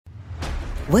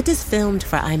What does filmed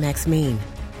for IMAX mean?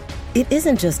 It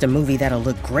isn't just a movie that'll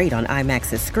look great on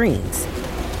IMAX's screens.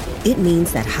 It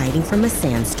means that hiding from a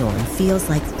sandstorm feels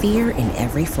like fear in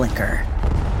every flicker.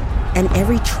 And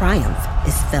every triumph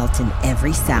is felt in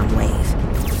every sound wave.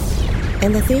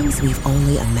 And the things we've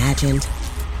only imagined,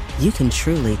 you can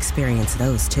truly experience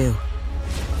those too.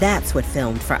 That's what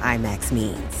filmed for IMAX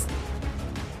means.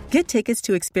 Get tickets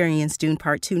to experience Dune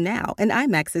Part 2 now and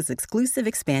IMAX's exclusive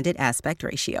expanded aspect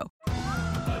ratio.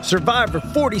 Survivor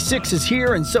 46 is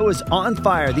here, and so is On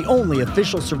Fire, the only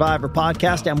official Survivor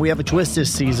podcast, and we have a twist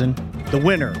this season. The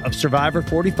winner of Survivor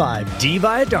 45, Dee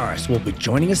Valladares, will be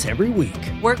joining us every week.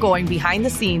 We're going behind the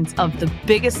scenes of the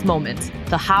biggest moments,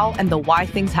 the how and the why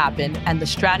things happen, and the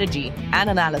strategy and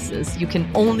analysis you can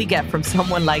only get from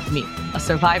someone like me, a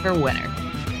Survivor winner.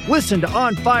 Listen to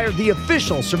On Fire, the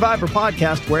official Survivor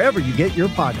podcast, wherever you get your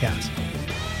podcasts.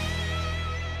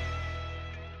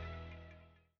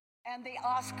 And the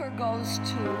Oscar goes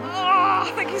to...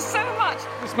 Oh, thank you so much.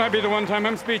 This might be the one time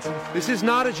I'm speechless. This is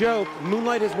not a joke.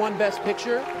 Moonlight has won Best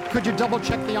Picture. Could you double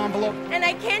check the envelope? And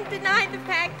I can't deny the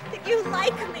fact that you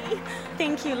like me.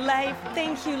 Thank you, life.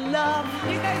 Thank you, love.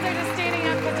 You guys are just standing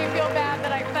up because you feel bad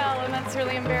that I fell, and that's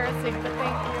really embarrassing, but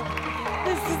thank you.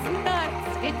 This is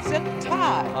nuts. It's a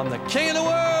tie. I'm the king of the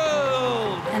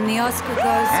world. And the Oscar goes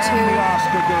to... And the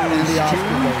Oscar goes to...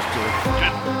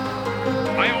 Gentlemen,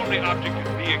 my only object in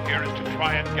being here is to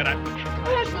try and get at the truth.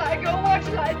 Where shall I go? What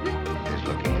shall I do? He's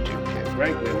looking at you, kid.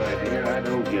 Frankly, my dear, I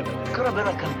don't give a... Could have been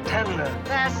a contender.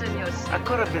 Fasten yourself. I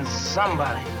could have been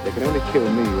somebody. They can only kill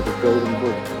me with a golden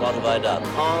bullet. What have I done?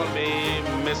 Call me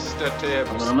Mr.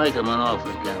 Tibbs. I'm gonna make him an offer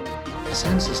again. The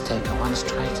census taker once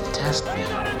tried to test me.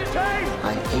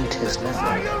 I ate his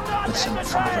liver with some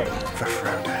fava bean for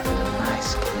Frodo.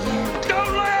 Nice Chianti.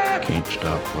 Don't laugh! Can't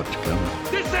stop what's coming.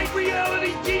 This ain't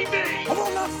reality TV! I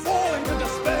will not fall into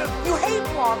despair. You hate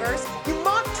bloggers. You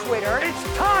mock Twitter. It's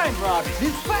time, Robbie.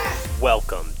 It's fast.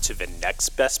 Welcome to the Next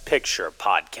Best Picture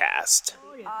podcast.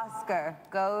 Oscar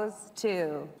goes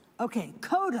to... Okay,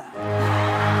 Coda.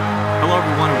 Hello,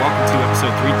 everyone, and welcome to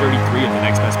episode 333 of the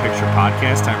Next Best Picture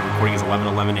podcast. Time of recording is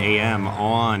 11:11 a.m.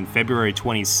 on February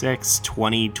 26,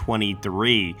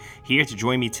 2023. Here to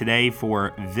join me today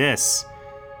for this,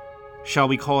 shall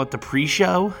we call it the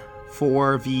pre-show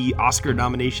for the Oscar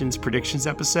nominations predictions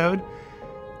episode?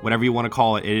 Whatever you want to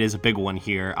call it, it is a big one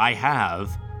here. I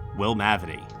have Will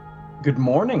Mavity. Good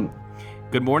morning.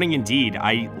 Good morning indeed.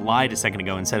 I lied a second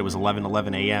ago and said it was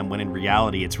 11:11 a.m. when in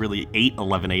reality it's really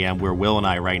 8:11 a.m. where Will and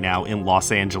I right now in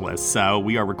Los Angeles. So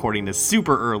we are recording this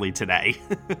super early today.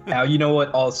 Now you know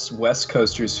what us West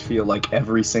Coasters feel like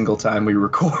every single time we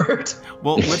record.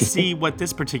 Well, let's see what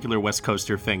this particular West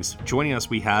Coaster thinks. Joining us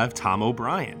we have Tom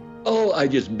O'Brien. Oh, I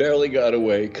just barely got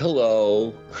awake.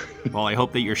 Hello. Well, I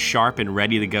hope that you're sharp and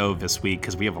ready to go this week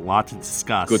because we have a lot to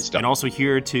discuss. Good stuff. And also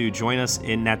here to join us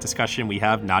in that discussion, we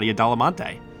have Nadia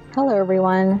Dalamonte. Hello,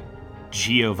 everyone.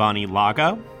 Giovanni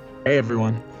Lago. Hey,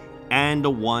 everyone. And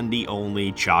the one, the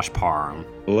only, Josh Parham.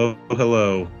 Hello,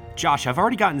 hello. Josh, I've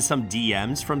already gotten some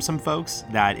DMs from some folks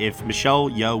that if Michelle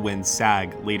Yeoh wins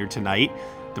SAG later tonight,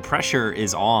 the pressure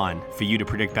is on for you to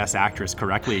predict Best Actress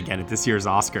correctly again at this year's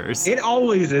Oscars. It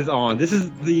always is on. This is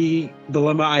the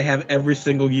dilemma I have every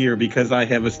single year because I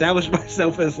have established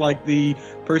myself as like the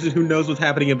person who knows what's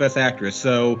happening in Best Actress.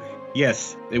 So,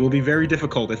 yes, it will be very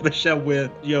difficult if Michelle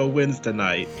Yeoh wins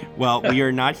tonight. Well, we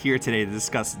are not here today to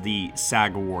discuss the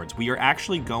SAG Awards. We are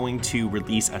actually going to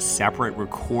release a separate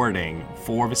recording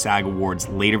for the SAG Awards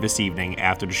later this evening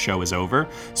after the show is over.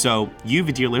 So you,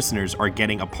 the dear listeners, are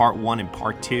getting a part 1 and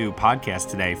part 2 podcast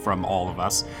today from all of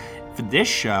us. For this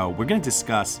show, we're going to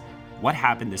discuss what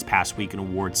happened this past week in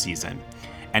awards season.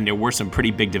 And there were some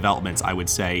pretty big developments, I would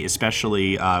say,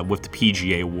 especially with the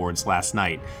PGA Awards last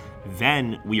night.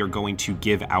 Then we are going to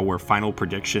give our final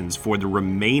predictions for the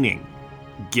remaining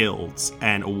guilds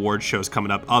and award shows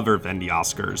coming up other than the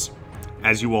Oscars.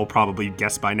 As you all probably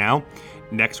guessed by now,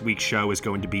 next week's show is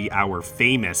going to be our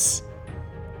famous,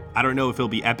 I don't know if it'll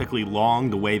be epically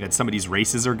long the way that some of these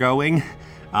races are going.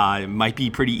 It might be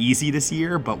pretty easy this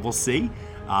year, but we'll see.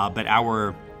 But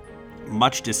our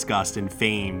much discussed and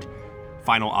famed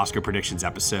final Oscar predictions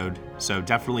episode. So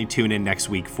definitely tune in next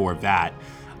week for that.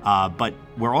 But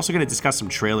we're also going to discuss some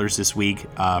trailers this week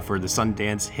for the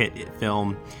Sundance hit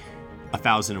film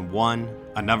 1001,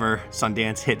 another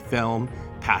Sundance hit film,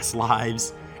 Past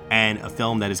Lives, and a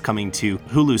film that is coming to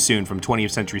Hulu soon from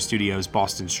 20th Century Studios'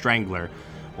 Boston Strangler.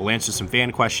 We'll answer some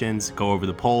fan questions, go over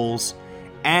the polls,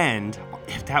 and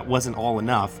if that wasn't all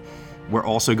enough, we're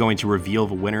also going to reveal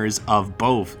the winners of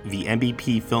both the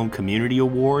MVP Film Community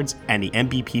Awards and the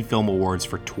MVP Film Awards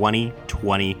for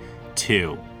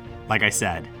 2022. like I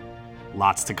said,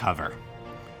 lots to cover.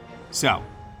 So,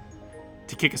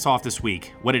 to kick us off this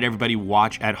week, what did everybody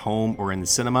watch at home or in the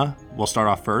cinema? We'll start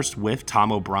off first with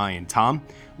Tom O'Brien. Tom,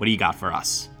 what do you got for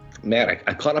us? Matt,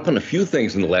 I caught up on a few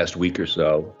things in the last week or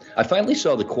so. I finally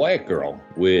saw The Quiet Girl,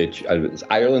 which is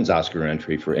Ireland's Oscar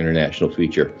entry for international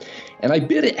feature. And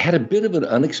it had a bit of an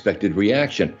unexpected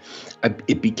reaction.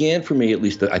 It began for me, at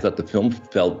least, I thought the film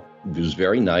was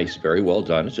very nice, very well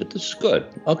done. I said, this is good.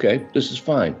 Okay, this is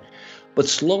fine. But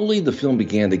slowly the film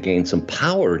began to gain some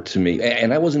power to me,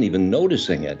 and I wasn't even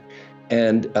noticing it.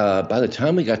 And by the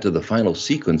time we got to the final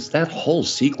sequence, that whole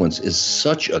sequence is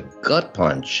such a gut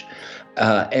punch.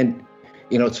 And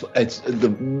you know, it's the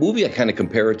movie I kind of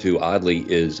compare it to, oddly,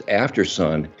 is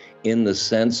Aftersun, in the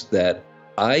sense that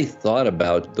I thought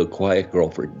about The Quiet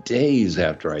Girl for days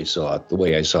after I saw it, the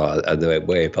way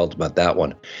I felt about that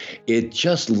one. It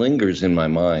just lingers in my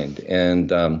mind.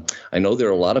 And I know there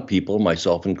are a lot of people,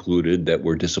 myself included, that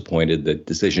were disappointed that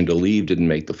Decision to Leave didn't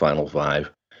make the final five.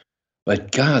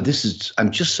 But God,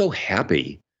 I'm just so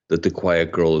happy that The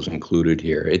Quiet Girl is included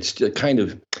here. It's a kind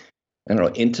of, I don't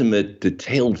know, intimate,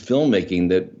 detailed filmmaking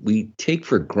that we take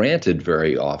for granted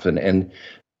very often. And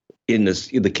in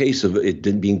the case of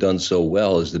it being done so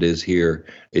well as it is here,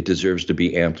 it deserves to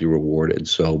be amply rewarded.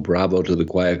 So bravo to The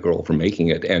Quiet Girl for making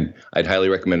it. And I'd highly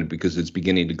recommend it because it's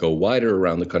beginning to go wider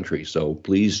around the country. So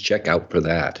please check out for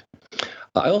that.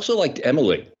 I also liked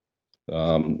Emily,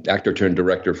 actor turned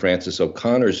director Francis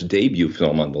O'Connor's debut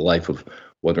film on the life of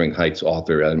Wuthering Heights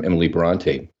author Emily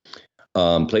Bronte.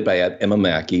 Played by Emma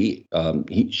Mackey.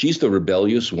 She's the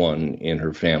rebellious one in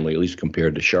her family, at least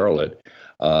compared to Charlotte.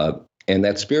 And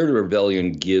that spirit of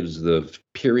rebellion gives the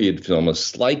period film a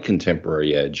slight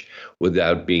contemporary edge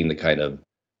without being the kind of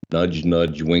nudge,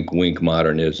 nudge, wink, wink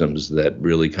modernisms that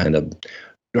really kind of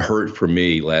hurt for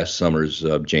me last summer's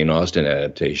Jane Austen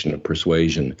adaptation of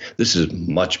Persuasion. This is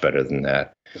much better than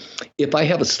that. If I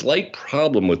have a slight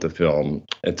problem with the film,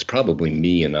 it's probably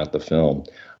me and not the film.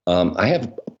 I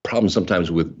have problems sometimes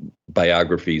with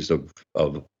biographies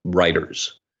of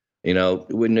writers. You know,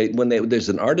 when there's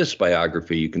an artist's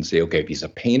biography, you can say, okay, if he's a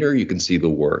painter, you can see the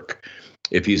work.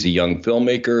 If he's a young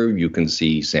filmmaker, you can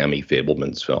see Sammy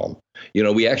Fabelman's film. You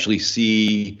know, we actually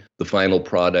see the final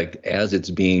product as it's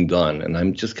being done. And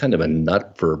I'm just kind of a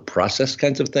nut for process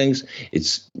kinds of things.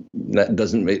 That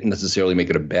doesn't necessarily make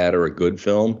it a bad or a good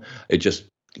film. It's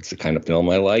the kind of film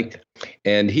I like.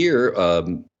 And here,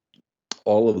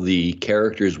 all of the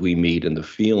characters we meet and the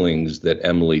feelings that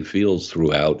Emily feels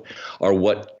throughout are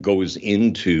what goes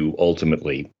into,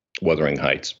 ultimately, Wuthering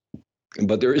Heights.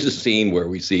 But there is a scene where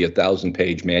we see a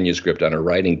 1,000-page manuscript on her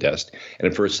writing desk,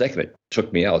 and for a second it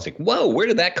took me out. I was like, whoa, where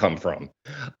did that come from?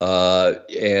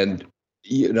 And,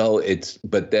 you know,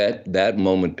 but that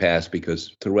moment passed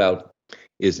because throughout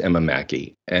is Emma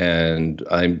Mackey, and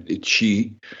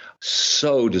she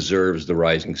so deserves the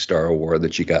Rising Star Award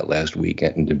that she got last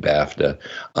weekend in BAFTA.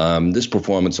 This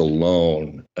performance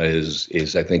alone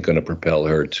is I think going to propel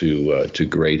her to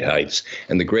great heights.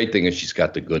 And the great thing is she's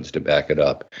got the goods to back it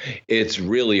up. It's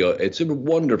really it's a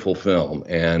wonderful film,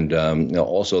 and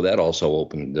also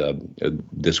opened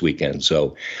this weekend.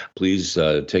 So please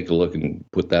take a look and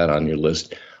put that on your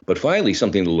list. But finally,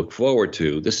 something to look forward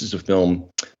to. This is a film.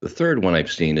 The third one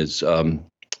I've seen is a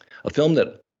film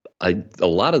that a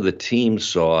lot of the team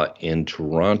saw in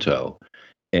Toronto,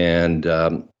 and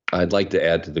I'd like to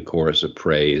add to the chorus of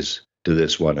praise to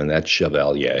this one, and that's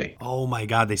Chevalier. Oh my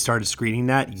God, they started screening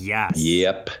that? Yes.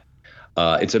 Yep.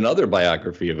 It's another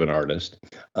biography of an artist.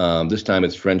 This time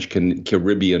it's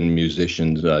French-Caribbean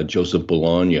musician Joseph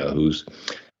Bologna, who's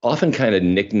often kind of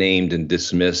nicknamed and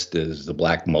dismissed as the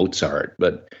Black Mozart,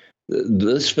 but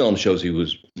this film shows he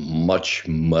was much,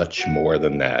 much more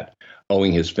than that,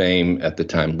 owing his fame at the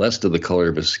time less to the color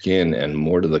of his skin and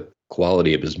more to the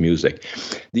quality of his music.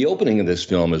 The opening of this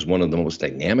film is one of the most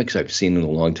dynamics I've seen in a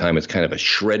long time. It's kind of a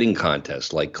shredding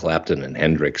contest like Clapton and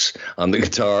Hendrix on the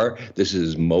guitar. This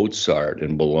is Mozart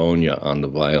and Bologna on the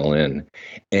violin.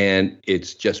 And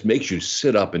it just makes you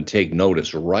sit up and take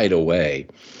notice right away.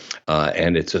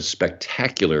 And it's a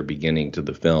spectacular beginning to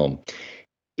the film.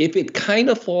 If it kind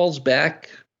of falls back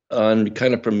on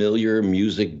kind of familiar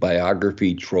music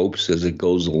biography tropes as it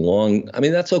goes along, I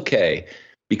mean, that's okay,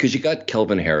 because you got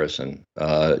Kelvin Harrison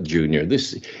Jr.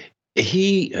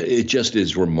 It just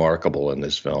is remarkable in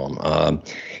this film.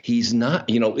 He's not,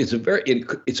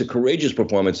 it's a courageous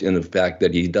performance in the fact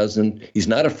that he's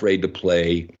not afraid to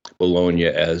play Bologna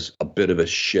as a bit of a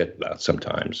shit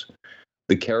sometimes.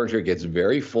 The character gets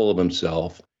very full of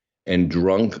himself and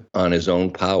drunk on his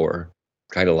own power,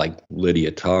 kind of like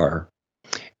Lydia Tarr.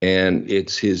 And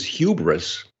it's his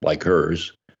hubris, like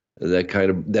hers,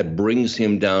 that brings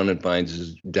him down and finds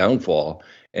his downfall,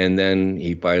 and then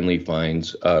he finally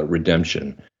finds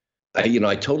redemption.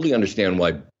 I totally understand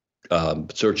why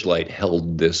Searchlight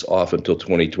held this off until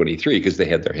 2023 because they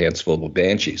had their hands full with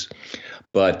Banshees.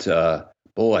 But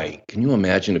boy, can you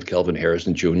imagine if Kelvin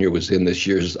Harrison Jr. was in this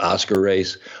year's Oscar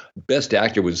race? Best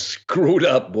Actor was screwed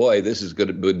up. Boy, this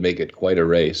would make it quite a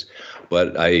race.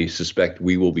 But I suspect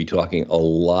we will be talking a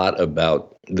lot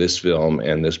about this film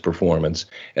and this performance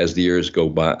as the years go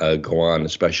on,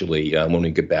 especially when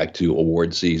we get back to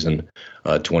award season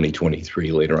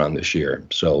 2023 later on this year.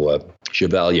 So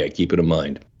Chevalier, keep it in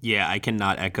mind. Yeah, I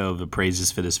cannot echo the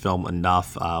praises for this film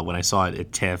enough. When I saw it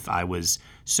at TIFF, I was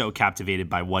so captivated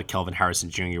by what Kelvin Harrison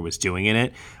Jr. was doing in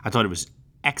it. I thought it was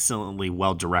excellently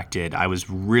well directed. I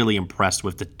was really impressed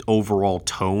with the overall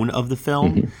tone of the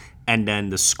film. Mm-hmm. And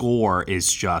then the score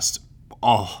is just,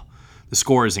 the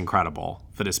score is incredible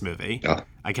for this movie. Oh.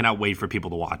 I cannot wait for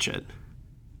people to watch it.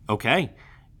 Okay.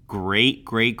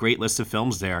 Great list of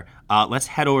films there. Let's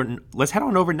head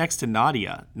on over next to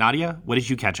Nadia. Nadia, what did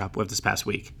you catch up with this past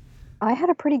week? I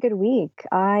had a pretty good week.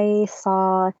 I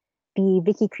saw the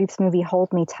Vicky Krieps movie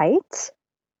Hold Me Tight,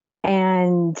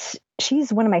 and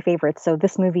she's one of my favorites. So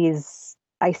this movie is,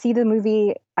 I see her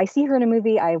in a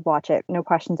movie, I watch it, no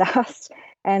questions asked.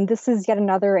 And this is yet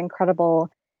another incredible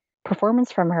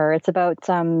performance from her. It's about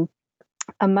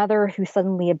a mother who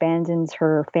suddenly abandons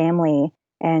her family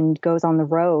and goes on the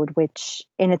road, which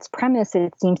in its premise,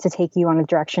 it seems to take you on a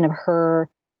direction of her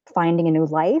finding a new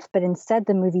life. But instead,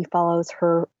 the movie follows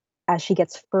her as she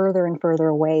gets further and further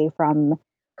away from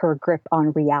her grip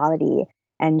on reality.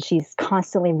 And she's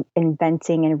constantly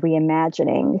inventing and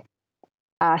reimagining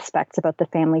aspects about the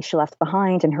family she left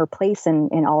behind and her place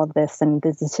in all of this and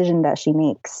the decision that she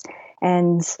makes.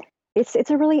 And it's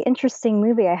a really interesting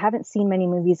movie. I haven't seen many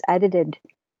movies edited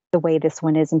the way this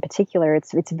one is in particular.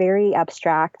 It's very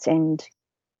abstract, and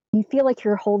you feel like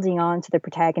you're holding on to the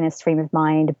protagonist's frame of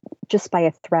mind just by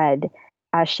a thread,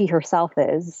 as she herself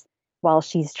is, while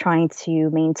she's trying to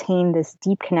maintain this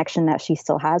deep connection that she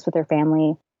still has with her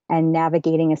family and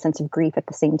navigating a sense of grief at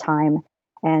the same time.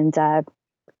 And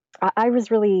I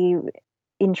was really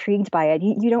intrigued by it.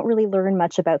 You don't really learn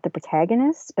much about the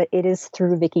protagonist, but it is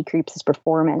through Vicky Krieps'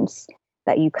 performance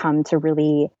that you come to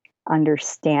really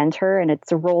understand her. And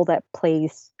it's a role that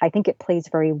I think it plays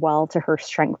very well to her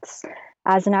strengths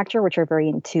as an actor, which are very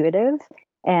intuitive.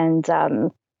 And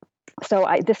so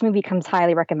this movie comes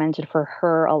highly recommended for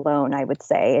her alone, I would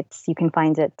say. You can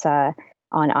find it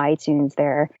on iTunes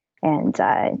there. And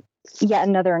yet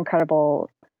another incredible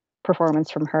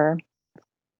performance from her.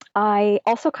 I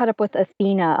also caught up with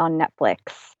Athena on Netflix,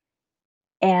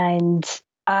 and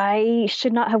I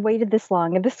should not have waited this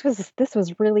long. And this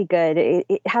was really good.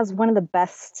 It has one of the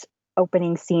best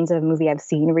opening scenes of a movie I've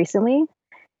seen recently,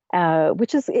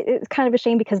 which is it's kind of a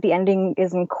shame because the ending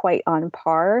isn't quite on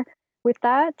par with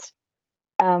that.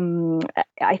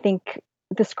 I think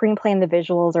the screenplay and the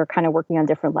visuals are kind of working on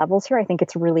different levels here. I think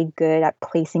it's really good at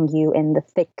placing you in the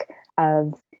thick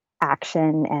of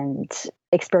action and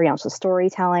experiential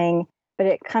storytelling, but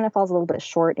it kind of falls a little bit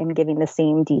short in giving the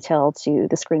same detail to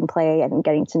the screenplay and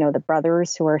getting to know the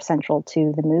brothers who are central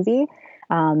to the movie.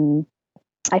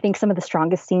 I think some of the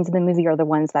strongest scenes in the movie are the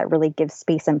ones that really give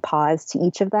space and pause to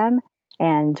each of them,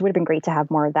 and it would have been great to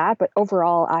have more of that. But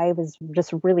overall, I was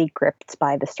just really gripped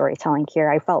by the storytelling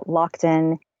here. I felt locked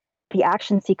in. The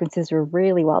action sequences were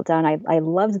really well done. I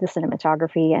loved the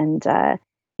cinematography, and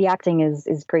the acting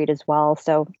is great as well.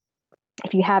 So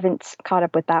if you haven't caught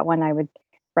up with that one, I would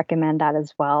recommend that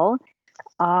as well.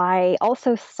 I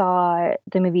also saw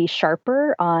the movie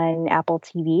Sharper on Apple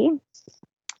TV,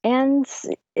 and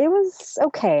it was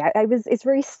okay. It's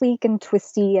very sleek and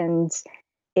twisty, and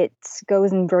it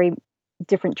goes in very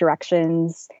different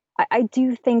directions. I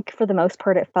do think for the most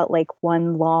part, it felt like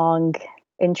one long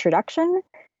introduction.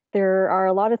 There are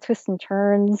a lot of twists and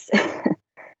turns.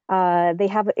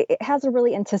 It has a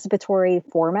really anticipatory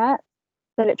format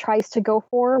that it tries to go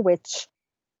for, which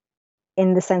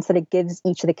in the sense that it gives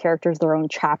each of the characters their own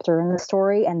chapter in the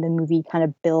story, and the movie kind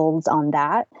of builds on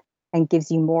that and gives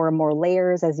you more and more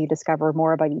layers as you discover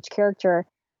more about each character.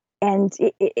 And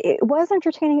it was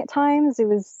entertaining at times. It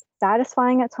was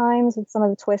satisfying at times with some of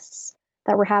the twists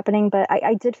that were happening, but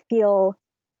I did feel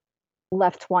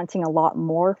left wanting a lot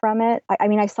more from it. I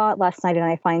mean, I saw it last night and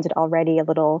I find it already a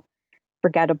little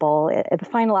forgettable. The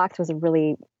final act was a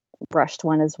really rushed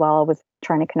one as well, with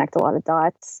trying to connect a lot of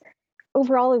dots.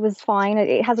 Overall, it was fine.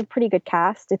 It has a pretty good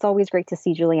cast. It's always great to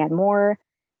see Julianne Moore,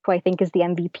 who I think is the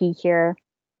MVP here.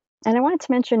 And I wanted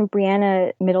to mention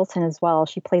Brianna Middleton as well.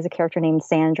 She plays a character named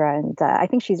Sandra, and I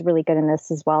think she's really good in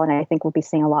this as well. And I think we'll be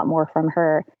seeing a lot more from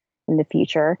her in the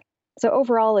future. So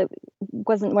overall, it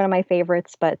wasn't one of my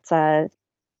favorites, but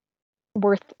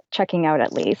worth checking out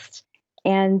at least.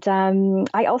 And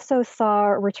I also saw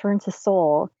Return to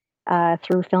Seoul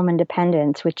through Film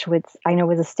Independent, which I know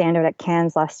was a standout at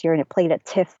Cannes last year, and it played at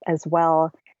TIFF as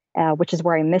well, which is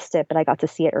where I missed it, but I got to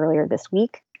see it earlier this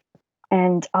week.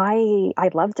 And I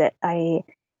loved it.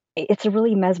 It's a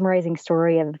really mesmerizing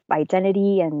story of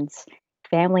identity and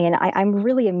family, and I'm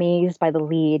really amazed by the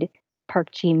lead,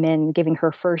 Park Ji-min, giving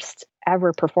her first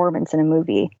ever performance in a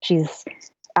movie. She's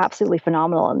absolutely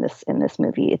phenomenal in this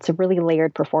movie. It's a really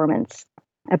layered performance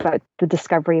about the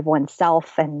discovery of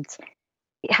oneself and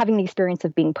having the experience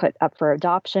of being put up for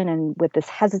adoption, and with this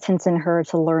hesitance in her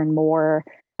to learn more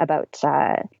about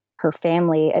her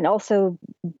family, and also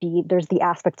there's the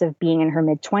aspect of being in her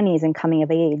mid-20s and coming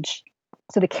of age.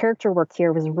 So the character work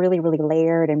here was really, really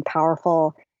layered and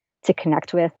powerful to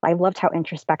connect with. I loved how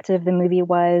introspective the movie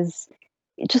was.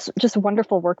 Just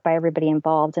wonderful work by everybody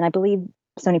involved. And I believe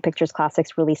Sony Pictures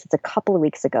Classics released it a couple of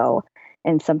weeks ago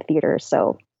in some theaters.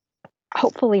 So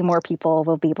hopefully more people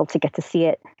will be able to get to see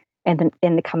it in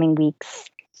the coming weeks.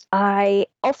 I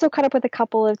also caught up with a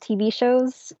couple of TV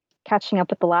shows, catching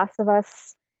up with The Last of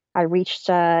Us. I reached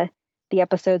the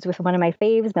episodes with one of my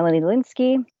faves, Melanie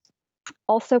Linsky.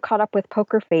 Also caught up with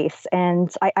Poker Face.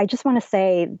 And I just want to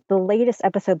say the latest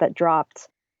episode that dropped,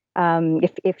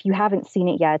 if you haven't seen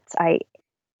it yet, I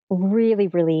really,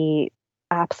 really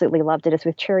absolutely loved it. It's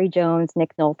with Cherry Jones,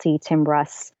 Nick Nolte, Tim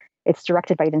Russ. It's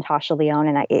directed by Natasha Lyonne,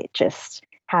 and it just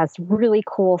has really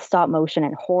cool stop motion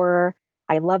and horror.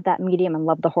 I love that medium and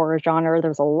love the horror genre.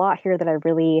 There's a lot here that I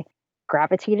really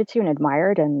gravitated to and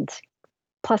admired. And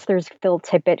plus there's Phil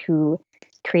Tippett, who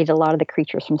created a lot of the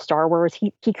creatures from Star Wars.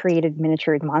 He created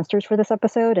miniature monsters for this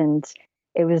episode, and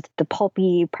the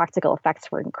pulpy practical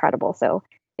effects were incredible. So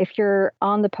if you're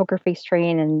on the Poker Face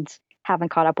train and haven't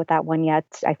caught up with that one yet,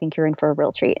 I think you're in for a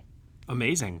real treat.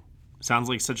 Amazing. Sounds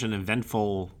like such an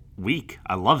eventful week.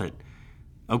 I love it.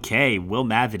 Okay, Will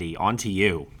Mavity, on to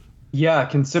you. Yeah,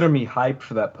 consider me hyped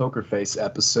for that Poker Face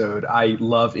episode. I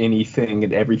love anything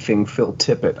and everything Phil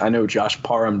Tippett. I know Josh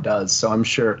Parham does, so I'm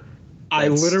sure. I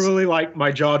literally,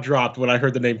 my jaw dropped when I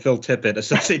heard the name Phil Tippett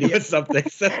associated with something.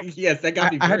 So, yes, that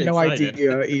got me very I had no excited.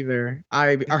 idea either.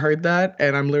 I heard that,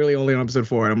 and I'm literally only on episode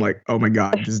 4, and I'm like, oh my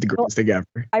God, this is the greatest thing ever.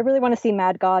 I really want to see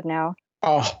Mad God now.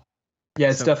 Oh. Yeah,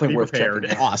 it's definitely worth checking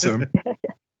out. Awesome.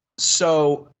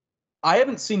 So, I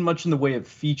haven't seen much in the way of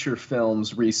feature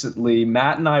films recently.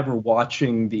 Matt and I were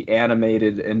watching the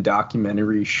animated and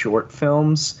documentary short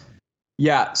films.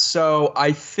 Yeah, so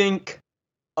I think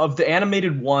of the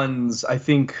animated ones, I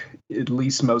think at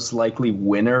least most likely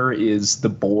winner is The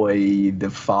Boy, The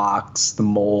Fox, The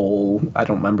Mole. I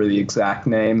don't remember the exact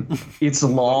name. It's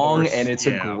long and it's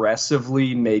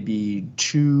aggressively maybe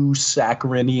too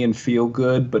saccharine and feel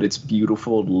good, but it's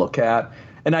beautiful to look at.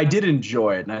 And I did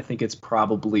enjoy it, and I think it's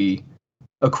probably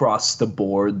across the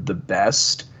board the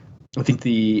best. I think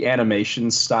the animation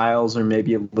styles are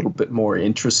maybe a little bit more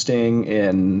interesting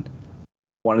in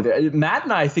Matt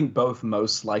and I think both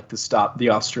most like the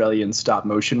Australian stop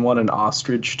motion one, and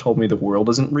Ostrich Told Me the World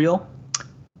Isn't Real.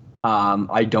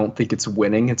 I don't think it's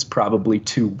winning. It's probably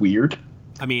too weird.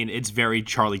 I mean, it's very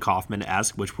Charlie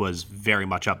Kaufman-esque, which was very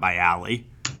much up my alley.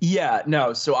 Yeah,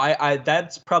 no, so I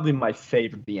that's probably my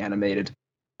favorite, the animated.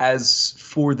 As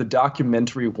for the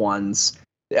documentary ones,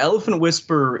 The Elephant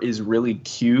Whisperer is really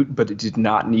cute, but it did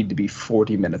not need to be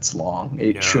 40 minutes long.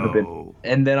 It should have been.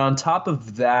 And then on top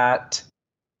of that,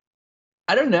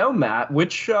 I don't know, Matt,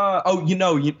 which,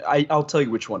 I'll tell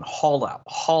you which one. Haul Out.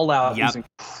 Haul Out is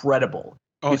incredible.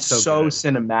 Oh, it's so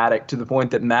cinematic to the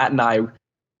point that Matt and I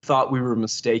thought we were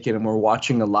mistaken and were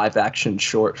watching a live action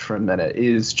short for a minute. It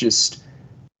is just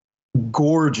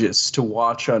gorgeous to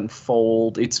watch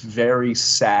unfold. It's very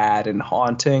sad and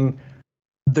haunting.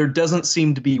 There doesn't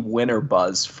seem to be winner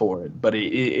buzz for it, but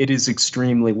it is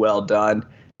extremely well done.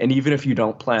 And even if you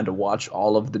don't plan to watch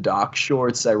all of the doc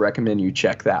shorts, I recommend you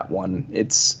check that one.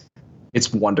 It's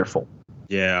wonderful.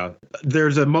 Yeah.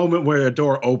 There's a moment where a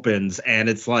door opens and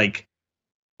it's like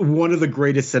one of the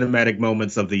greatest cinematic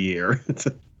moments of the year.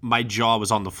 My jaw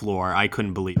was on the floor. I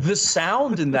couldn't believe it. The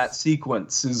sound in that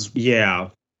sequence is,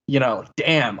 damn.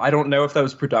 I don't know if that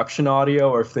was production audio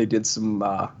or if they did some,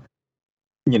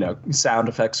 sound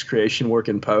effects creation work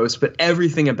in post, but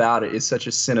everything about it is such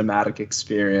a cinematic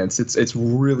experience. It's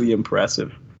really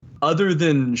impressive. Other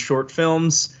than short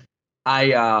films,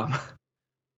 I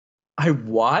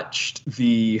watched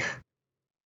the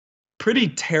pretty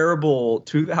terrible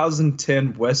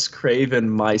 2010 Wes Craven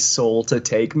My Soul to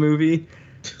Take movie,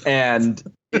 and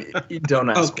Don't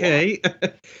ask. Okay.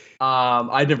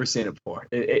 I'd never seen it before.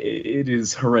 It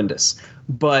is horrendous,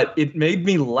 but it made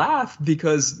me laugh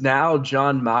because now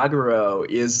John Magaro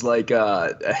is like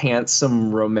a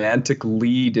handsome romantic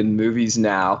lead in movies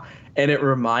now. And it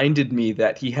reminded me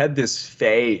that he had this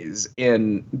phase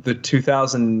in the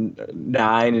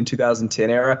 2009 and 2010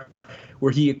 era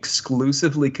where he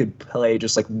exclusively could play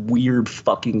just like weird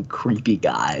fucking creepy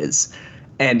guys.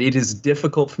 And it is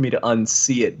difficult for me to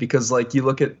unsee it because like you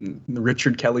look at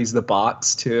Richard Kelly's The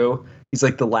Box too. He's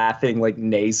like the laughing, like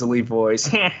nasally voice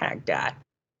guy.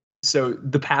 So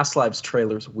the Past Lives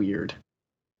trailer's weird.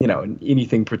 You know,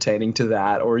 anything pertaining to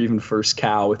that, or even First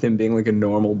Cow with him being like a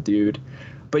normal dude.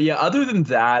 But yeah, other than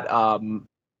that,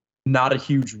 not a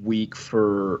huge week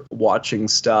for watching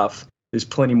stuff. There's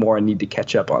plenty more I need to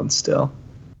catch up on still.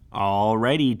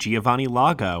 Alrighty, Giovanni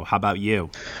Lago, how about you?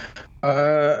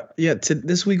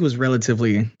 This week was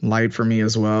relatively light for me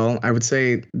as well. I would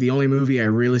say the only movie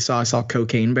I saw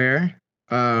Cocaine Bear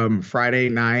Friday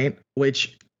night,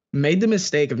 which made the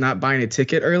mistake of not buying a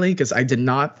ticket early because I did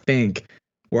not think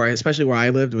especially where I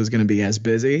lived was going to be as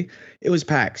busy. It was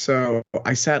packed. So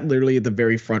I sat literally at the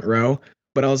very front row,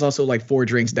 but I was also like 4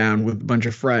 drinks down with a bunch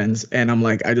of friends. And I'm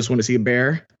like, I just want to see a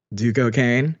bear, do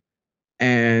cocaine,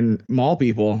 and maul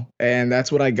people. And that's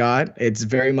what I got. It's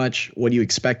very much what you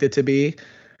expect it to be.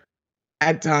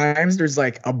 At times, there's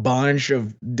like a bunch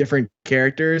of different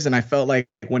characters. And I felt like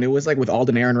when it was like with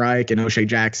Alden Ehrenreich and O'Shea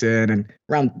Jackson and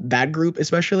around that group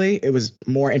especially, it was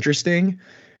more interesting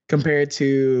compared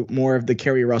to more of the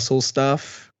Kerry Russell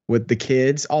stuff with the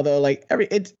kids. Although like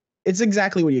it's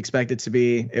exactly what you expect it to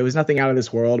be. It was nothing out of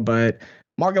this world, but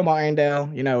Margot Martindale,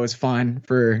 you know, is fun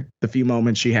for the few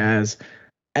moments she has.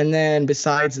 And then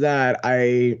besides that,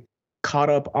 I caught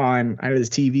up on this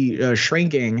TV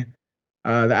Shrinking,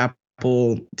 the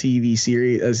Apple TV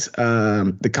series,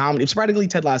 the comedy. It's practically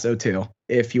Ted Lasso too,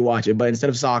 if you watch it, but instead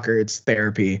of soccer, it's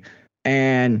therapy.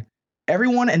 And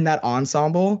everyone in that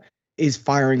ensemble is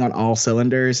firing on all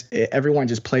cylinders. Everyone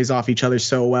just plays off each other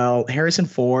so well. Harrison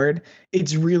Ford,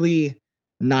 it's really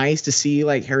nice to see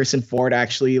like Harrison Ford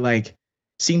actually like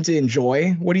seem to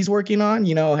enjoy what he's working on.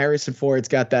 You know, Harrison Ford's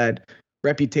got that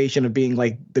reputation of being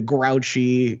like the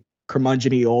grouchy,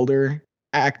 curmudgeon-y older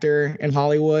actor in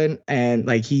Hollywood, and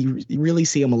like you really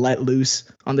see him let loose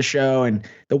on the show, and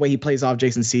the way he plays off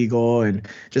Jason Segel and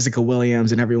Jessica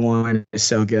Williams and everyone is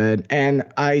so good. And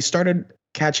I started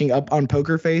catching up on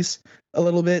Poker Face a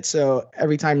little bit, so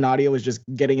every time Nadia was just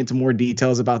getting into more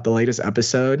details about the latest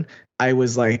episode, I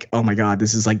was like, oh my god,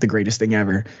 this is like the greatest thing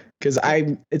ever, because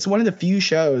it's one of the few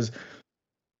shows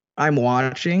I'm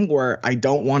watching where I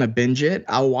don't want to binge it.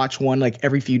 I'll watch one like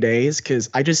every few days because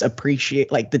I just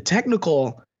appreciate like the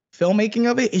technical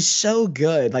filmmaking of it is so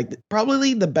good. Like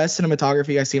probably the best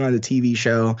cinematography I've seen on the TV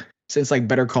show since like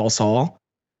Better Call Saul.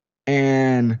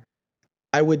 And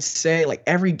I would say like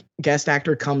every guest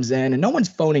actor comes in and no one's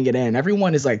phoning it in.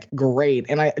 Everyone is like great.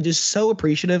 And I'm just so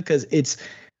appreciative because it's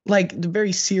like the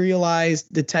very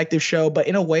serialized detective show, but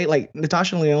in a way, like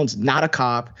Natasha Lyonne's not a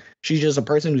cop. She's just a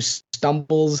person who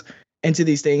stumbles into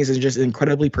these things and is just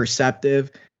incredibly perceptive.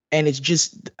 And it's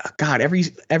just, God,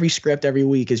 every script every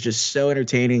week is just so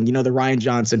entertaining. You know, the Rian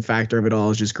Johnson factor of it all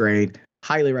is just great.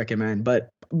 Highly recommend. But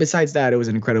besides that, it was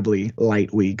an incredibly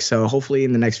light week. So hopefully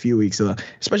in the next few weeks,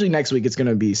 especially next week, it's going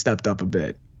to be stepped up a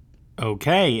bit.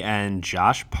 Okay. And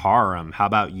Josh Parham, how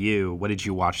about you? What did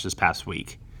you watch this past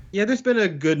week? Yeah, there's been a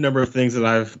good number of things that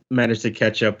I've managed to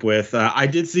catch up with. I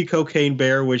did see Cocaine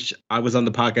Bear, which I was on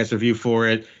the podcast review for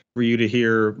it, for you to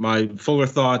hear my fuller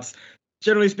thoughts.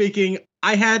 Generally speaking,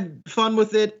 I had fun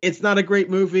with it. It's not a great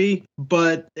movie,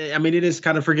 but I mean, it is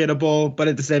kind of forgettable. But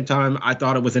at the same time, I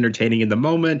thought it was entertaining in the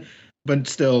moment, but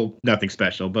still nothing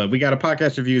special. But we got a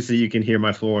podcast review, so you can hear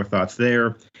my fuller thoughts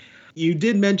there. You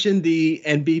did mention the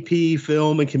NBP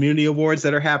Film and Community Awards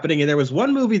that are happening, and there was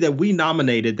one movie that we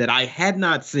nominated that I had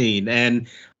not seen, and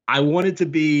I wanted to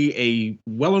be a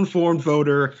well-informed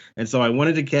voter, and so I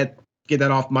wanted to get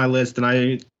that off my list, and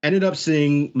I ended up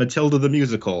seeing Matilda the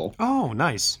Musical. Oh,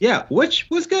 nice. Yeah, which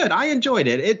was good. I enjoyed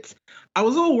it. I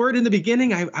was a little worried in the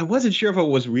beginning. I wasn't sure if I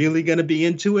was really going to be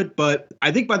into it, but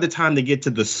I think by the time they get to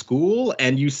the school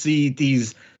and you see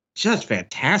these just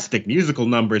fantastic musical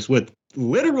numbers with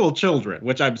literal children,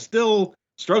 which I'm still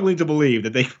struggling to believe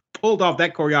that they pulled off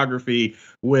that choreography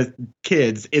with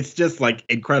kids. It's just like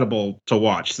incredible to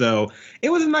watch. So it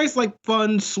was a nice, like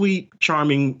fun, sweet,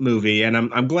 charming movie. And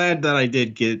I'm glad that I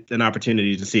did get an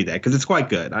opportunity to see that because it's quite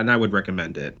good and I would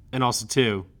recommend it. And also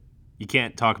too, you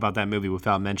can't talk about that movie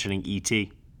without mentioning E.T.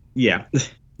 Yeah.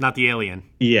 Not the alien.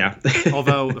 Yeah.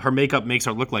 Although her makeup makes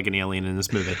her look like an alien in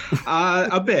this movie.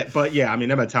 A bit. But yeah, I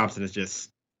mean, Emma Thompson is just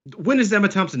when is Emma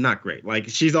Thompson not great? Like,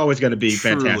 she's always going to be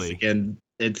fantastic, and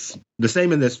it's the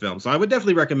same in this film. So I would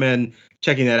definitely recommend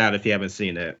checking that out if you haven't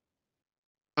seen it.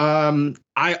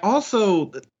 I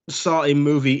also saw a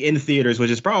movie in theaters, which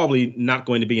is probably not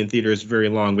going to be in theaters very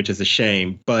long, which is a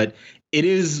shame, but it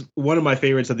is one of my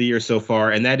favorites of the year so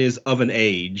far, and that is Of an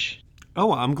Age.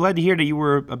 Oh, I'm glad to hear that you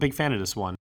were a big fan of this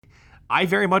one. I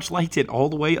very much liked it all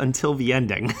the way until the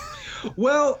ending.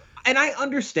 Well, and I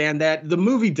understand that. The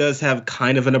movie does have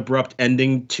kind of an abrupt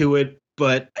ending to it,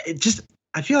 but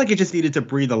I feel like it just needed to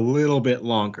breathe a little bit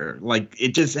longer. Like,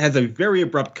 it just has a very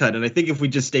abrupt cut, and I think if we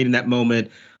just stayed in that moment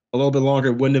a little bit longer,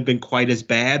 it wouldn't have been quite as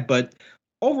bad, but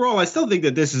overall, I still think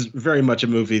that this is very much a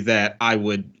movie that I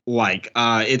would like.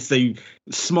 It's a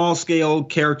small-scale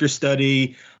character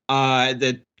study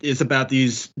that is about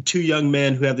these two young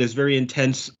men who have this very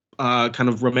intense kind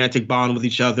of romantic bond with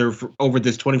each other over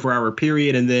this 24-hour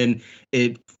period, and then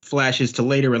it flashes to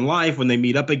later in life when they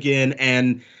meet up again.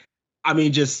 And I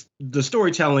mean, just the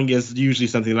storytelling is usually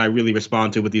something that I really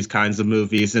respond to with these kinds of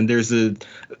movies. And there's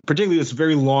particularly this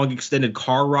very long extended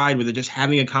car ride where they're just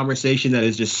having a conversation that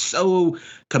is just so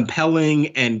compelling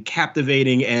and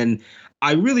captivating. And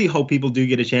I really hope people do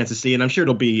get a chance to see it. And I'm sure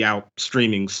it'll be out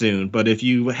streaming soon. But if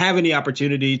you have any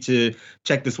opportunity to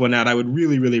check this one out, I would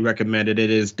really, really recommend it. It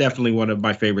is definitely one of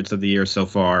my favorites of the year so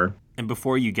far. And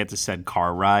before you get to said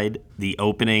car ride, the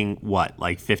opening,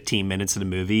 15 minutes of the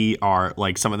movie are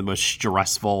like some of the most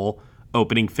stressful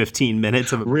opening 15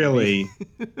 minutes of a movie. Really?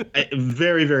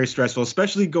 Very, very stressful,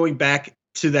 especially going back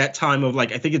to that time of,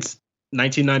 like, I think it's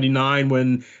 1999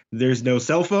 when there's no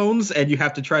cell phones and you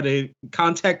have to try to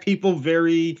contact people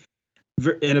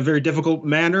in a very difficult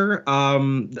manner,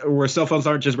 where cell phones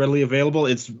aren't just readily available.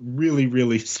 It's really,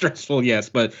 really stressful, yes,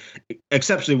 but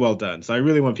exceptionally well done. So I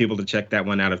really want people to check that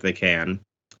one out if they can.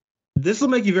 This will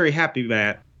make you very happy,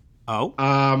 Matt. Oh?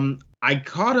 I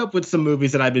caught up with some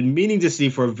movies that I've been meaning to see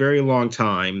for a very long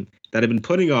time that I've been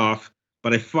putting off,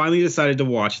 but I finally decided to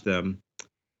watch them.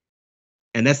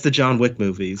 And that's the John Wick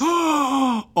movies.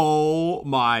 Oh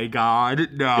my God.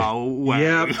 No way.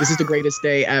 Yeah, this is the greatest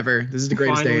day ever. This is the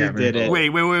greatest day ever. Did it. Wait.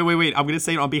 I'm going to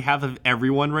say it on behalf of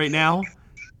everyone right now.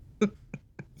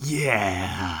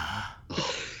 Yeah.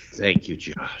 Thank you,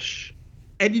 Josh.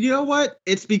 And you know what?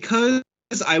 It's because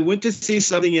I went to see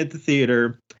something at the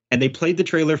theater and they played the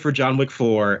trailer for John Wick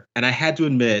 4, and I had to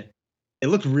admit, it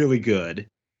looked really good.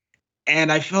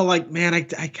 And I felt like, man, I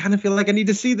kind of feel like I need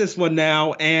to see this one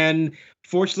now. And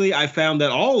fortunately, I found that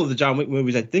all of the John Wick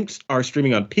movies, I think, are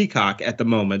streaming on Peacock at the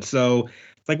moment. So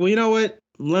it's like, well, you know what?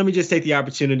 Let me just take the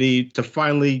opportunity to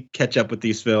finally catch up with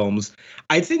these films.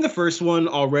 I'd seen the first one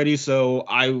already, so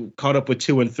I caught up with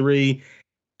 2 and 3.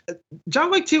 John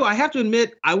Wick 2, I have to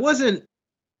admit, I wasn't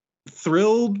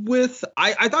thrilled with.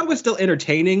 I thought it was still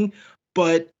entertaining,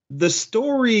 but the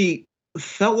story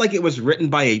felt like it was written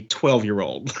by a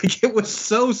 12-year-old. Like, it was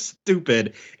so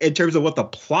stupid in terms of what the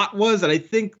plot was, and I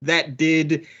think that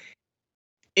did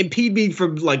impede me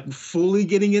from, like, fully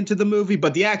getting into the movie.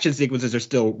 But the action sequences are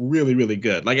still really, really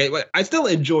good. Like, I still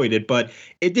enjoyed it, but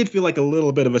it did feel like a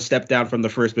little bit of a step down from the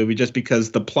first movie just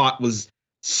because the plot was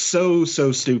so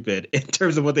stupid in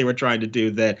terms of what they were trying to do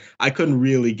that I couldn't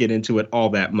really get into it all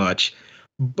that much.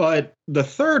 But the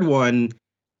third one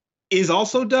is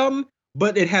also dumb,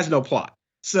 but it has no plot.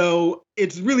 So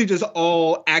it's really just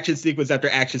all action sequence after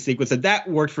action sequence. And that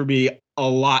worked for me a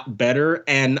lot better.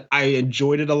 And I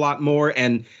enjoyed it a lot more.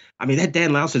 And I mean, that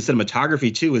Dan Laustsen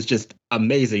cinematography too is just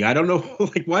amazing. I don't know,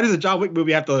 like, why does a John Wick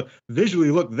movie have to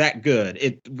visually look that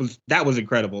good? That was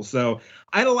incredible. So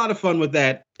I had a lot of fun with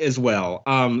that as well.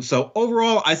 So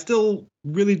overall, I still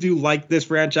really do like this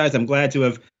franchise. I'm glad to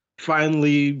have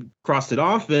finally crossed it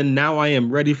off, and now I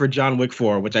am ready for John Wick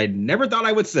 4, which I never thought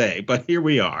I would say, but here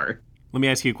we are. Let me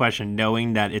ask you a question.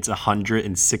 Knowing that it's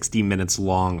 160 minutes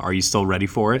long, are you still ready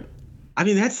for it? I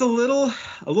mean, that's a little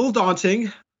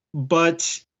daunting,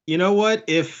 but you know what?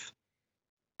 If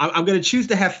I'm going to choose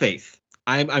to have faith,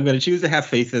 I'm going to choose to have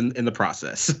faith in the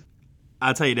process.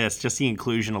 I'll tell you this, just the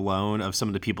inclusion alone of some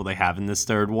of the people they have in this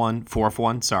fourth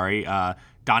one,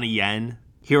 Donnie Yen,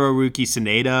 Hiroyuki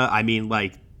Sanada. I mean,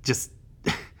 like, just,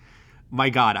 my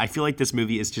God, I feel like this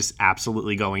movie is just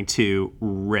absolutely going to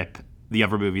rip the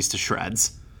other movies to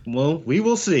shreds. Well, we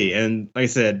will see. And like I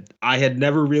said, I had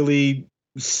never really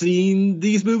seen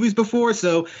these movies before,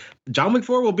 so John Wick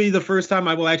 4 will be the first time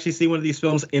I will actually see one of these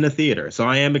films in a theater. So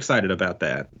I am excited about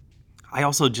that. I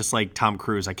also just like Tom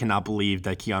Cruise. I cannot believe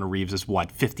that Keanu Reeves is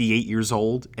 58 years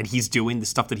old and he's doing the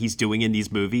stuff that he's doing in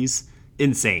these movies.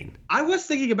 insane. I was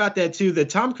thinking about that too, that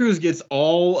Tom Cruise gets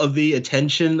all of the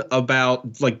attention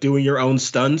about like doing your own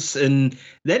stunts, and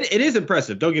that it is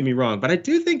impressive, don't get me wrong, but I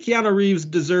do think Keanu Reeves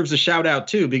deserves a shout out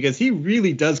too, because he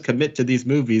really does commit to these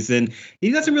movies and he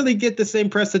doesn't really get the same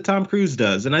press that Tom Cruise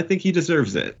does, and I think he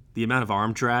deserves it. The amount of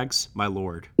arm drags, my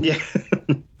lord. Yeah.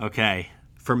 Okay.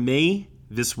 For me,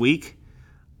 this week,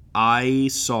 I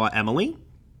saw Emily,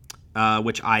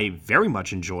 which I very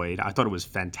much enjoyed. I thought it was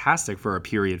fantastic for a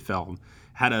period film.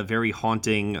 Had a very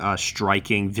haunting,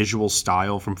 striking visual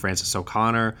style from Frances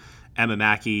O'Connor. Emma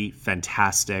Mackey,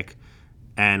 fantastic.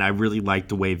 And I really liked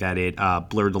the way that it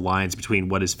blurred the lines between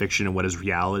what is fiction and what is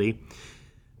reality.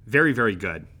 Very, very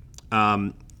good.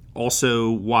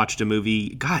 Also watched a movie.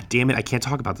 God damn it, I can't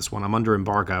talk about this one. I'm under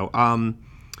embargo.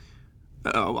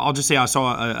 I'll just say I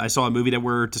saw a movie that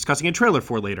we're discussing a trailer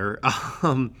for later.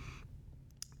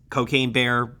 Cocaine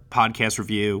Bear podcast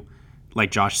review. Like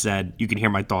Josh said, you can hear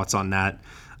my thoughts on that.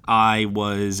 I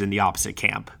was in the opposite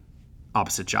camp,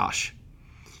 opposite Josh.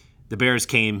 The Bears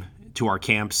came to our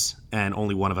camps, and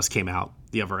only one of us came out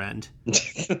the other end.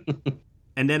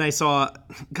 And then I saw,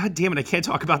 God damn it, I can't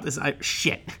talk about this.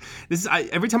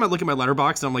 Every time I look at my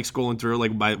letterbox and I'm like scrolling through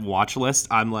like my watch list,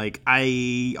 I'm like,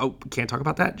 can't talk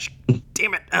about that.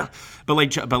 Damn it. But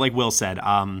like Will said,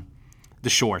 the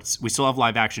shorts. We still have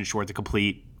live action short to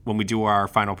complete. When we do our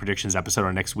final predictions episode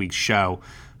on next week's show,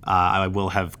 I will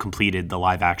have completed the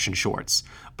live action shorts.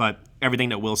 But everything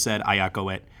that Will said, I echo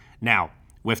it. Now,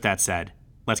 with that said,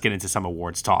 let's get into some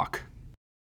awards talk.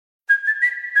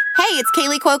 Hey, it's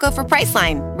Kaylee Cuoco for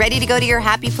Priceline. Ready to go to your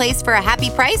happy place for a happy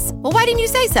price? Well, why didn't you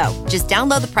say so? Just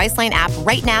download the Priceline app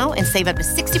right now and save up to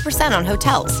 60% on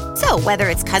hotels. So whether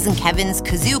it's Cousin Kevin's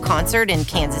Kazoo Concert in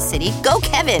Kansas City, go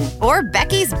Kevin, or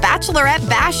Becky's Bachelorette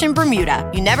Bash in Bermuda,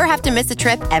 you never have to miss a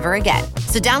trip ever again.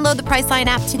 So download the Priceline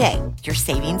app today. Your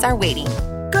savings are waiting.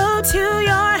 Go to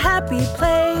your happy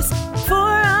place for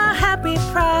a happy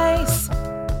price.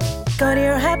 Go to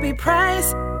your happy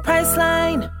price,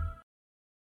 Priceline.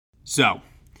 So,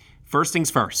 first things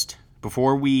first,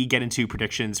 before we get into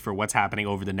predictions for what's happening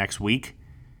over the next week,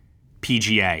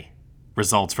 PGA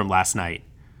results from last night.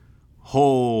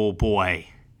 Oh boy.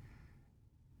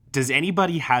 Does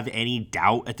anybody have any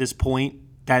doubt at this point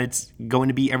that it's going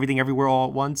to be Everything Everywhere All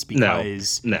at Once?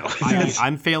 Because no.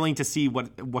 I'm failing to see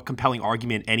what compelling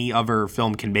argument any other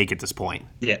film can make at this point.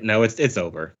 Yeah, no, it's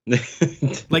over.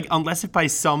 Like, unless if by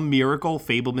some miracle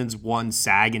Fabelman's won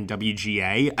SAG and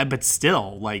WGA, but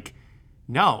still, like,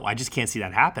 no, I just can't see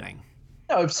that happening.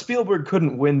 No, if Spielberg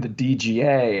couldn't win the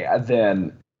DGA,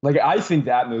 then, like, I think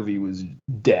that movie was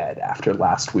dead after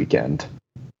last weekend.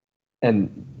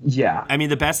 And, yeah. I mean,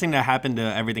 the best thing that happened to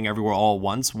Everything Everywhere All at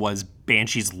Once was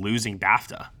Banshees losing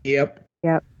BAFTA. Yep.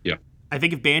 I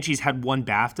think if Banshees had won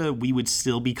BAFTA, we would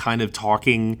still be kind of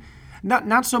talking,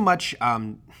 not so much,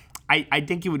 I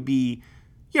think it would be,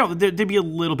 there'd be a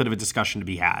little bit of a discussion to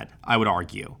be had, I would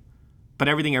argue. But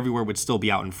Everything Everywhere would still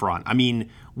be out in front. I mean,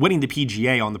 winning the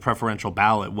PGA on the preferential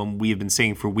ballot, when we have been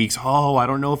saying for weeks, I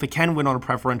don't know if it can win on a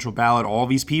preferential ballot. All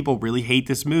these people really hate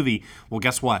this movie. Well,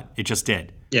 guess what? It just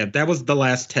did. Yeah, that was the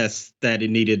last test that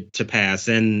it needed to pass,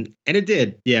 and it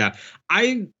did. Yeah,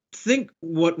 I think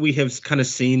what we have kind of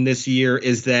seen this year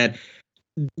is that,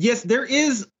 yes, there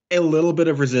is a little bit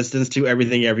of resistance to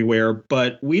Everything Everywhere,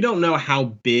 but we don't know how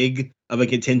big of a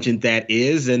contingent that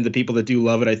is, and the people that do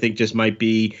love it, I think, just might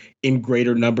be in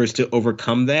greater numbers to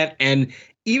overcome that. And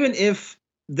even if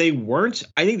they weren't,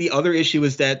 I think the other issue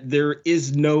is that there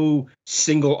is no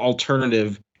single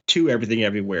alternative to Everything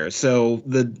Everywhere. So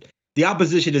the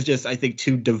opposition is just, I think,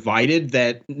 too divided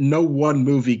that no one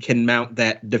movie can mount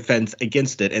that defense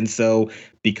against it. And so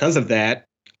because of that,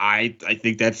 I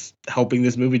think that's helping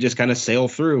this movie just kind of sail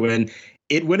through. And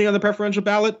it winning on the preferential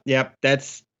ballot,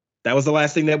 that was the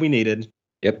last thing that we needed.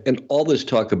 Yep. And all this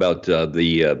talk about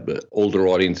the older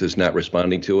audiences not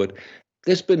responding to it,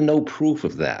 there's been no proof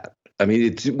of that. I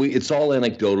mean, it's all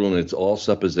anecdotal and it's all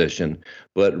supposition.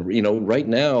 But, right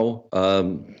now,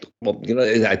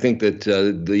 I think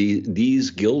that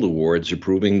these Guild Awards are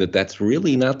proving that that's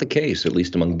really not the case, at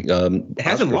least among it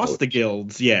hasn't lost the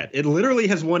guilds yet. It literally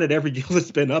has won at every guild it's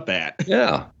been up at.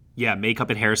 Yeah. Yeah, Makeup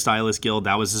and Hairstylist Guild,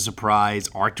 that was a surprise.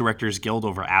 Art Directors Guild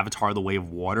over Avatar: The Way of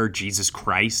Water, Jesus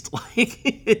Christ. Like,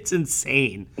 it's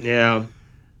insane. Yeah.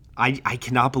 I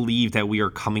cannot believe that we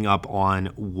are coming up on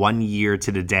 1 year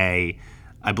to the day.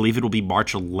 I believe it'll be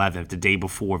March 11th, the day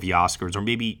before the Oscars, or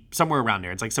maybe somewhere around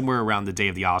there. It's like somewhere around the day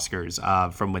of the Oscars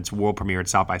from when it's world premiered at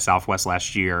South by Southwest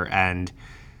last year. And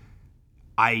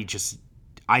I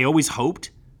always hoped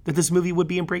that this movie would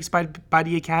be embraced by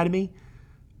the Academy.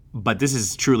 But this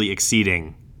is truly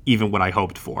exceeding even what I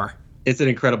hoped for. it's an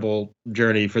incredible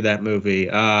journey for that movie.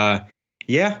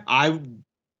 Yeah, I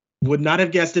would not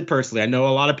have guessed it personally. I know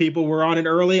a lot of people were on it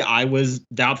early. I was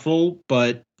doubtful,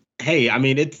 but hey, I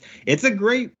mean, it's a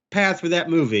great path for that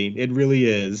movie. It really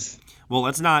is. Well,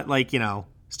 let's not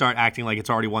start acting like it's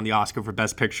already won the Oscar for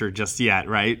Best Picture just yet,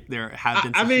 right? There have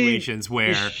been situations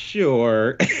where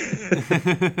sure.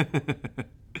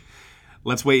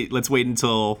 Let's wait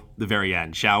until the very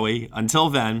end, shall we? Until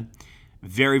then,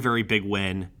 very, very big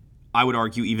win. I would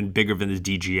argue even bigger than the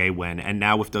DGA win. And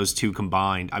now with those two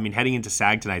combined, I mean, heading into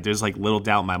SAG tonight, there's little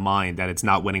doubt in my mind that it's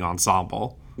not winning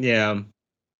ensemble. Yeah.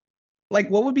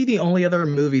 What would be the only other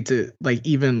movie to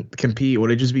even compete?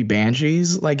 Would it just be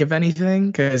Banshees? If anything,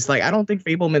 because I don't think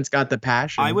Fableman's got the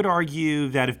passion. I would argue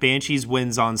that if Banshees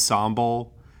wins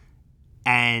ensemble,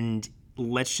 and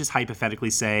let's just hypothetically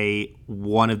say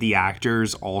one of the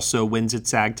actors also wins at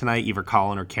SAG tonight, either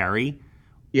Colin or Carrie.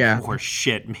 Yeah. Or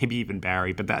maybe even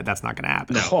Barry, but that's not going to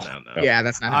happen. No. Yeah,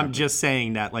 that's not happening. I'm just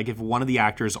saying that if one of the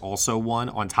actors also won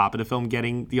on top of the film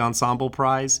getting the ensemble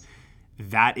prize,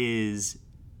 that is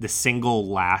the single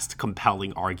last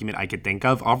compelling argument I could think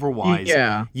of. Otherwise,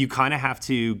 you kind of have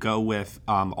to go with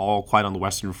All Quiet on the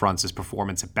Western Front's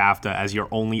performance at BAFTA as your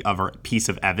only other piece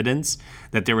of evidence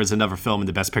that there is another film in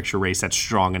the Best Picture race that's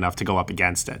strong enough to go up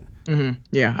against it. Mm-hmm.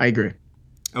 Yeah, I agree.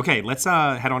 Okay, let's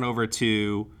head on over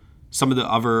to some of the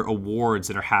other awards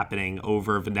that are happening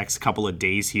over the next couple of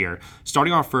days here.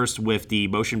 Starting off first with the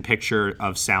Motion Picture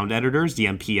of Sound Editors, the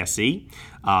MPSE.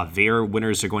 Their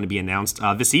winners are going to be announced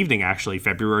this evening, actually,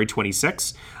 February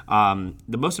 26th.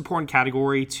 The most important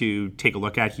category to take a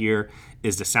look at here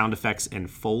is the Sound Effects and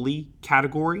Foley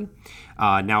category.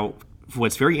 Now,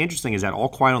 what's very interesting is that All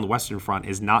Quiet on the Western Front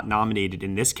is not nominated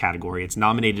in this category. It's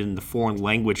nominated in the Foreign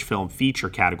Language Film Feature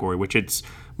category, which it's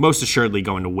most assuredly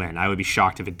going to win. I would be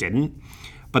shocked if it didn't.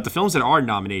 But the films that are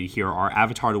nominated here are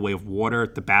Avatar: The Way of Water,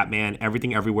 The Batman,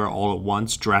 Everything Everywhere All at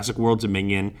Once, Jurassic World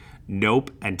Dominion, Nope,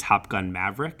 and Top Gun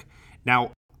Maverick.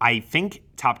 Now, I think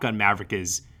Top Gun Maverick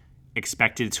is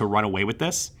expected to run away with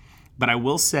this. But I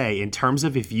will say, in terms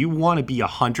of if you want to be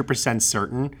 100%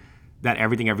 certain that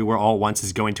Everything Everywhere All at Once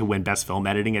is going to win Best Film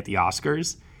Editing at the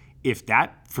Oscars, if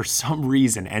that, for some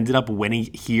reason, ended up winning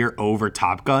here over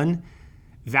Top Gun,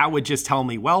 that would just tell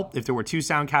me, well, if there were two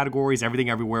sound categories, Everything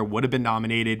Everywhere would have been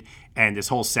nominated, and this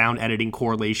whole sound editing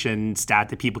correlation stat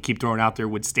that people keep throwing out there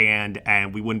would stand,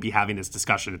 and we wouldn't be having this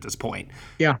discussion at this point.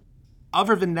 Yeah.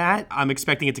 Other than that, I'm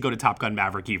expecting it to go to Top Gun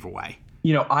Maverick either way.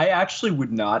 I actually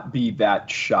would not be that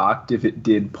shocked if it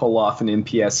did pull off an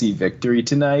MPSE victory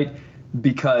tonight,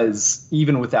 because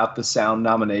even without the sound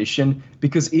nomination,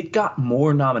 because it got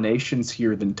more nominations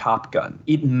here than Top Gun.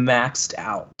 It maxed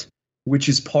out, which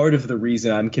is part of the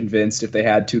reason I'm convinced if they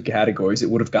had two categories, it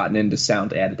would have gotten into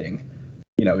sound editing.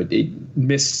 It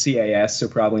missed CAS, so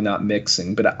probably not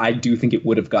mixing, but I do think it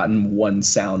would have gotten one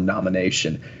sound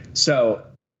nomination. So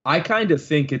I kind of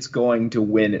think it's going to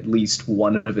win at least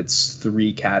one of its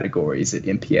three categories at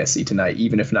MPSE tonight,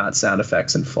 even if not sound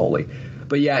effects and Foley.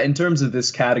 But yeah, in terms of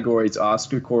this category's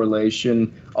Oscar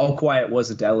correlation, All Quiet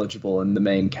wasn't eligible in the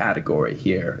main category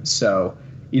here. So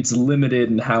it's limited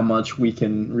in how much we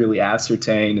can really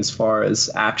ascertain as far as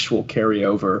actual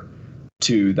carryover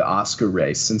to the Oscar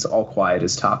race, since All Quiet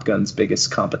is Top Gun's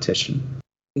biggest competition.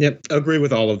 Yep, agree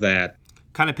with all of that.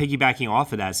 Kind of piggybacking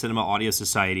off of that, Cinema Audio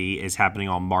Society is happening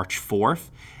on March 4th,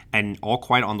 and All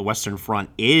Quiet on the Western Front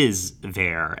is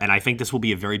there. And I think this will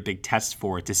be a very big test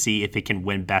for it to see if it can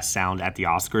win Best Sound at the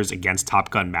Oscars against Top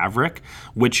Gun Maverick,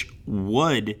 which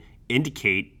would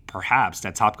indicate perhaps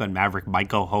that Top Gun Maverick might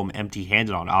go home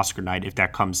empty-handed on Oscar night if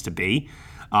that comes to be.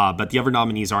 But the other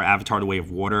nominees are Avatar: The Way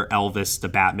of Water, Elvis, The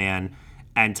Batman,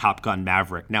 and Top Gun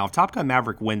Maverick. Now, if Top Gun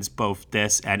Maverick wins both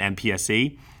this and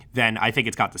MPSE, then I think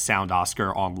it's got the sound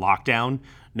Oscar on lockdown,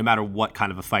 no matter what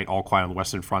kind of a fight All Quiet on the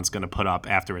Western Front's going to put up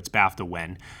after its BAFTA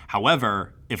win.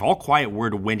 However, if All Quiet were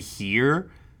to win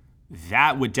here,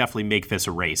 that would definitely make this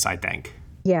a race, I think.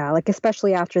 Yeah,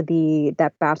 especially after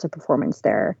that BAFTA performance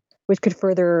there, which could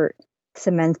further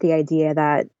cement the idea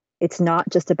that it's not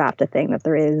just a BAFTA thing, that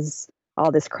there is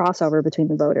all this crossover between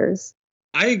the voters.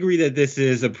 I agree that this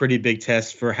is a pretty big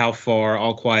test for how far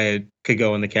All Quiet could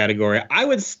go in the category. I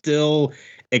would still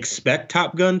expect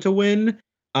Top Gun to win.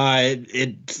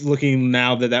 It's looking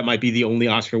now that might be the only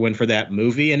Oscar win for that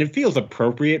movie, and it feels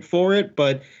appropriate for it.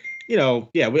 But,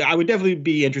 I would definitely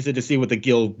be interested to see what the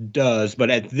Guild does. But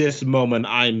at this moment,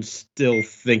 I'm still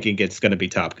thinking it's going to be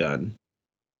Top Gun.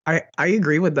 I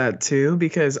agree with that, too,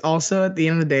 because also at the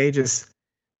end of the day, just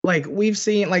we've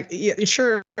seen,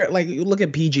 sure, you look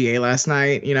at PGA last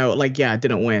night, it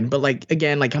didn't win. But,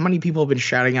 again, how many people have been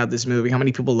shouting out this movie? How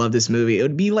many people love this movie? It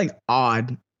would be,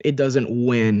 odd it doesn't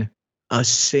win a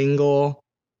single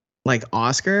like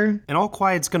Oscar. And All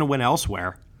Quiet's going to win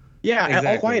elsewhere. Yeah, exactly.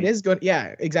 All Quiet is good.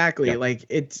 Yeah, exactly. Yep. Like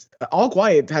it's All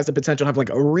Quiet has the potential to have like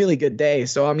a really good day.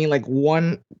 So I mean, like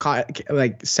one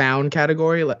like sound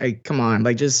category, like come on,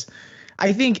 like just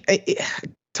I think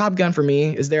Top Gun for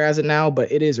me is there as it now,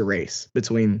 but it is a race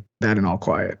between that and All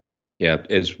Quiet. Yeah,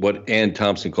 it's what Ann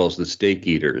Thompson calls the steak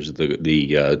eaters,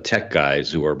 the tech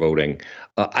guys who are voting.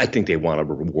 I think they want to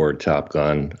reward Top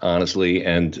Gun, honestly,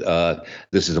 and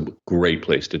this is a great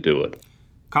place to do it.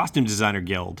 Costume Designer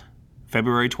Guild,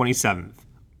 February 27th.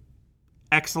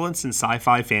 Excellence in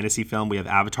sci-fi fantasy film. We have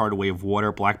Avatar: The Way of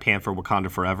Water, Black Panther: Wakanda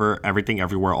Forever, Everything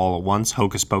Everywhere All at Once,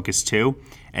 Hocus Pocus 2,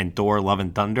 and Thor: Love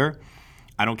and Thunder.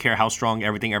 I don't care how strong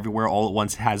Everything Everywhere All at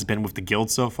Once has been with the Guild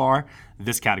so far.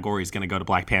 This category is going to go to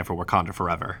Black Panther: Wakanda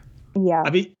Forever. Yeah. I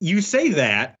mean, you say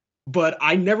that, but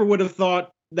I never would have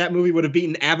thought that movie would have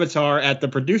beaten Avatar at the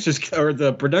producers or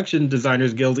the Production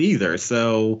Designers Guild either.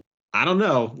 So I don't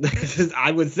know.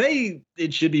 I would say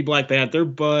it should be Black Panther,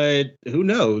 but who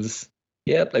knows?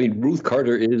 Yeah, I mean, Ruth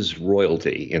Carter is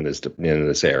royalty in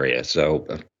this area, so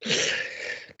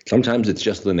sometimes it's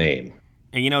just the name.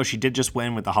 And, you know, she did just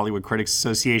win with the Hollywood Critics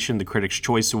Association, the Critics'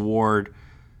 Choice Award.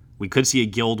 We could see a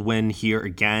Guild win here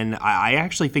again. I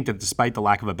actually think that despite the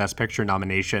lack of a Best Picture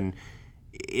nomination,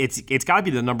 it's got to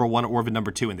be the number one or the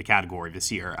number two in the category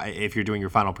this year, if you're doing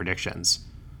your final predictions.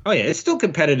 Oh, yeah, it's still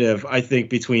competitive, I think,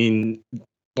 between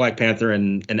Black Panther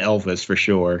and Elvis, for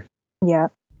sure. Yeah.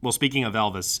 Well, speaking of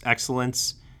Elvis,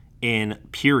 excellence in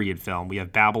period film, we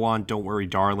have Babylon, Don't Worry,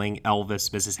 Darling, Elvis,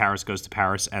 Mrs. Harris Goes to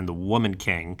Paris, and The Woman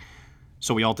King.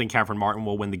 So we all think Catherine Martin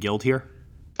will win the Guild here?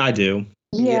 I do.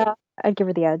 Yeah, I'd give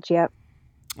her the edge, yep.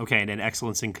 Okay, and then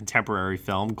excellence in contemporary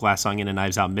film, Glass Onion and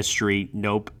Knives Out Mystery,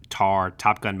 Nope, Tar,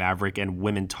 Top Gun Maverick, and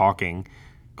Women Talking.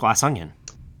 Glass Onion.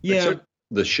 Yeah.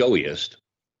 The showiest.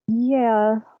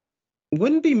 Yeah.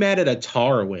 Wouldn't be mad at a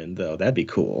Tar win, though. That'd be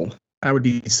cool. That would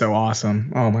be so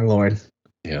awesome. Oh, my Lord.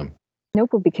 Yeah.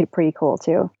 Nope would be pretty cool,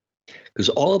 too. Because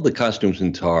all of the costumes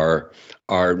in Tar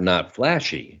are not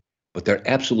flashy, but they're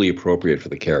absolutely appropriate for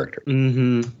the character.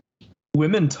 Mm-hmm.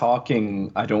 Women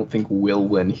Talking, I don't think will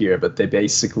win here, but they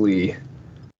basically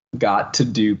got to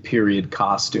do period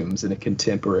costumes in a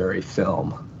contemporary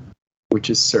film, which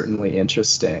is certainly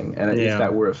interesting. And if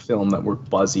that were a film that were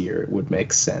buzzier, it would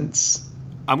make sense.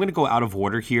 I'm going to go out of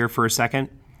order here for a second.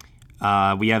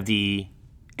 We have the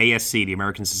ASC, the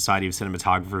American Society of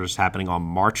Cinematographers, happening on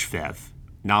March 5th.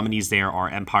 Nominees there are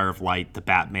Empire of Light, The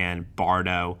Batman,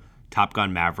 Bardo, Top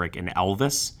Gun Maverick, and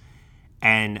Elvis.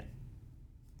 And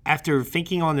after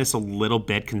thinking on this a little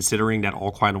bit, considering that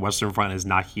All Quiet on the Western Front is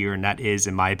not here, and that is,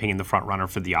 in my opinion, the front runner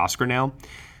for the Oscar now,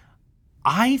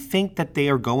 I think that they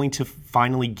are going to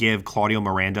finally give Claudio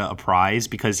Miranda a prize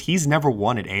because he's never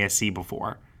won at ASC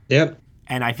before. Yep.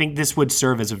 And I think this would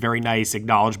serve as a very nice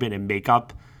acknowledgement and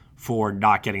makeup for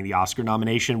not getting the Oscar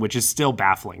nomination, which is still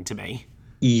baffling to me.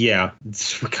 Yeah,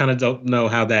 we kind of don't know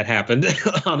how that happened,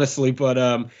 honestly, but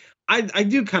I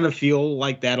do kind of feel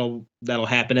like that'll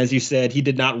happen. As you said, he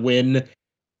did not win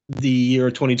the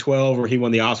year 2012, where he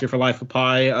won the Oscar for Life of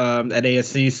Pi at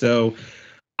ASC. So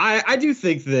I do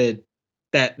think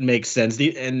that makes sense,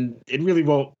 and it really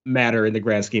won't matter in the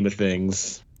grand scheme of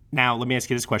things. Now, let me ask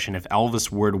you this question. If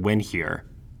Elvis were to win here,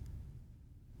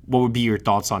 what would be your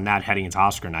thoughts on that heading into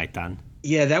Oscar night then?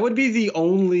 Yeah, that would be the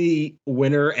only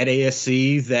winner at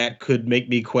ASC that could make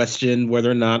me question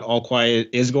whether or not All Quiet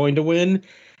is going to win.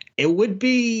 It would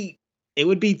be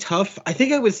tough. I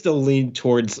think I would still lean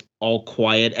towards All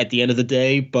Quiet at the end of the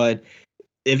day, but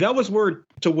if Elvis were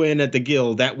to win at the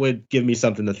Guild, that would give me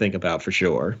something to think about for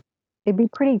sure. It'd be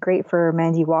pretty great for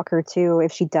Mandy Walker, too.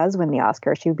 If she does win the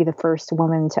Oscar, she would be the first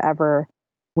woman to ever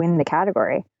win the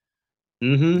category.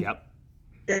 Mm-hmm. Yep.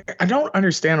 I don't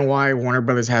understand why Warner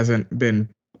Brothers hasn't been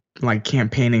like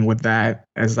campaigning with that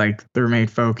as like their main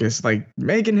focus, like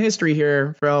making history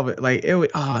here for Elvis. Like it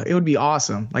would be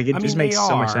awesome. Like it just makes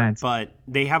so much sense. But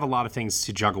they have a lot of things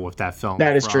to juggle with that film.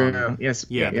 That is true. Yes.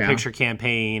 Yeah. The picture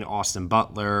campaign, Austin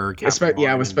Butler. Especially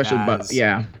Butler.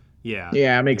 Yeah.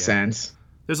 Yeah. It makes sense.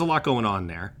 There's a lot going on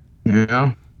there.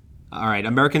 Yeah. All right.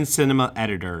 American Cinema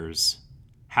Editors,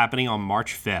 happening on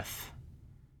March 5th.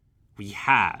 We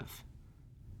have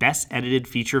Best Edited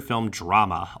Feature Film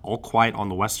Drama, All Quiet on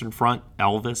the Western Front,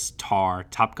 Elvis, Tar,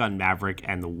 Top Gun Maverick,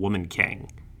 and The Woman King.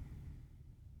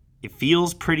 It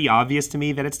feels pretty obvious to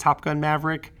me that it's Top Gun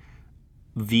Maverick.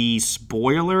 The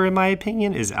spoiler, in my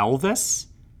opinion, is Elvis,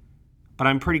 but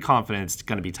I'm pretty confident it's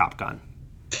going to be Top Gun.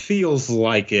 Feels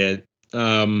like it.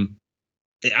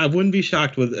 I wouldn't be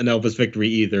shocked with an Elvis victory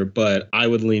either, but I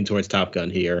would lean towards Top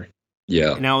Gun here.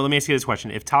 Yeah. Now, let me ask you this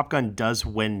question. If Top Gun does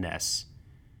win this,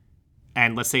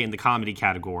 and let's say in the comedy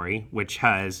category, which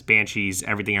has Banshees,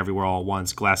 Everything Everywhere All at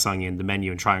Once, Glass Onion, The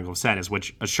Menu, and Triangle of Sadness,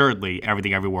 which assuredly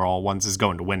Everything Everywhere All at Once is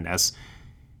going to win this,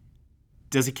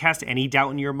 does it cast any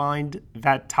doubt in your mind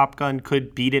that Top Gun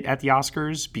could beat it at the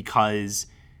Oscars? Because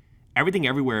Everything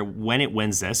Everywhere, when it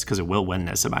wins this, because it will win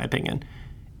this in my opinion,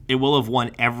 it will have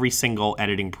won every single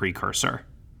editing precursor.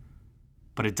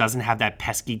 But it doesn't have that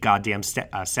pesky goddamn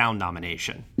sound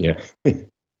nomination. Yeah.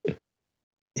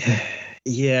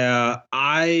 Yeah,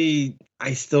 I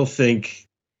still think,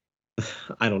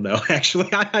 I don't know. Actually,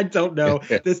 I don't know.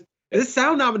 This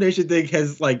sound nomination thing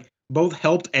has like both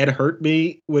helped and hurt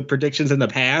me with predictions in the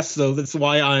past, so that's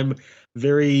why I'm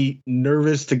very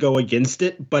nervous to go against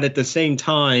it. But at the same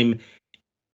time,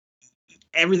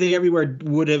 Everything Everywhere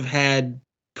would have had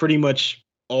pretty much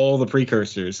all the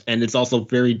precursors, and it's also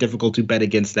very difficult to bet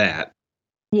against that.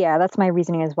 Yeah, that's my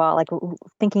reasoning as well. Like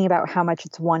thinking about how much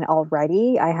it's won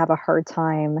already, I have a hard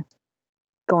time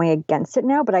going against it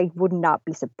now, but I would not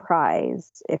be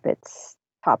surprised if it's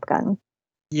Top Gun.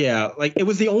 Yeah, like it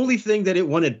was the only thing that it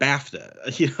won at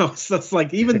BAFTA, you know? So it's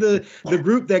like even the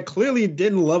group that clearly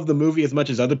didn't love the movie as much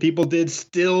as other people did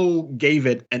still gave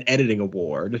it an editing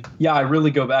award. Yeah, I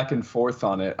really go back and forth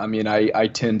on it. I mean, I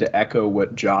tend to echo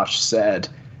what Josh said.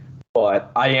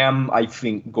 But I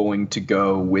think, going to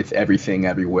go with Everything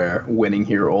Everywhere winning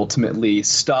here ultimately.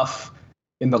 Stuff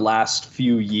in the last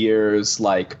few years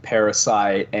like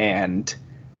Parasite and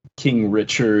King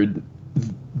Richard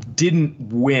didn't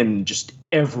win just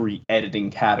every editing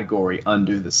category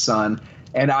under the sun.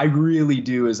 And I really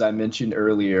do, as I mentioned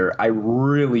earlier, I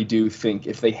really do think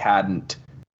if they hadn't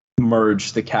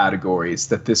merged the categories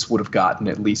that this would have gotten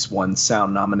at least one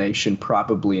sound nomination,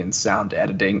 probably in sound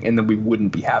editing, and then we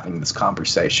wouldn't be having this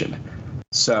conversation.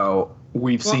 So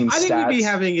we've seen stats. I think we'd be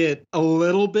having it a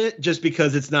little bit just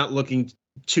because it's not looking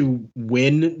to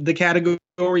win the category,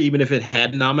 even if it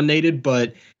had nominated,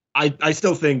 but I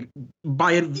still think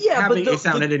by it having a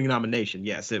sound editing nomination,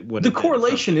 yes, it would. The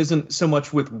correlation isn't so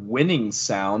much with winning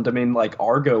sound. I mean, like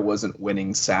Argo wasn't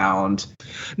winning sound.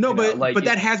 No, but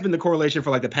that has been the correlation for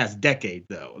like the past decade,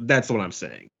 though. That's what I'm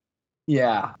saying.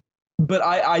 Yeah, but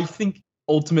I think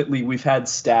ultimately we've had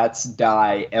stats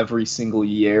die every single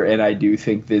year, and I do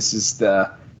think this is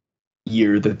the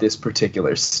year that this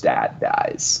particular stat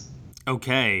dies.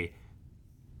 Okay,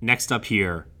 next up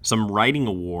here, some writing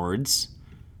awards.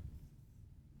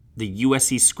 The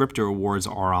USC Scripter Awards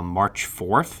are on March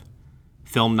 4th.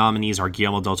 Film nominees are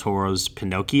Guillermo del Toro's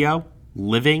Pinocchio,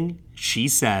 Living, She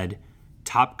Said,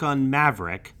 Top Gun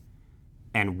Maverick,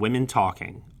 and Women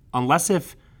Talking. Unless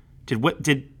is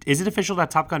it official that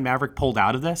Top Gun Maverick pulled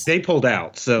out of this? They pulled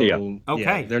out, so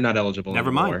okay, yeah, they're not eligible Never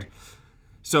anymore. mind.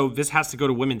 So this has to go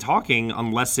to Women Talking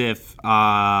unless if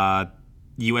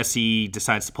USC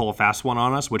decides to pull a fast one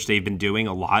on us, which they've been doing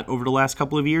a lot over the last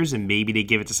couple of years, and maybe they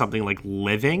give it to something like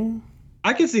Living.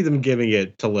 I can see them giving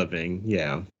it to Living,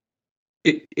 yeah.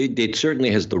 It certainly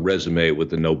has the resume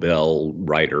with the Nobel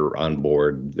writer on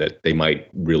board that they might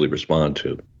really respond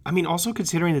to. I mean, also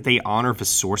considering that they honor the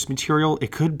source material,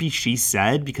 it could be She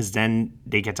Said, because then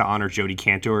they get to honor Jodie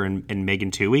Cantor and Megan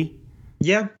Twohey.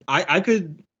 Yeah, I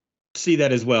could see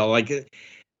that as well. Like,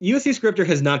 USC Scripter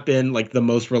has not been like the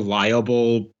most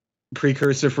reliable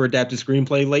precursor for adapted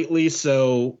screenplay lately,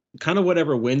 so kind of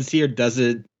whatever wins here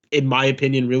doesn't, in my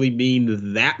opinion, really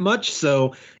mean that much.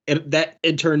 So that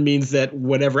in turn means that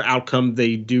whatever outcome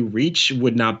they do reach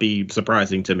would not be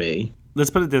surprising to me.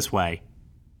 Let's put it this way.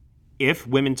 If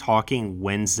Women Talking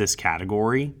wins this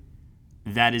category,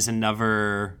 that is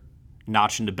another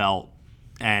notch in the belt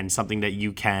and something that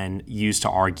you can use to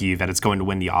argue that it's going to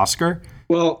win the Oscar.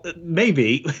 Well,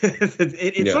 maybe.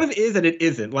 It sort of is and it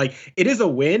isn't. Like, it is a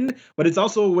win, but it's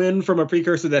also a win from a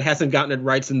precursor that hasn't gotten it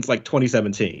right since, like,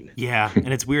 2017. Yeah,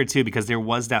 and it's weird, too, because there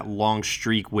was that long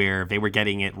streak where they were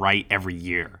getting it right every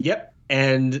year. Yep,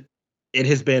 and it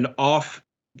has been off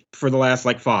for the last,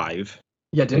 like, 5.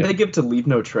 Yeah, didn't they give it to Leave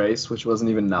No Trace, which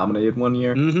wasn't even nominated one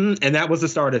year? Mm-hmm, and that was the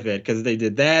start of it, because they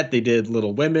did that. They did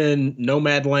Little Women,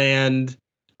 Nomadland.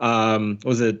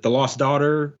 Was it The Lost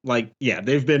Daughter? Like, yeah,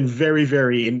 they've been very,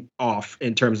 very off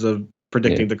in terms of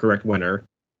predicting the correct winner.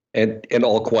 And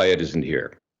All Quiet Isn't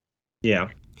Here. Yeah.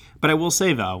 But I will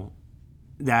say, though,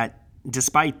 that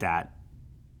despite that,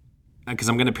 because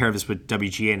I'm going to pair this with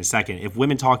WGA in a second, if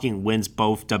Women Talking wins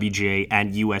both WGA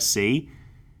and USC,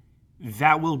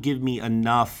 that will give me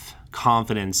enough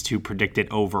confidence to predict it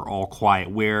over All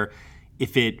Quiet, where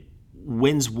if it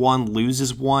wins one,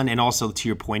 loses one, and also to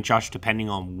your point, Josh, depending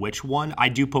on which one, I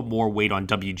do put more weight on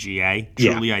WGA.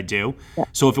 Truly, I do. Yeah.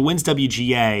 So if it wins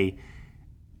WGA,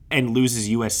 and loses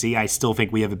USC, I still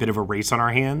think we have a bit of a race on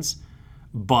our hands.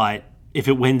 But if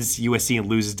it wins USC and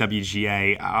loses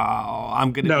WGA,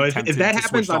 I'm going to be tempted if that to happens,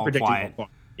 switch to I'm predicting All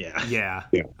Quiet. Yeah.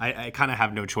 I kind of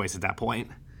have no choice at that point.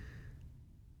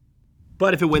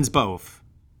 But if it wins both,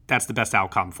 that's the best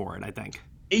outcome for it, I think.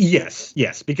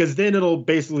 Yes, because then it'll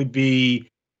basically be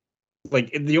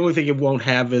like the only thing it won't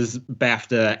have is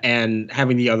BAFTA, and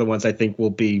having the other ones I think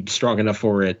will be strong enough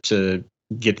for it to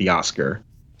get the Oscar.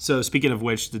 So speaking of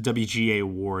which, the WGA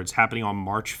Awards happening on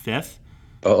March 5th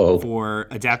for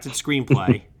Adapted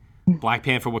Screenplay, Black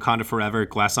Panther Wakanda Forever,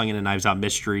 Glass Onion and Knives Out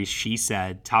Mystery, She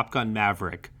Said, Top Gun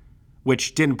Maverick,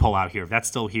 which didn't pull out here. That's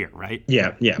still here, right?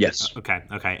 Yeah. Yes. Okay.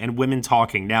 And Women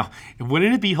Talking. Now,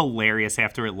 wouldn't it be hilarious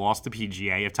after it lost the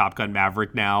PGA if Top Gun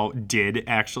Maverick now did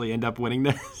actually end up winning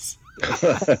this?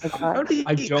 I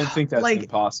don't think that's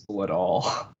impossible at all.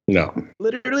 No.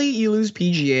 Literally, you lose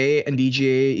PGA and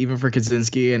DGA even for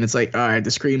Kaczynski, and it's like, all right, the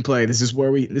screenplay. This is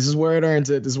where it earns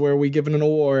it. This is where we give it an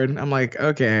award. I'm like,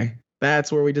 okay,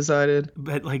 that's where we decided.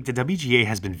 But like the WGA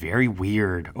has been very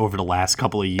weird over the last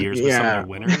couple of years with some of their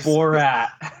winners. Borat.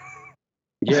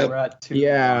 Yeah. Borat 2.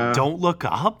 Yeah. Don't Look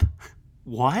Up.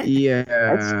 What?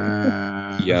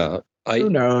 Yeah. Yeah. Who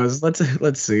knows?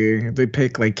 Let's see. They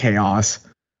pick like Chaos.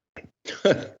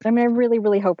 I mean, I really,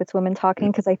 really hope it's Women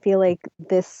Talking, because I feel like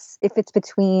this, if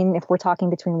we're talking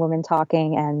between Women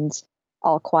Talking and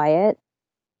All Quiet,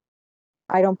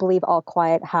 I don't believe All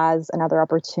Quiet has another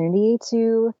opportunity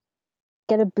to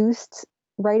get a boost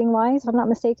writing wise, if I'm not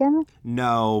mistaken.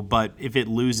 No, but if it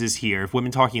loses here, if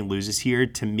Women Talking loses here,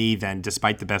 to me, then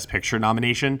despite the Best Picture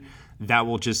nomination, that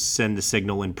will just send the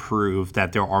signal and prove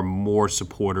that there are more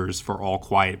supporters for All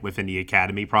Quiet within the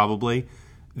Academy, probably,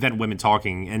 than Women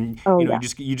Talking. And you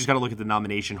just got to look at the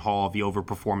nomination haul, the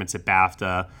overperformance at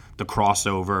BAFTA, the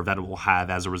crossover that it will have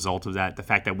as a result of that, the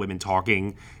fact that Women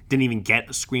Talking didn't even get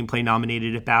a screenplay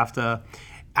nominated at BAFTA.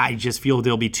 I just feel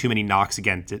there'll be too many knocks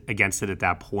against it at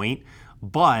that point.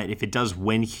 But if it does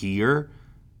win here,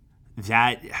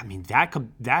 that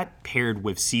paired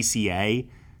with CCA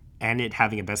and it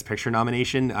having a Best Picture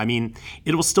nomination, I mean,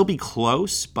 it will still be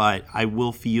close, but I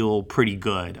will feel pretty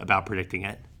good about predicting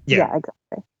it. Yeah,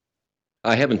 exactly.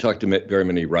 I haven't talked to very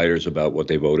many writers about what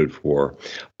they voted for,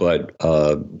 but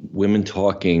Women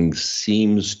Talking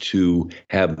seems to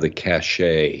have the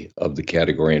cachet of the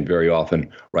category, and very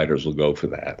often writers will go for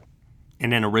that.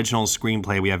 And then original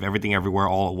screenplay, we have Everything Everywhere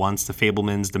All at Once, The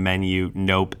Fabelmans, The Menu,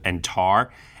 Nope, and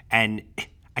Tar. And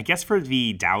I guess for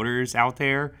the doubters out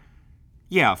there,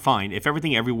 yeah, fine. If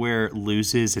Everything Everywhere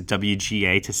loses at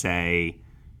WGA to, say,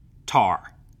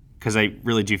 Tar, because I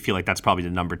really do feel like that's probably the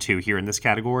number 2 here in this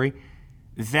category,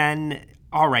 then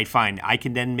all right, fine. I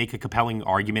can then make a compelling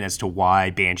argument as to why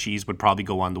Banshees would probably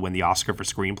go on to win the Oscar for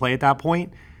screenplay at that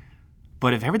point.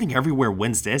 But if Everything Everywhere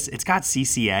wins this, it's got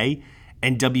CCA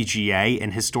and WGA,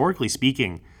 and historically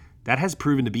speaking, that has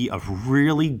proven to be a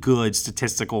really good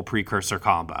statistical precursor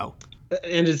combo.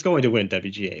 And it's going to win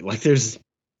WGA. Like there's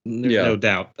no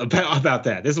doubt about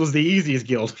that. This was the easiest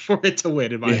guild for it to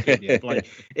win, in my opinion. Like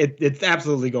it's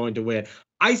absolutely going to win.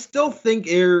 I still think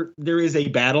there is a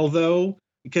battle though,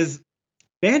 because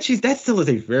Banshees, that still is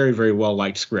a very, very well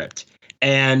liked script,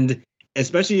 and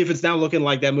especially if it's now looking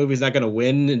like that movie's not going to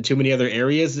win in too many other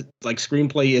areas, like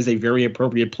screenplay is a very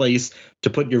appropriate place to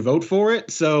put your vote for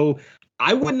it. So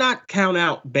I would not count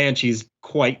out Banshees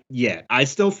quite yet. I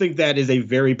still think that is a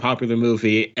very popular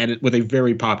movie and with a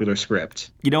very popular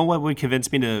script. You know what would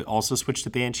convince me to also switch to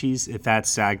Banshees? If that's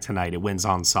SAG tonight, it wins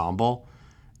Ensemble.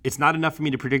 It's not enough for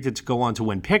me to predict it to go on to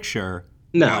win Picture.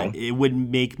 No. But it would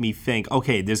make me think,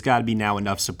 okay, there's got to be now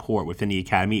enough support within the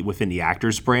Academy, within the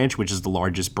Actors branch, which is the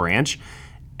largest branch,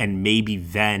 and maybe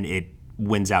then it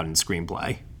wins out in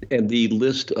screenplay. And the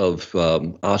list of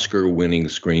Oscar-winning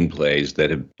screenplays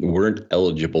that weren't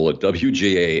eligible at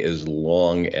WGA is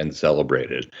long and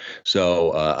celebrated.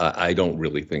 So I don't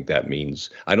really think that means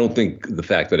 – I don't think the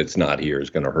fact that it's not here is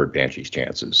going to hurt Banshee's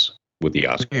chances with the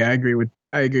Oscar. Yeah, I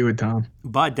agree with Tom.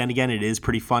 But then again, it is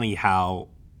pretty funny how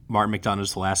Martin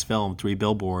McDonagh's last film, 3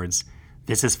 Billboards,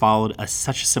 this has followed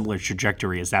such a similar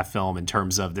trajectory as that film in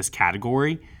terms of this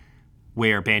category,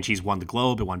 where Banshees won the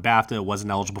Globe, it won BAFTA, it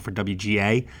wasn't eligible for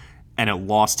WGA, and it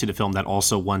lost to the film that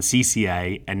also won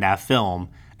CCA, and that film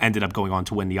ended up going on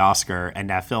to win the Oscar, and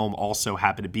that film also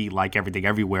happened to be, like Everything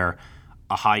Everywhere,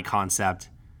 a high concept,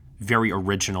 very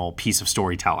original piece of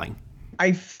storytelling.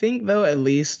 I think, though, at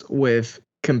least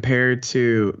compared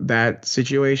to that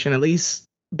situation, at least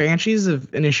Banshees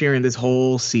of Inisherin this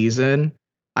whole season,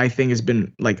 I think has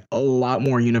been like a lot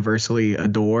more universally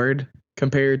adored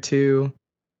compared to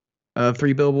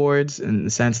Three Billboards, in the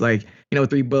sense, like,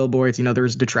 Three Billboards,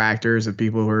 there's detractors of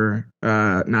people who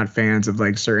are not fans of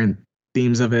like certain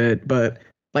themes of it, but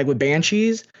like with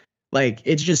Banshees, like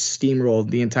it's just steamrolled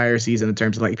the entire season in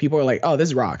terms of like people are like, oh,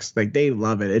 this rocks, like they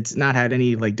love it. It's not had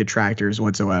any like detractors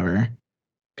whatsoever.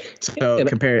 So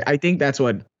I think that's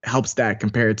what helps that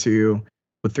compared to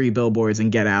with Three Billboards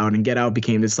and Get Out. And Get Out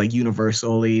became this like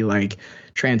universally like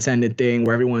transcendent thing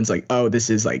where everyone's like, oh, this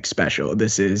is like special.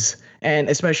 And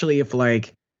especially if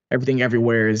like Everything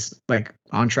Everywhere is like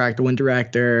on track to win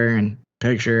director and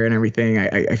picture and everything,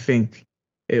 I think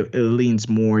it leans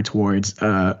more towards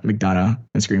McDonough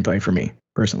and screenplay for me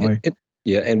personally.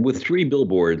 Yeah, and with Three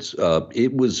Billboards,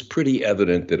 it was pretty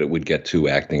evident that it would get 2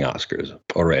 acting Oscars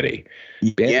already.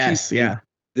 Yes, yeah.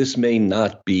 This may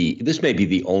be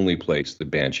the only place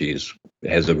that Banshees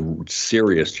has a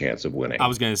serious chance of winning. I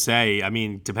was going to say, I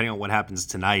mean, depending on what happens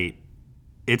tonight,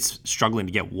 it's struggling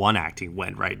to get 1 acting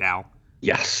win right now.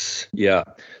 Yes. Yeah.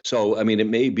 So, I mean, it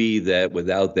may be that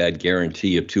without that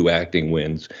guarantee of 2 acting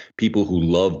wins, people who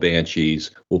love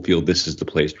Banshees will feel this is the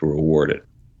place to reward it.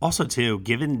 Also, too,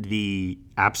 given the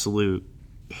absolute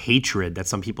hatred that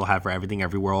some people have for Everything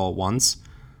Everywhere All at Once,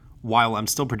 while I'm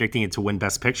still predicting it to win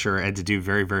Best Picture and to do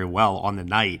very, very well on the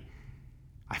night,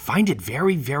 I find it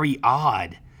very, very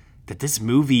odd that this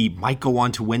movie might go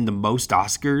on to win the most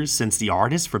Oscars since The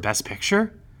Artist for Best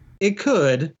Picture. It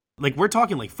could. Like, we're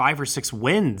talking like 5 or 6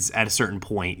 wins at a certain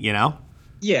point,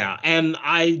 Yeah, and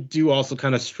I do also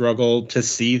kind of struggle to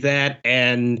see that.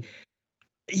 And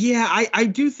yeah, I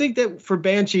do think that for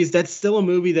Banshees, that's still a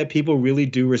movie that people really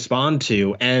do respond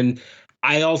to. And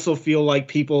I also feel like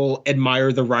people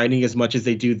admire the writing as much as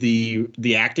they do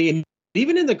the acting. And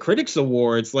even in the Critics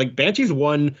Awards, like Banshees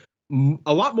won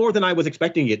a lot more than I was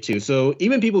expecting it to. So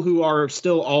even people who are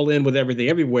still all in with Everything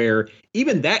Everywhere,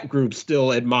 even that group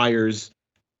still admires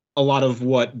a lot of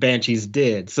what Banshees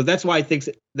did. So that's why I think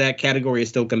that category is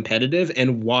still competitive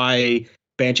and why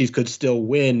Banshees could still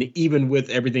win, even with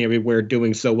Everything Everywhere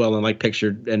doing so well in like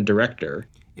picture and director.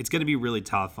 It's going to be really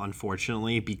tough,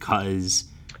 unfortunately, because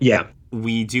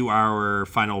we do our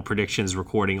final predictions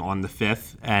recording on the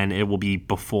 5th, and it will be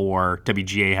before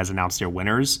WGA has announced their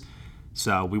winners.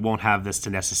 So we won't have this to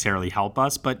necessarily help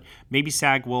us, but maybe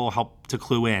SAG will help to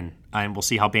clue in, and we'll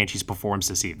see how Banshees performs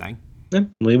this evening. Yeah,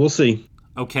 we will see.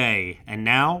 Okay, and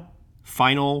now,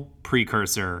 final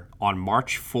precursor on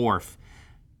March 4th.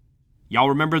 Y'all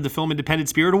remember the Film Independent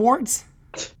Spirit Awards?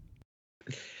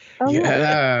 Oh,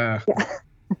 yeah.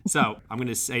 So I'm going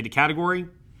to say the category.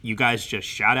 You guys just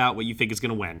shout out what you think is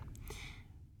going to win.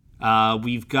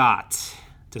 We've got,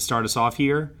 to start us off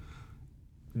here,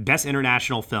 Best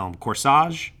International Film,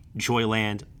 Corsage,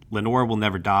 Joyland, Lenore Will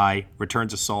Never Die, Return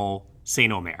to Seoul,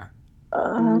 Saint Omer.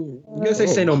 I'm going to say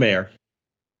Saint Omer.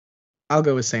 I'll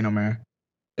go with Saint Omer.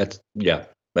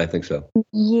 I think so.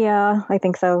 Yeah, I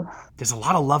think so. There's a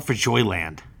lot of love for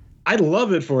Joyland. I'd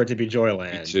love it for it to be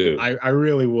Joyland. Me too. I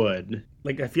really would.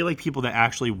 Like, I feel like people that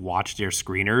actually watch their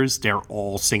screeners, they're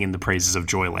all singing the praises of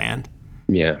Joyland.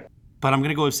 Yeah. But I'm going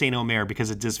to go with Saint Omer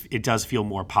because it does feel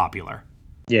more popular.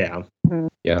 Yeah.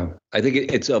 Yeah. I think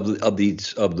it's of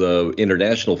the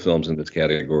international films in this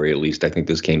category, at least, I think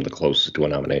this came the closest to a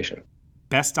nomination.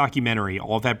 Best Documentary,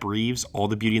 All That Breathes, All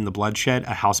the Beauty and the Bloodshed,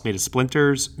 A House Made of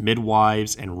Splinters,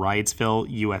 Midwives, and Riotsville,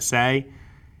 USA.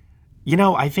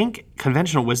 I think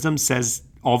conventional wisdom says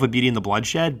All the Beauty and the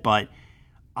Bloodshed, but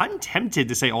I'm tempted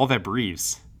to say All That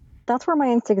Breathes. That's where my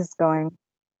instinct is going.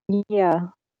 Yeah.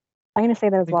 I'm going to say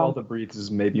that as well. All That Breathes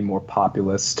is maybe more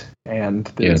populist, and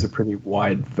there's a pretty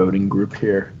wide voting group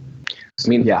here.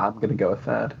 So, I'm going to go with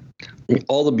that.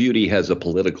 All the Beauty has a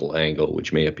political angle,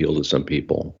 which may appeal to some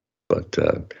people. But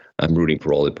I'm rooting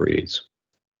for All That Breathes.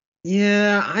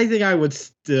 Yeah, I think I would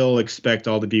still expect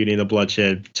All the Beauty and the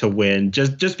Bloodshed to win,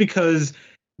 just because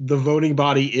the voting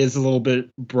body is a little bit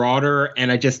broader, and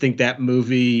I just think that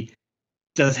movie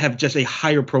does have just a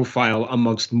higher profile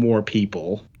amongst more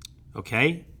people.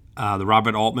 Okay. The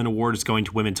Robert Altman Award is going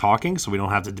to Women Talking, so we don't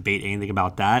have to debate anything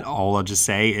about that. All I'll just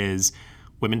say is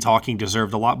Women Talking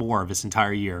deserved a lot more of this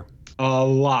entire year. A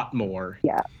lot more.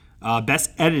 Yeah.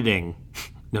 Best Editing.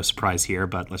 No surprise here,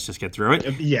 but let's just get through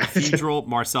it. Yeah. Cathedral,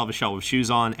 Marcel Michel with Shoes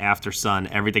On, After Sun,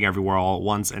 Everything Everywhere All at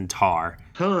Once, and Tar.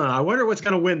 I wonder what's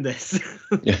going to win this.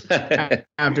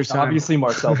 After Sun. Obviously,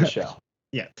 Marcel Michel.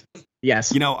 Yeah.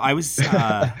 Yes. I was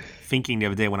thinking the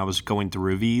other day when I was going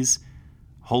through these,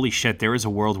 holy shit, there is a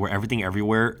world where Everything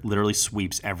Everywhere literally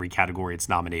sweeps every category it's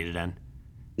nominated in.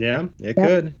 Yeah, it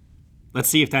could. Let's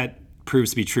see if that proves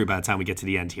to be true by the time we get to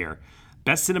the end here.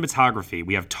 Best Cinematography,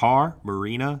 we have Tar,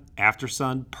 Marina, After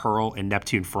Sun, Pearl, and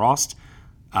Neptune Frost.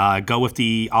 Go with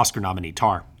the Oscar nominee,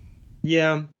 Tar.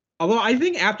 Yeah, Although I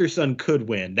think After Sun could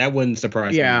win. That wouldn't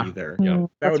surprise me either. Yeah,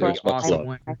 that would be That's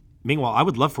awesome. Meanwhile, I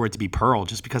would love for it to be Pearl,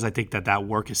 just because I think that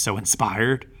work is so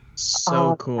inspired.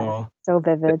 So cool. So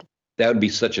vivid. That would be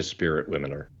such a spirit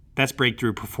winner. Best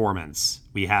breakthrough performance.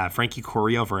 We have Frankie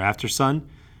Corio for After Sun,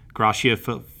 Gracia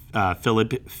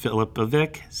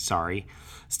Filipovic,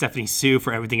 Stephanie Sue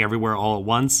for Everything Everywhere All at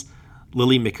Once,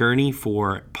 Lily McInerney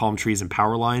for Palm Trees and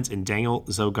Power Lines, and Daniel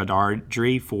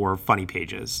Zogadardri for Funny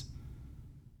Pages.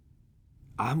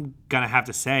 I'm going to have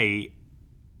to say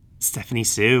Stephanie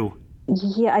Sue.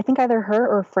 Yeah, I think either her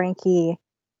or Frankie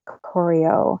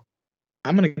Corio.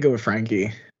 I'm going to go with Frankie.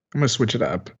 I'm going to switch it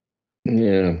up.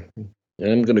 Yeah.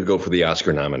 I'm going to go for the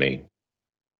Oscar nominee.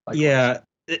 Yeah.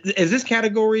 Is this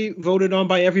category voted on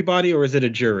by everybody, or is it a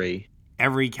jury?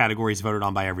 Every category is voted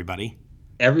on by everybody.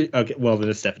 Okay, well, then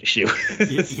it's Stephanie Sue.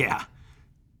 Yeah.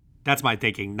 That's my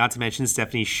thinking. Not to mention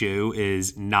Stephanie Sue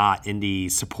is not in the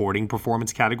supporting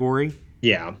performance category.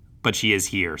 Yeah. But she is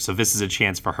here, so this is a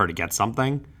chance for her to get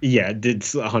something. Yeah,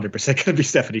 it's 100% going to be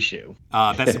Stephanie Sue.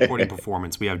 Best supporting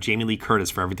performance. We have Jamie Lee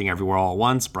Curtis for Everything Everywhere All at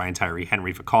Once, Brian Tyree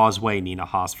Henry for Causeway, Nina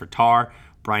Haas for Tar,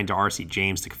 Brian D'Arcy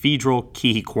James, The Cathedral,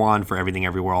 Ke Kwan for Everything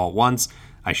Everywhere All at Once.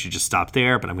 I should just stop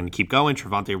there, but I'm going to keep going.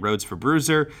 Trevante Rhodes for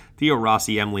Bruiser, Theo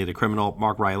Rossi, Emily the Criminal,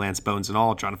 Mark Rylance, Bones and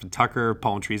All, Jonathan Tucker,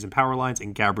 Palm Trees and Power Lines,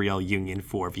 and Gabrielle Union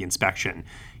for The Inspection.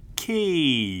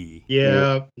 Key.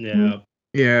 Yeah.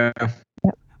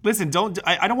 Listen,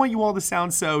 I don't want you all to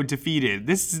sound so defeated.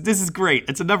 This is great.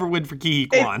 It's another win for Ke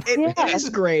Kwan. It is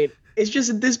great. It's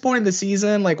just at this point in the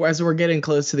season, like as we're getting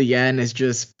close to the end, it's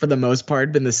just for the most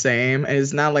part been the same. And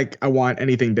it's not like I want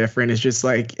anything different. It's just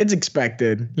like it's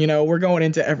expected. You know, we're going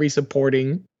into every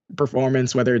supporting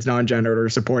performance, whether it's non-gendered or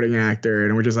supporting actor,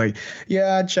 and we're just like,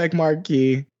 yeah, check mark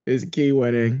Ke is Ke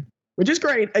winning, which is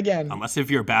great again. Unless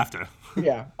if you're a BAFTA.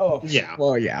 Yeah. Oh, yeah.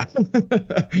 Well, yeah.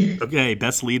 Okay,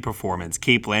 best lead performance.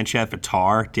 Cate Blanchett for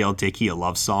Tar, Dale Dickey, A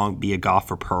Love Song, Mia Goth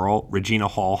for Pearl, Regina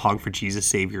Hall, Hung for Jesus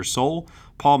Save Your Soul,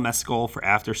 Paul Mescal for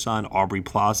After Sun, Aubrey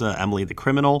Plaza, Emily the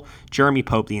Criminal, Jeremy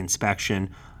Pope, The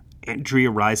Inspection, Andrea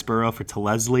Riseborough for To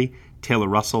Leslie, Taylor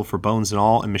Russell for Bones and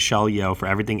All, and Michelle Yeoh for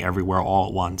Everything Everywhere All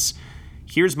at Once.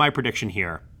 Here's my prediction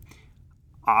here.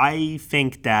 I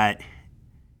think that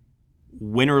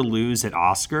win or lose at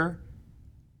Oscar,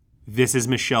 this is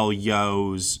Michelle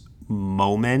Yeoh's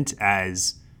moment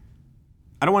as,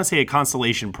 I don't want to say a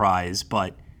consolation prize,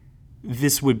 but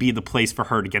this would be the place for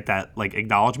her to get that like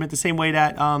acknowledgement, the same way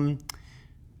that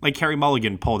like Carey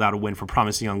Mulligan pulled out a win for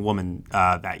Promising Young Woman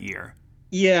that year.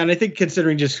 Yeah, and I think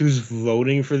considering just who's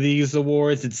voting for these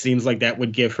awards, it seems like that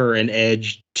would give her an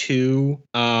edge too.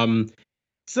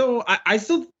 So I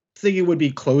still think it would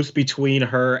be close between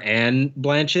her and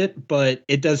Blanchett, but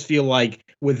it does feel like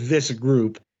with this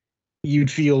group,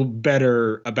 you'd feel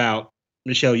better about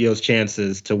Michelle Yeoh's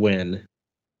chances to win.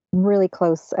 Really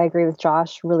close. I agree with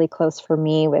Josh. Really close for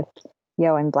me with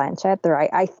Yeoh and Blanchett.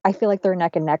 I feel like they're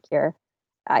neck and neck here.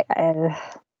 I'm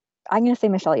going to say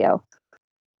Michelle Yeoh.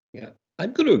 Yeah,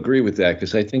 I'm going to agree with that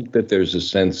because I think that there's a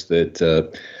sense that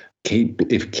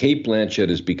if Cate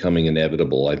Blanchett is becoming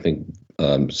inevitable, I think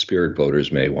Spirit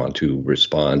voters may want to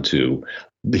respond to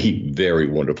the very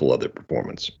wonderful other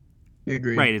performance.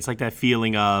 Right. It's like that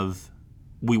feeling of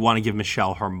we want to give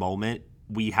Michelle her moment.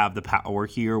 We have the power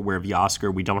here, where the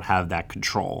Oscar, we don't have that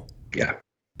control. Yeah.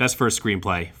 Best first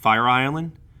screenplay, Fire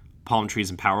Island, Palm Trees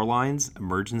and Power Lines,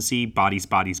 Emergency, Bodies,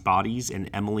 Bodies, Bodies, and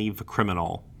Emily the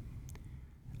Criminal.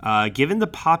 Given the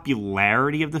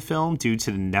popularity of the film due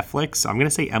to the Netflix, I'm going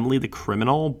to say Emily the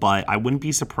Criminal, but I wouldn't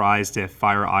be surprised if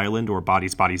Fire Island or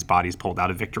Bodies, Bodies, Bodies pulled out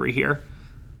a victory here.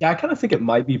 Yeah, I kind of think it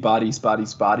might be Bodies,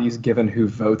 Bodies, Bodies, given who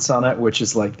votes on it, which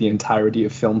is like the entirety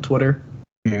of film Twitter.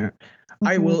 Yeah.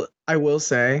 Mm-hmm. I will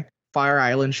say Fire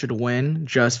Island should win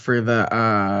just for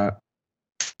the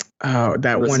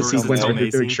that one sequence where they're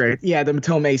doing straight. Yeah, the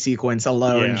Tomei sequence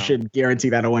alone should guarantee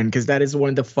that a win, because that is one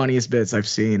of the funniest bits I've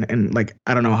seen in like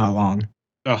I don't know how long.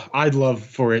 Oh, I'd love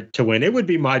for it to win. It would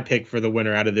be my pick for the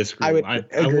winner out of this group. I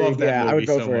love that movie I would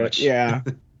go so for much. It. Yeah.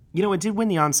 You know, it did win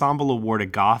the Ensemble Award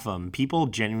at Gotham. People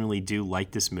genuinely do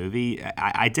like this movie.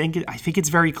 I think it's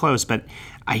very close, but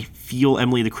I feel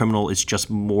Emily the Criminal is just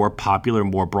more popular,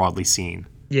 more broadly seen.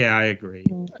 Yeah, I agree.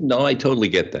 No, I totally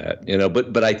get that. You know,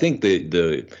 but I think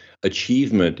the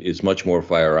achievement is much more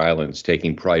Fire Island's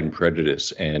taking Pride and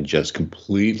Prejudice and just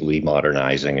completely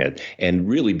modernizing it and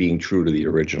really being true to the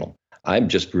original. I'm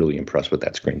just really impressed with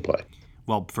that screenplay.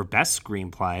 Well, for best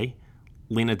screenplay,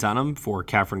 Lena Dunham for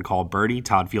Catherine Called Birdie,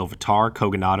 Todd Field for Tar,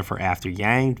 Kogonada for After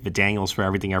Yang, the Daniels for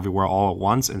Everything Everywhere All at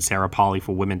Once, and Sarah Polley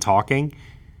for Women Talking.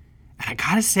 And I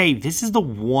gotta say, this is the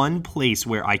one place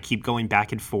where I keep going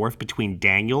back and forth between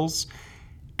Daniels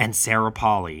and Sarah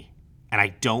Polley. And I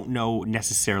don't know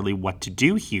necessarily what to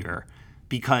do here,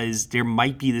 because there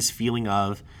might be this feeling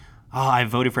of, oh, I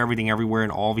voted for Everything Everywhere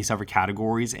in all these other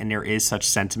categories, and there is such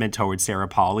sentiment towards Sarah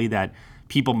Polley that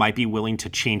people might be willing to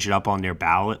change it up on their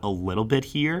ballot a little bit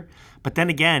here. But then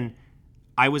again,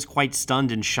 I was quite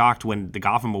stunned and shocked when the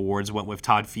Gotham Awards went with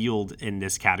Todd Field in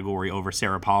this category over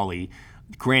Sarah Polley.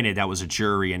 Granted, that was a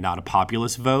jury and not a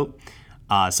populist vote.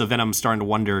 So then I'm starting to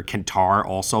wonder, can Tar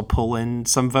also pull in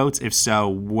some votes? If so,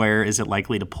 where is it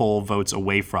likely to pull votes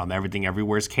away from? Everything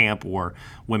Everywhere's camp or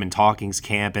Women Talking's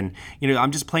camp? And,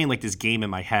 I'm just playing like this game in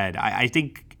my head. I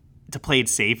think to play it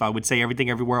safe, I would say Everything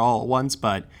Everywhere all at once,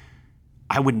 but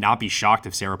I would not be shocked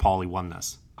if Sarah Polley won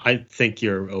this. I think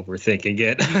you're overthinking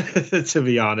it, to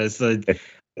be honest.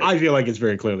 I feel like it's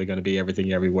very clearly going to be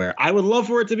Everything Everywhere. I would love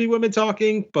for it to be Women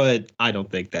Talking, but I don't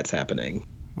think that's happening.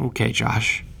 Okay,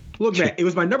 Josh. Look, man, it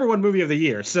was my number one movie of the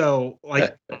year. So,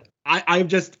 I'm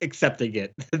just accepting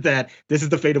it, that this is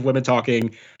the fate of Women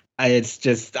Talking. It's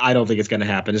just, I don't think it's going to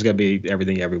happen. It's going to be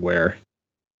Everything Everywhere.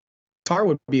 Tar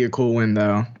would be a cool win,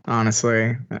 though,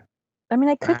 honestly. I mean,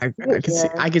 I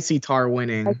could see Tar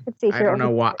winning. I don't know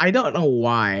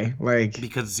why. Like,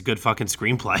 because it's a good fucking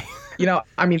screenplay.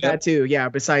 That too. Yeah.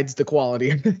 Besides the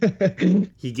quality,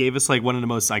 he gave us like one of the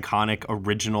most iconic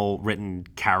original written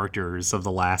characters of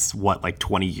the last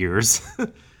 20 years.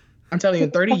 I'm telling you,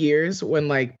 in 30 years, when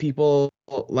people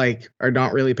are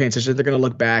not really paying attention, they're gonna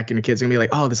look back and the kids are gonna be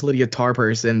like, "Oh, this Lydia Tar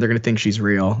person." They're gonna think she's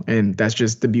real, and that's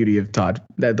just the beauty of Todd.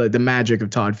 The magic of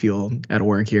Todd Field at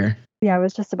work here. Yeah, I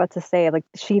was just about to say,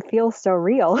 she feels so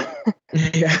real.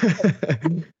 Yeah.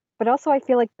 But also, I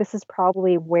feel like this is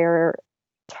probably where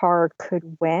Tar could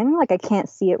win. I can't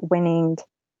see it winning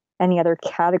any other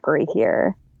category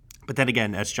here. But then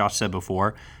again, as Josh said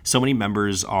before, so many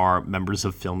members are members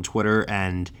of Film Twitter,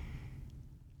 and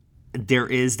there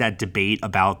is that debate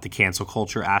about the cancel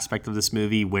culture aspect of this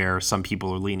movie where some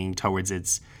people are leaning towards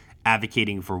its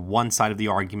advocating for one side of the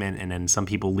argument, and then some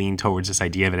people lean towards this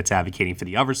idea that it's advocating for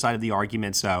the other side of the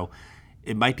argument. So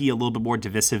it might be a little bit more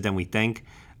divisive than we think.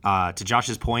 To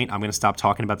Josh's point, I'm going to stop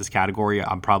talking about this category.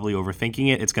 I'm probably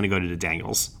overthinking it. It's going to go to the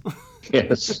Daniels.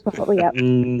 Yes.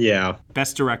 Yeah.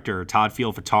 Best Director, Todd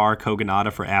Field for Tar,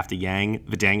 Kogonada for After Yang,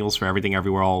 the Daniels for Everything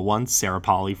Everywhere All at Once, Sarah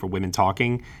Polley for Women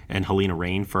Talking, and Helena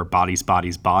Rain for Bodies,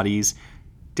 Bodies, Bodies.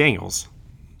 Daniels.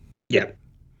 Yeah.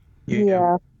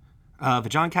 The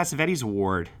John Cassavetes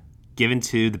Award, given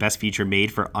to the best feature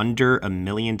made for under $1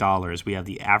 million. We have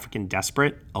The African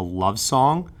Desperate, A Love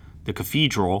Song, The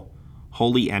Cathedral,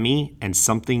 Holy Emmy, and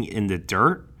Something in the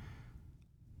Dirt.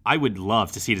 I would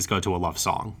love to see this go to a love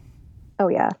song. Oh,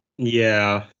 yeah.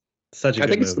 Yeah. Such a good I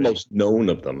think movie. it's the most known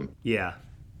of them. Yeah.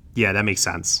 Yeah, that makes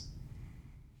sense.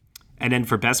 And then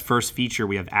for Best First Feature,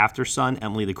 we have After Sun,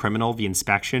 Emily the Criminal, The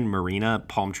Inspection, Marina,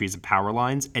 Palm Trees and Power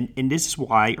Lines. And this is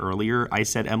why earlier I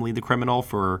said Emily the Criminal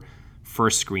for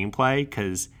First Screenplay,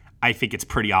 because I think it's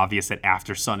pretty obvious that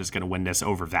After Sun is going to win this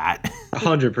over that.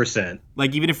 100%.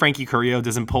 Even if Frankie Curio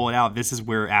doesn't pull it out, this is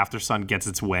where After Sun gets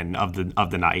its win of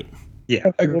the night.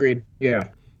 Yeah. Agreed. Yeah.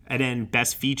 And then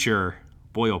Best Feature,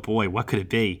 boy, oh boy, what could it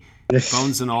be?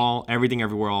 Bones and All, Everything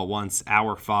Everywhere All at Once,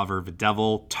 Our Father, The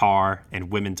Devil, Tar,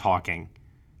 and Women Talking.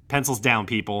 Pencils down,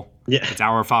 people. Yeah. It's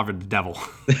Our Father, The Devil.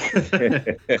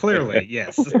 Clearly,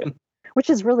 yes. Which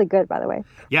is really good, by the way.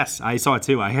 Yes, I saw it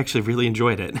too. I actually really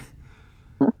enjoyed it.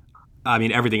 I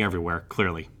mean, Everything Everywhere,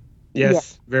 clearly.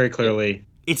 Yes, very clearly.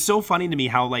 It's so funny to me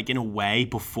how, in a way,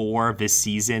 before this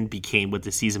season became what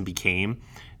the season became,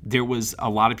 there was a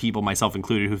lot of people, myself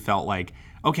included, who felt like,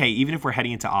 okay, even if we're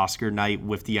heading into Oscar night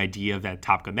with the idea that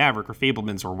Top Gun Maverick or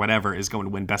Fabelmans or whatever is going to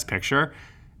win Best Picture,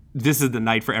 this is the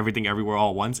night for Everything Everywhere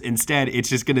All at Once. Instead, it's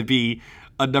just going to be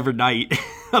another night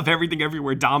of Everything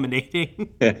Everywhere dominating.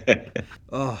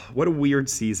 Oh, what a weird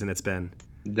season it's been.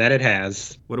 That it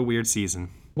has. What a weird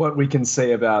season. What we can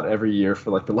say about every year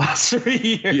for the last 3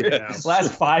 years. Yes.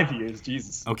 Last 5 years,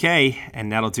 Jesus. Okay,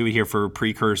 and that'll do it here for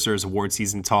Precursors award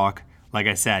season talk. Like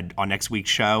I said, on next week's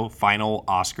show, final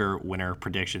Oscar winner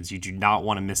predictions. You do not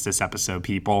want to miss this episode,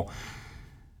 people.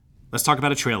 Let's talk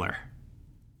about a trailer.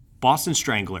 Boston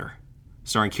Strangler,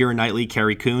 starring Keira Knightley,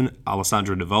 Carrie Coon,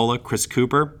 Alessandro Nivola, Chris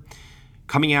Cooper,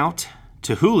 coming out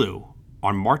to Hulu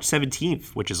on March 17th,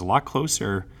 which is a lot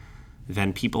closer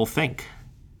than people think.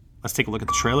 Let's take a look at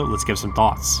the trailer. Let's give some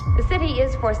thoughts. The city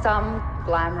is for some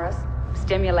glamorous,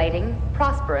 stimulating,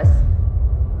 prosperous.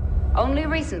 Only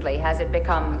recently has it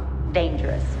become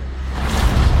dangerous.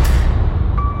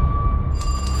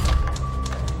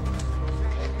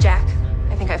 Jack,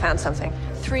 I think I found something.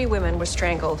 3 women were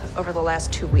strangled over the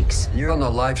last 2 weeks. You're on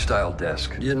the lifestyle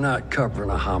desk. You're not covering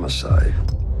a homicide.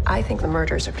 I think the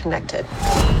murders are connected.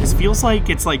 This feels like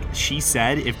it's like She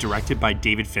Said if directed by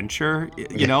David Fincher,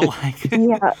 you know? Like,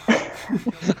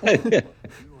 Yeah.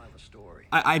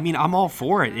 I mean, I'm all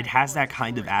for it. It has that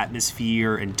kind of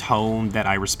atmosphere and tone that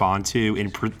I respond to in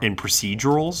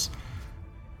procedurals.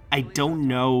 I don't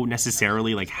know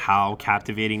necessarily like how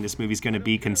captivating this movie's going to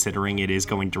be, considering it is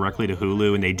going directly to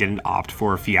Hulu and they didn't opt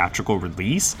for a theatrical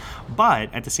release.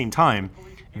 But at the same time,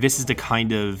 this is the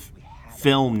kind of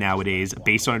film nowadays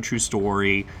based on a true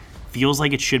story. Feels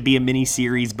like it should be a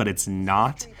miniseries, but it's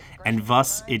not. And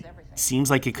thus, it seems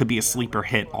like it could be a sleeper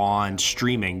hit on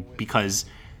streaming because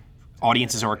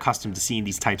audiences are accustomed to seeing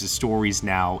these types of stories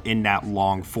now in that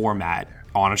long format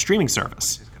on a streaming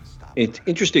service. It's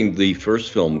interesting. The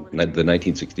first film, the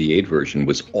 1968 version,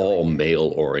 was all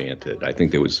male-oriented. I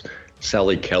think there was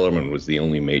Sally Kellerman was the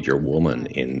only major woman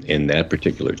in that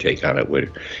particular take on it. Where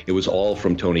it was all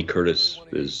from Tony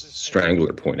Curtis's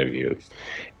Strangler point of view.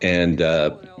 And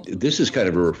this is kind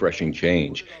of a refreshing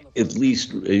change, at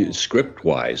least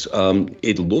script-wise.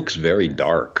 It looks very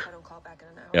dark.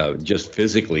 Just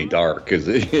physically dark,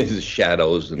 because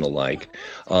shadows and the like.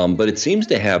 But it seems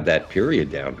to have that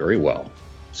period down very well.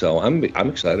 So I'm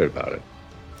excited about it.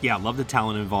 Yeah, I love the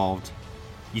talent involved.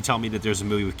 You tell me that there's a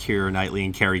movie with Keira Knightley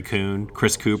and Carrie Coon,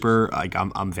 Chris Cooper, like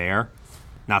I'm there.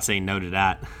 Not saying no to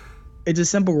that. It's a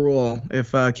simple rule.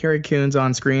 If Carrie Coon's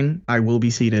on screen, I will be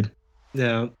seated.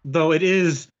 Yeah, though it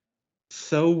is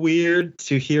so weird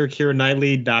to hear Keira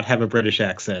Knightley not have a British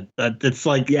accent. It's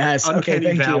like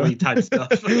Uncanny Valley type stuff.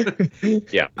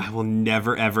 Yeah. I will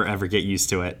never, ever, ever get used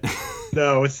to it.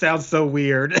 No, it sounds so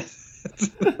weird.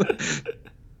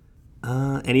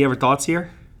 Any other thoughts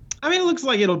here? I mean, it looks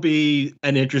like it'll be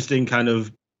an interesting kind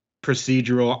of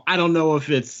procedural. I don't know if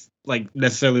it's like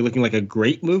necessarily looking like a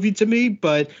great movie to me,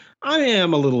 but I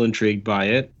am a little intrigued by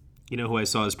it. You know who I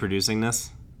saw as producing this?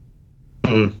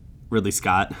 Ridley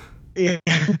Scott. Yeah,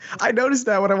 I noticed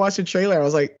that when I watched the trailer. I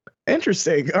was like,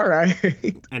 interesting. All right.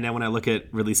 And then when I look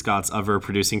at Ridley Scott's other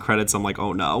producing credits, I'm like,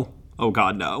 oh no. Oh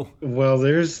God, no. Well,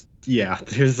 there's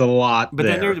a lot but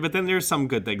there. Then there's some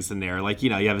good things in there. Like, you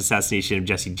know, you have Assassination of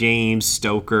Jesse James,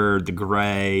 Stoker, The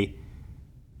Grey.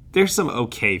 There's some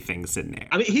okay things in there.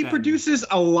 I mean, he produces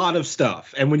a lot of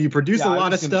stuff. And when you produce a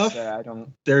lot of stuff,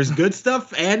 there's good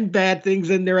stuff and bad things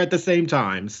in there at the same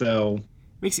time. So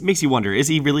makes you wonder, is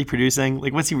he really producing?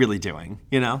 Like, what's he really doing?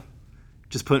 You know?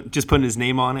 Just putting his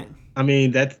name on it? I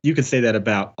mean, that you can say that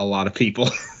about a lot of people.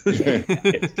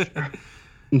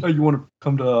 Oh, you want to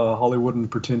come to Hollywood and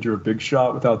pretend you're a big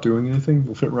shot without doing anything?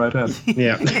 You'll fit right in.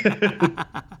 Yeah.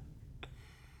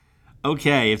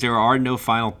 Okay, if there are no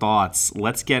final thoughts,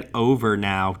 let's get over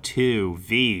now to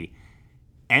the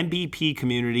MVP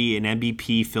community and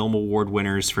MVP Film Award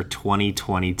winners for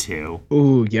 2022.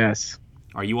 Ooh, yes.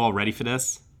 Are you all ready for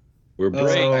this? We're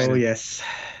brave. Oh, yes.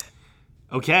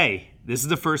 Okay, this is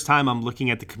the first time I'm looking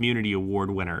at the community award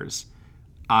winners.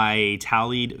 I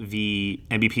tallied the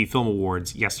MVP Film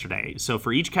Awards yesterday. So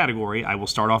for each category, I will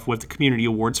start off with the Community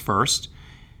Awards first,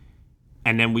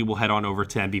 and then we will head on over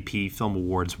to MVP Film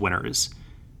Awards winners.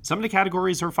 Some of the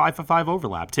categories are 5 for 5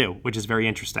 overlap too, which is very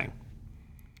interesting.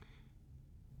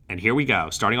 And here we go,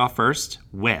 starting off first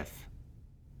with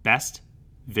Best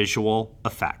Visual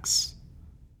Effects.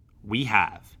 We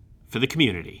have, for the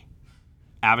community,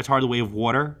 Avatar: The Way of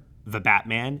Water, The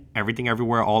Batman, Everything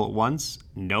Everywhere All at Once,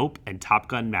 Nope, and Top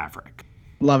Gun Maverick.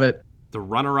 Love it. The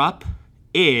runner-up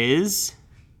is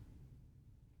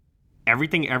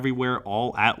Everything Everywhere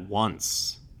All at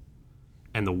Once.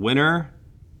 And the winner,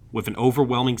 with an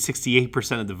overwhelming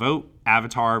 68% of the vote,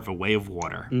 Avatar: The Way of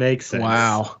Water. Makes sense.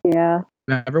 Wow. Yeah.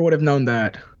 Never would have known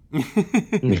that.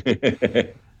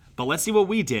 But let's see what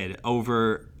we did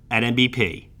over at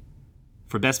MVP.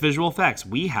 For Best Visual Effects,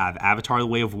 we have Avatar: The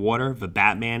Way of Water, The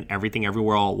Batman, Everything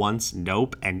Everywhere All at Once,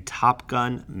 Nope, and Top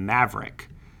Gun Maverick.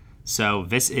 So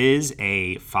this is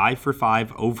a 5 for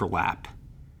 5 overlap.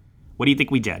 What do you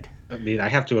think we did? I mean, I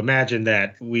have to imagine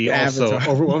that we also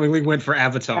overwhelmingly went for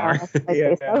Avatar.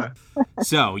 Yeah.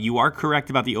 So you are correct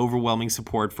about the overwhelming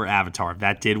support for Avatar.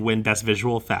 That did win Best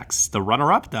Visual Effects. The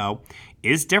runner-up, though,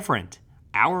 is different.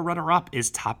 Our runner-up is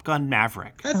Top Gun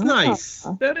Maverick. That's nice.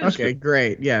 That is okay,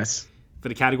 great. Yes. For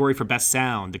the category for Best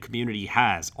Sound, the community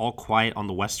has All Quiet on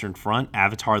the Western Front,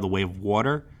 Avatar: The Way of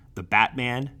Water, The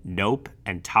Batman, Nope,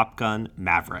 and Top Gun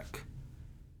Maverick.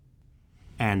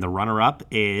 And the runner-up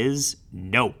is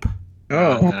Nope.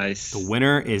 Oh, nice. The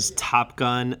winner is Top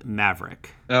Gun Maverick.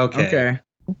 Okay.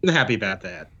 I'm happy about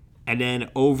that. And then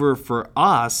over for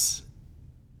us,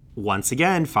 once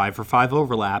again, 5 for 5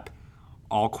 overlap,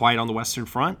 All Quiet on the Western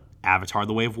Front, Avatar: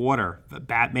 The Way of Water, The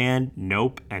Batman,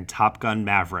 Nope, and Top Gun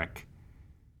Maverick.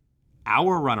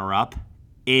 Our runner-up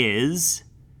is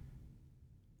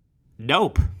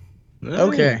Nope.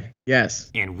 Okay. Yes.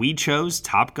 And we chose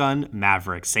Top Gun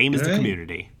Maverick, same as the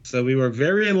Community. So we were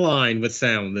very in line with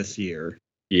sound this year.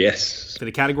 Yes. For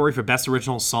the category for Best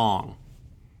Original Song,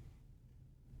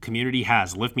 Community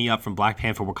has Lift Me Up from Black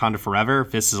Panther Wakanda Forever,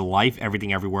 This Is a Life,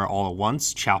 Everything Everywhere All at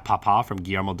Once, Ciao Papa from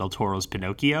Guillermo del Toro's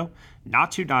Pinocchio,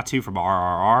 Not To from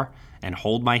RRR, and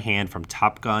Hold My Hand from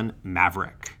Top Gun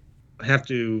Maverick. I have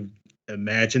to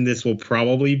imagine this will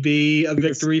probably be a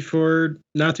victory for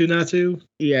Not To.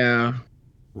 Yeah.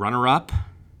 Runner-up,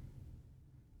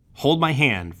 Hold My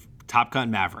Hand, Top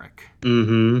Gun Maverick.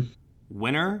 Mm-hmm.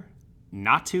 Winner,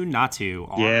 Not To,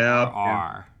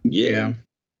 Yeah. RRR.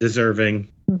 Deserving.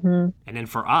 Mm-hmm. And then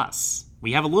for us,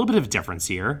 we have a little bit of a difference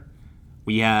here.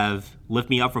 We have Lift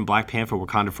Me Up from Black Panther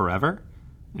Wakanda Forever,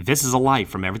 This Is a Life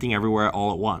from Everything Everywhere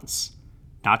All at Once,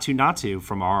 Not To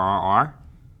from RRR,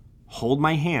 Hold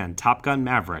My Hand, Top Gun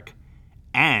Maverick,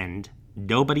 and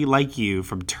Nobody Like You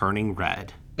from Turning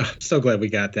Red. I'm so glad we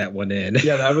got that one in.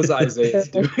 Yeah, that was Isaiah's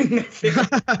doing.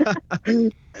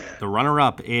 The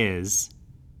runner-up is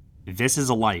This Is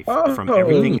a Life from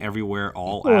Everything Everywhere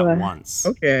All at Once.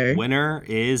 Okay. Winner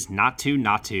is Not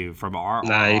To from RRR.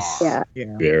 Nice. Yeah.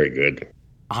 Very good.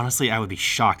 Honestly, I would be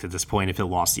shocked at this point if it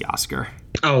lost the Oscar.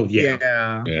 Oh,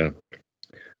 yeah. Yeah.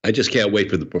 I just can't wait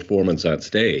for the performance on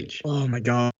stage. Oh my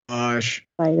gosh.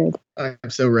 Excited. I'm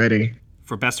so ready.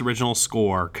 For Best Original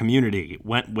Score, Community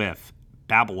went with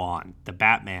Babylon, The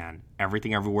Batman,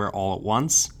 Everything Everywhere All at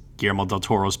Once, Guillermo del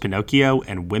Toro's Pinocchio,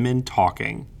 and Women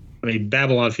Talking. I mean,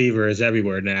 Babylon Fever is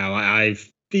everywhere now. I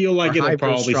feel like it'll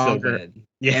probably still win.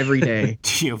 Yeah. Every day.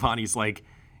 Giovanni's like,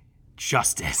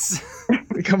 justice.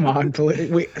 Come on,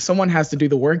 someone has to do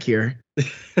the work here.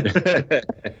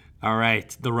 All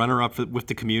right, the runner-up with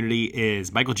the Community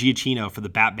is Michael Giacchino for The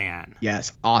Batman.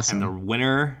 Yes, awesome. And the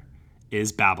winner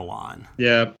is Babylon.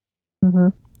 Yeah. Mm-hmm.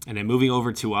 And then moving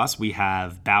over to us, we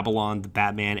have Babylon, The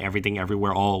Batman, Everything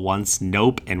Everywhere All at Once,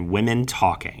 Nope, and Women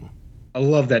Talking. I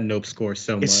love that Nope score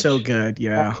so much. It's so good,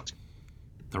 yeah.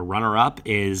 The runner-up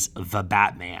is The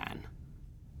Batman.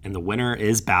 And the winner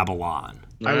is Babylon.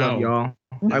 I love y'all.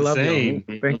 I love y'all.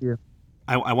 Thank you.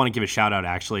 I want to give a shout-out,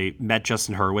 actually. Met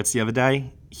Justin Hurwitz the other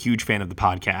day. Huge fan of the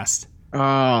podcast.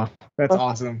 Oh, that's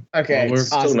awesome. Okay. Well,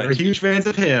 we're huge fans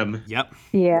of him. Yep.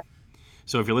 Yeah.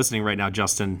 So if you're listening right now,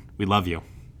 Justin, we love you.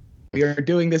 We are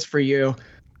doing this for you.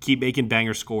 Keep making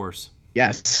banger scores.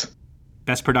 Yes.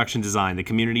 Best production design. The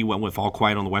Community went with All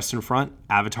Quiet on the Western Front,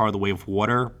 Avatar: The Way of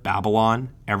Water, Babylon,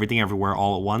 Everything Everywhere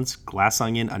All at Once, Glass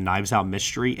Onion, A Knives Out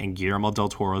Mystery, and Guillermo del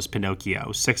Toro's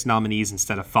Pinocchio. 6 nominees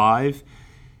instead of 5.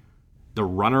 The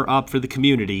runner-up for The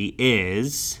Community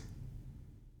is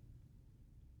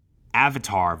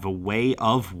Avatar: The Way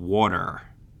of Water.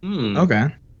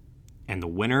 Okay. And the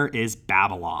winner is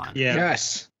Babylon. Yeah.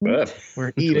 Yes.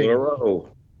 We're eating.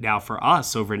 Now, for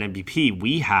us over at MVP,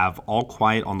 we have All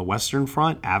Quiet on the Western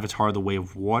Front, Avatar: The Way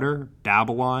of Water,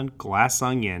 Babylon, Glass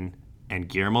Onion, and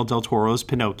Guillermo del Toro's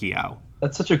Pinocchio.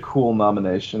 That's such a cool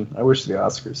nomination. I wish the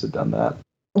Oscars had done that.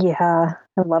 Yeah,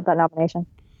 I love that nomination.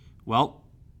 Well,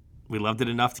 we loved it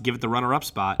enough to give it the runner-up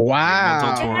spot. Wow.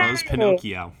 Guillermo del Toro's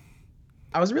Pinocchio.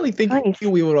 I was really thinking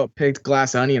we would have picked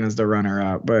Glass Onion as the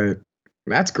runner-up, but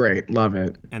that's great. Love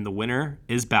it. And the winner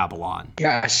is Babylon.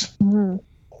 Gosh. Mm-hmm.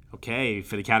 Okay,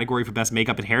 for the category for Best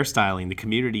Makeup and Hairstyling, The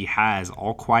Community has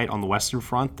All Quiet on the Western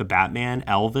Front, The Batman,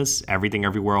 Elvis, Everything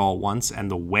Everywhere All at Once,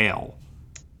 and The Whale.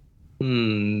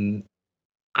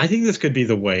 I think this could be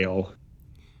The Whale.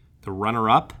 The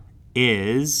runner-up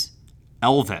is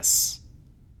Elvis.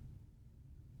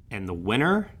 And the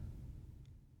winner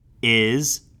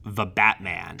is The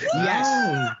Batman.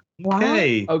 Yes.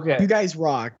 Okay. Okay. You guys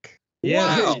rock.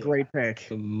 Yeah. Wow. Great pick.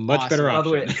 Much better By the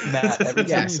way, option. Matt, every time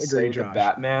Yes, you say agreed, the Josh.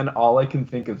 Batman, all I can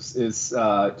think of is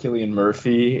Cillian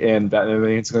Murphy and Batman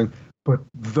Begins going, but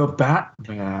the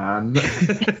Batman.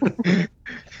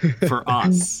 For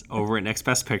us, over at Next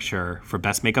Best Picture, for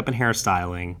Best Makeup and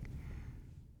Hairstyling,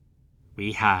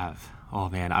 we have, oh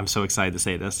man, I'm so excited to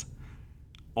say this,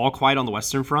 All Quiet on the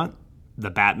Western Front, The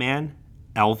Batman,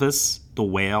 Elvis, The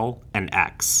Whale, and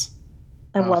X.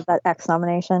 I love that X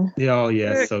nomination. Oh,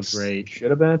 yeah, so great.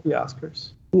 Should have been at the Oscars.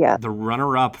 Yeah. The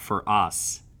runner-up for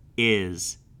us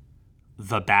is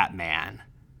The Batman.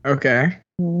 Okay.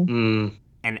 Mm.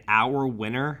 And our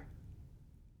winner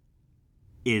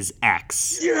is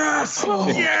X. Yes!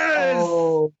 Yes!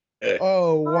 Oh,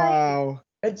 wow.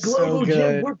 At So Globo Gym,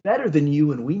 good. we're better than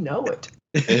you and we know it.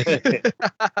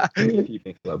 If you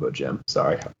think Globo Gym.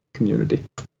 Sorry, Community.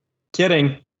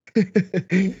 Kidding.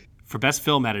 For Best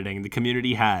Film Editing, The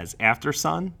Community has After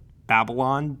Sun,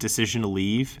 Babylon, Decision to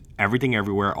Leave, Everything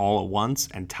Everywhere All at Once,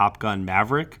 and Top Gun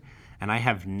Maverick. And I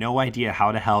have no idea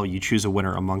how the hell you choose a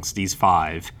winner amongst these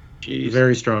 5. Jeez.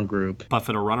 Very strong group. But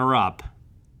for the runner-up,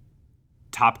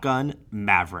 Top Gun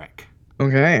Maverick.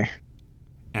 Okay.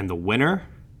 And the winner,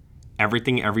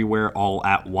 Everything Everywhere All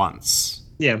at Once.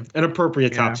 Yeah, an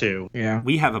appropriate top 2. Yeah.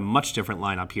 We have a much different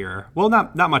lineup here. Well,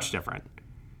 not much different.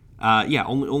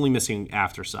 Only missing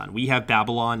After Sun. We have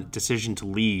Babylon, Decision to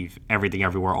Leave, Everything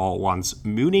Everywhere All at Once,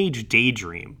 Moonage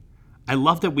Daydream. I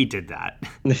love that we did that.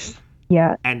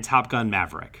 Yeah. And Top Gun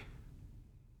Maverick.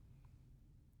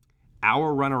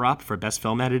 Our runner-up for Best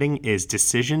Film Editing is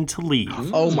Decision to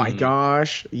Leave. Oh my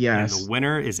gosh, yes. And the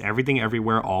winner is Everything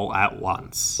Everywhere All at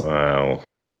Once. Wow.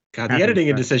 God, the editing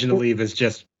in Decision to Leave is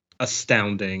just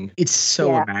astounding. It's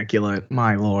so immaculate,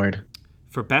 my lord.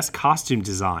 For Best Costume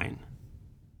Design,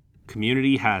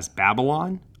 Community has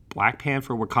Babylon, Black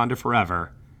Panther Wakanda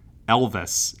Forever,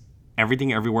 Elvis,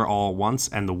 Everything Everywhere All at Once,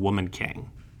 and The Woman King.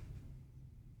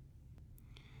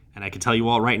 And I can tell you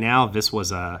all right now, this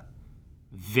was a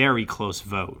very close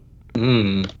vote.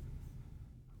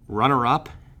 Runner-up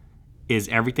is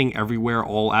Everything Everywhere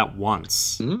All at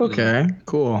Once. Okay,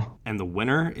 cool. And the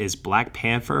winner is Black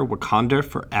Panther Wakanda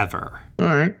Forever. All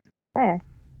right.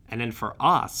 And then for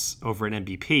us, over at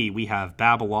MVP, we have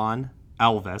Babylon,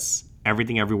 Elvis,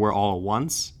 Everything Everywhere All at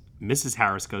Once, Mrs.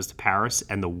 Harris Goes to Paris,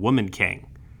 and The Woman King.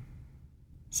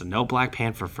 So no Black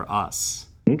Panther for us.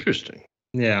 Interesting.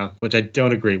 Yeah, which I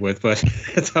don't agree with, but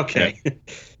it's okay.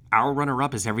 Our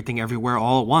runner-up is Everything Everywhere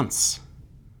All at Once.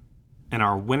 And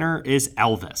our winner is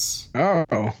Elvis.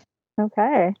 Oh.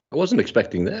 Okay. I wasn't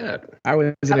expecting that. I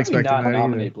wasn't expecting not that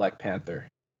nominate either. Black Panther?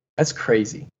 That's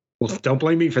crazy. Well, don't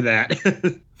blame me for that.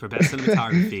 For Best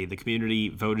Cinematography, the community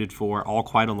voted for All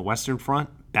Quiet on the Western Front,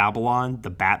 Babylon, The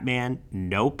Batman,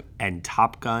 Nope, and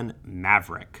Top Gun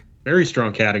Maverick. Very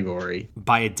strong category.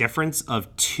 By a difference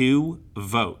of 2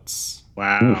 votes.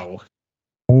 Wow.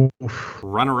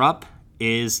 Runner-up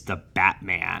is The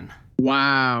Batman.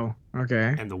 Wow.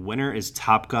 Okay. And the winner is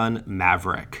Top Gun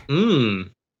Maverick.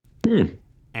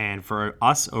 And for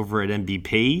us over at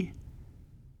MVP,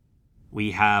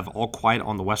 we have All Quiet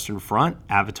on the Western Front,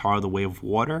 Avatar The Way of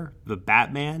Water, The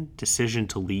Batman, Decision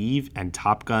to Leave, and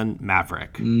Top Gun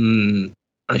Maverick.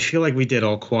 I feel like we did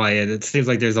All Quiet. It seems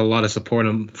like there's a lot of support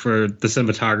for the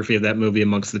cinematography of that movie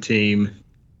amongst the team.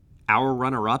 Our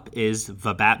runner-up is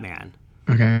The Batman.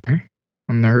 Okay.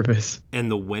 I'm nervous.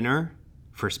 And the winner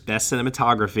for Best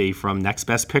Cinematography from Next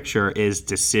Best Picture is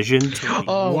Decision to Leave.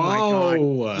 Oh my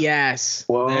god. Yes.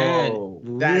 Whoa.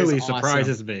 That really is awesome.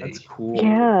 surprises me. That's cool.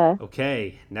 Yeah.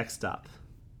 Okay, next up.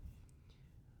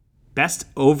 Best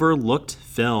Overlooked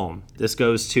Film. This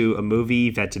goes to a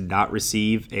movie that did not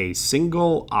receive a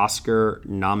single Oscar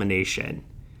nomination.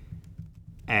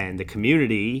 And the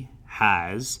community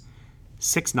has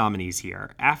 6 nominees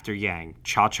here. After Yang,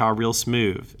 Cha-Cha Real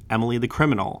Smooth, Emily the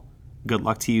Criminal, Good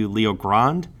Luck to You, Leo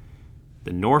Grande,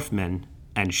 The Northman,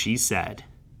 and She Said.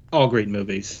 All great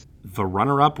movies. The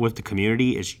runner-up with the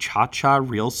community is Cha-Cha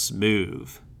Real Smooth.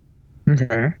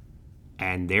 Okay.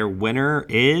 And their winner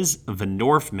is The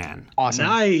Northman. Awesome.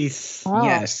 Nice. Wow.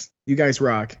 Yes. You guys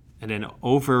rock. And then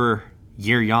over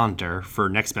Year Yonder for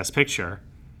Next Best Picture,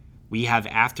 we have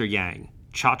After Yang,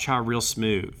 Cha-Cha Real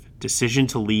Smooth, Decision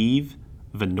to Leave,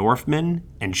 The Northman,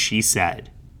 and She Said.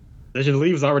 Decision to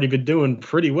Leave's already been doing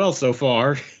pretty well so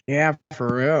far. Yeah,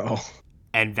 for real.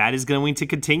 And that is going to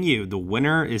continue. The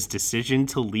winner is Decision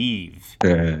to Leave.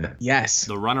 Yes.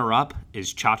 The runner-up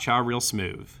is Cha-Cha Real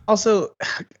Smooth. Also,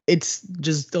 it's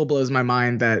just still blows my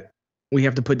mind that we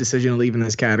have to put Decision to Leave in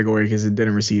this category because it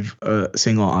didn't receive a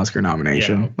single Oscar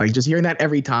nomination. Yeah. Like, just hearing that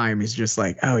every time is just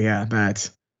like, oh yeah, that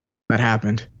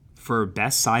happened. For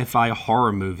Best Sci-Fi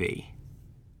Horror Movie,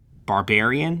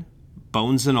 Barbarian,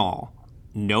 Bones and All,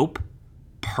 Nope,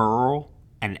 Pearl,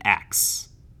 and X.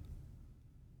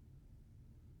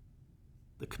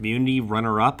 The community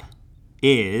runner-up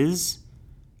is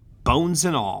Bones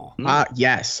and All.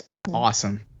 Yes.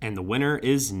 Awesome. And the winner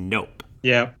is Nope.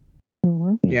 Yeah.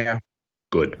 Yeah.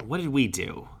 Good. What did we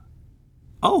do?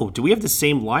 Oh, do we have the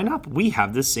same lineup? We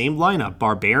have the same lineup.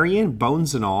 Barbarian,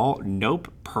 Bones and All,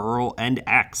 Nope, Pearl, and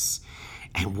X.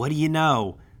 And what do you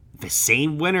know? The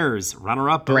same winners.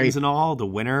 Runner-up, Bones and All. The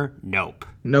winner, Nope.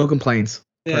 No complaints.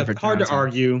 Yeah, Perfect hard to answer.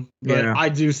 argue, but Yeah. I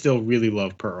do still really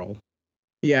love Pearl.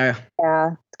 Yeah.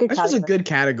 Yeah. It's good. That's just a good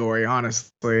category,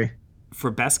 honestly. For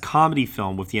Best Comedy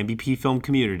Film with the MVP Film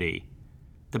Community,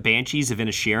 The Banshees of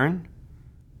Inisherin,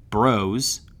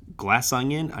 Bros, Glass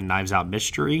Onion, A Knives Out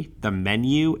Mystery, The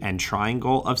Menu, and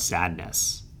Triangle of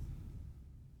Sadness.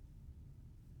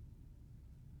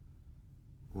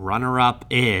 Runner-up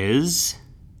is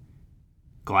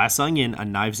Glass Onion, A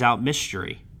Knives Out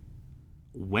Mystery.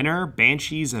 Winner,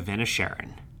 Banshees of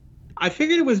Inisherin. I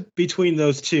figured it was between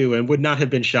those two and would not have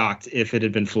been shocked if it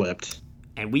had been flipped.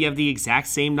 And we have the exact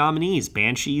same nominees.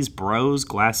 Banshees, Bros,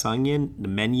 Glass Onion, The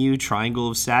Menu, Triangle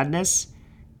of Sadness.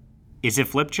 Is it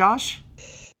flipped, Josh?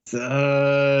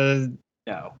 No,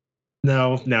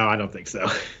 I don't think so.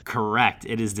 Correct.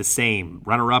 It is the same.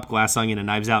 Runner-up, Glass Onion, A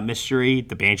Knives Out Mystery.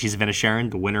 The Banshees of Inisherin,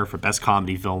 the winner for Best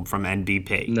Comedy Film from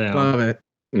NBP. No. Love it.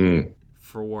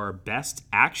 For Best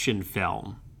Action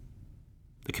Film,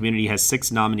 the Community has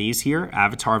 6 nominees here.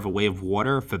 Avatar: The Way of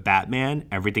Water, The Batman,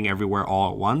 Everything Everywhere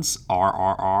All at Once,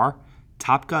 RRR,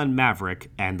 Top Gun: Maverick,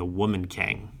 and The Woman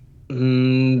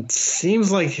King.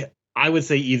 Seems like I would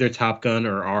say either Top Gun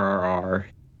or RRR.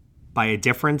 By a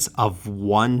difference of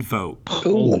 1 vote.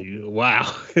 Holy, wow.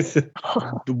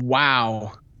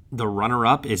 Wow. The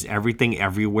runner-up is Everything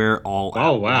Everywhere All at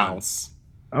Once.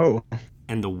 Oh.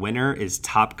 And the winner is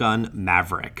Top Gun: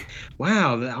 Maverick.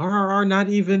 Wow, the RRR not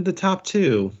even the top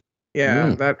 2.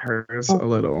 Yeah, that hurts a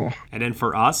little. And then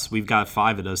for us, we've got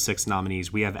 5 of those 6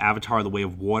 nominees. We have Avatar: The Way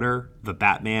of Water, The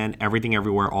Batman, Everything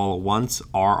Everywhere All at Once,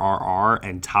 RRR,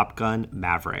 and Top Gun: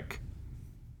 Maverick.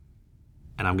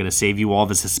 And I'm going to save you all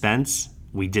the suspense.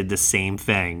 We did the same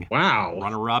thing. Wow.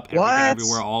 Runner-up, Everything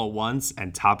Everywhere All at Once,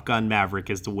 and Top Gun: Maverick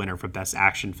is the winner for Best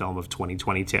Action Film of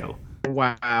 2022.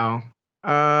 Wow.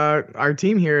 Our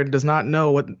team here does not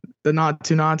know what the not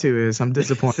to is. I'm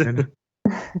disappointed.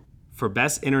 For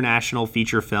Best International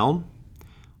Feature Film,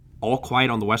 All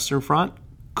Quiet on the Western Front,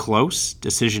 Close,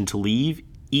 Decision to Leave,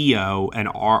 EO, and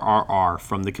RRR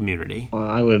from the Community.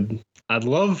 Well, I'd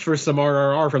love for some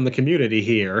RRR from the Community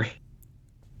here.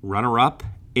 Runner-up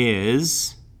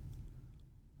is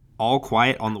All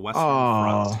Quiet on the Western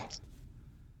Front.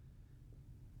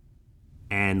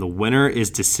 And the winner is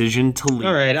Decision to Leave.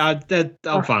 All right,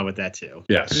 I'm fine with that too.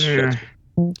 Yes.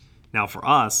 Now for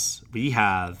us, we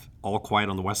have All Quiet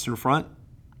on the Western Front,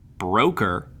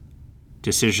 Broker,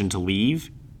 Decision to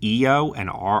Leave, EO, and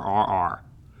RRR.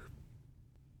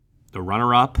 The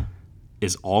runner-up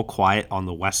is All Quiet on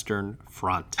the Western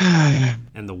Front.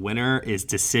 And the winner is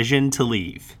Decision to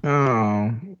Leave.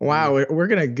 Oh, wow. We're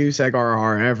going to goose egg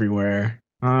RRR everywhere.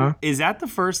 Is that the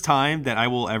first time that I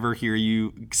will ever hear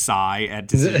you sigh at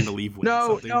Decision to Leave?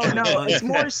 No. It's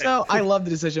more so, I love the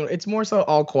Decision. It's more so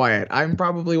All Quiet. I'm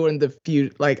probably one of the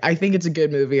few, I think it's a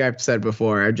good movie. I've said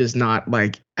before. I'm just not,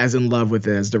 as in love with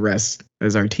it as the rest,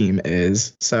 as our team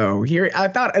is. So here, I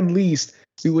thought at least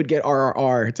we would get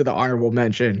RRR to the honorable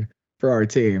mention for our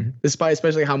team, despite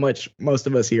especially how much most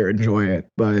of us here enjoy it.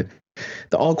 But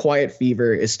the All Quiet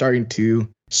fever is starting to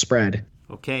spread.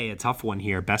 Okay, a tough one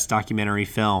here. Best documentary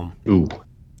film. Ooh.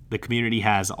 The Community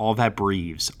has All That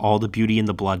Breathes, All the Beauty and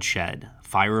the Bloodshed,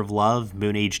 Fire of Love,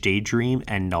 Moon Age Daydream,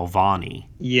 and Nalvani.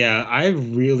 Yeah, I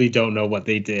really don't know what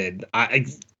they did.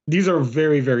 These are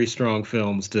very, very strong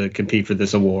films to compete for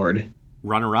this award.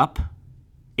 Runner-up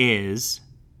is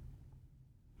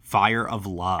Fire of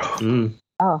Love.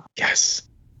 Oh. Yes.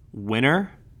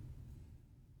 Winner,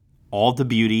 All the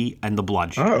Beauty and the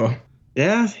Bloodshed. Oh.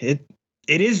 Yeah,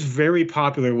 it is very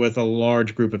popular with a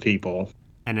large group of people.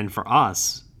 And then for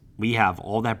us, we have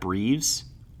All That Breathes,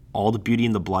 All the Beauty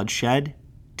and the Bloodshed,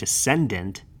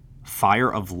 Descendant,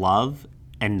 Fire of Love,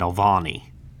 and Nalvani.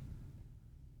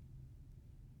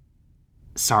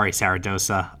 Sorry,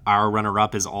 Saradosa. Our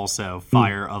runner-up is also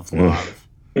Fire of Love.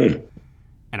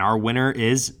 And our winner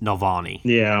is Nalvani.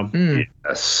 Yeah.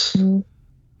 Yes.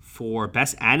 For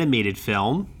Best Animated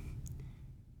Film,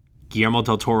 Guillermo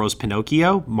del Toro's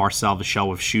Pinocchio, Marcel the Shell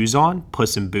with Shoes On,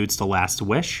 Puss in Boots: The Last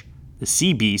Wish, The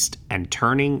Sea Beast, and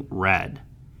Turning Red.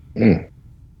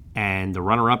 And the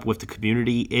runner-up with the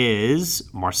Community is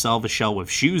Marcel the Shell with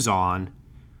Shoes On.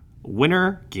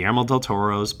 Winner, Guillermo del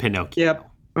Toro's Pinocchio. Yep.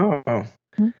 Oh.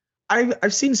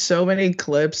 I've seen so many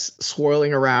clips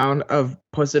swirling around of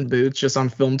Puss in Boots just on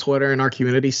film Twitter and our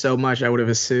community so much I would have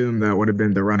assumed that would have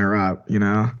been the runner-up, you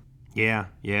know? Yeah.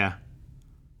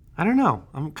 I don't know.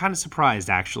 I'm kind of surprised,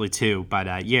 actually, too.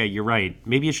 But yeah, you're right.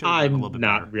 Maybe it should have been a little bit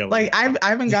better. Really. I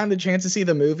haven't gotten the chance to see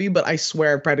the movie, but I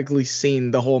swear I've practically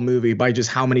seen the whole movie by just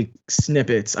how many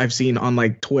snippets I've seen on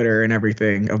Twitter and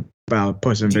everything about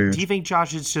Puss in Boots. Do you think,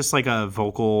 Josh, it's just a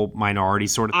vocal minority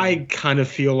sort of thing? I kind of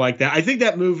feel like that. I think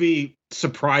that movie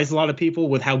surprised a lot of people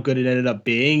with how good it ended up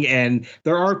being, and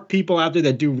there are people out there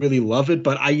that do really love it,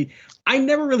 but I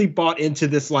never really bought into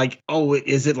this,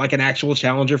 is it an actual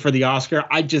challenger for the Oscar?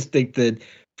 I just think that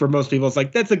for most people, it's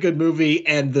that's a good movie,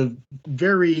 and the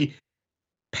very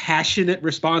passionate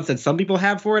response that some people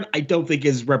have for it, I don't think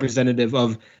is representative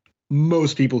of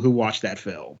most people who watch that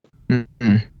film.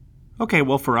 Mm-hmm. Okay,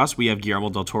 well, for us, we have Guillermo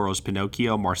del Toro's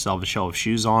Pinocchio, Marcel the Shell of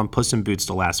Shoes On, Puss in Boots: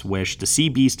 The Last Wish, The Sea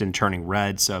Beast, and Turning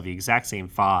Red. So the exact same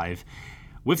 5.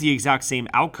 With the exact same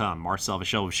outcome, Marcel the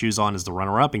Shell of Shoes On is the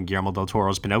runner-up, and Guillermo del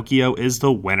Toro's Pinocchio is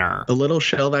the winner. The little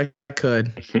shell that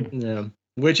could. Yeah.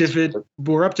 Which, if it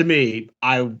were up to me,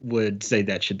 I would say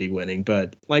that should be winning.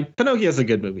 But, like, Pinocchio's a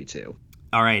good movie, too.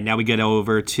 All right, now we get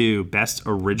over to Best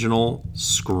Original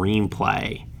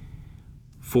Screenplay.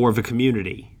 For the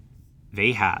Community,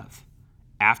 they have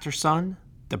After Sun,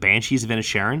 The Banshees of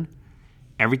Inisherin,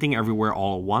 Everything Everywhere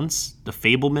All at Once, The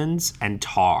Fabelmans, and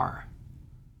Tar.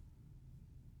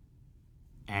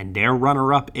 And their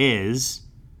runner-up is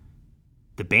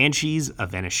The Banshees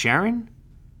of Inisherin.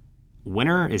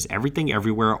 Winner is Everything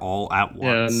Everywhere All at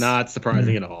Once. Yeah, not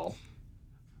surprising at all.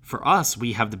 For us,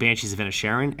 we have The Banshees of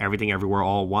Inisherin, Everything Everywhere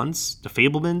All at Once, The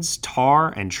Fabelmans,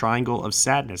 Tar, and Triangle of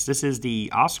Sadness. This is the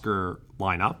Oscar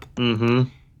lineup. Mm-hmm.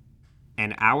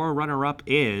 And our runner-up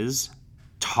is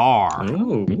Tar.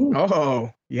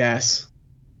 Oh, yes.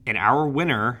 And our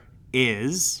winner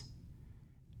is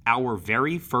our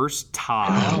very first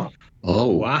tie. Oh,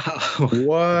 wow. What?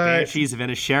 Banshees of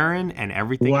Inisherin and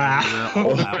Everything Everywhere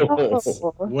All at Once.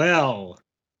 Well,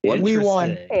 we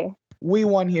won. Hey. We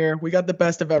won here. We got the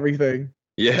best of everything.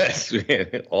 yes,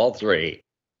 all 3.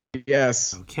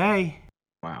 Yes. Okay.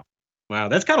 Wow,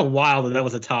 that's kind of wild that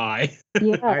was a tie.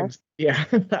 Yeah.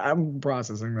 I'm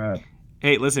processing that.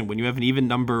 Hey, listen, when you have an even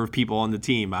number of people on the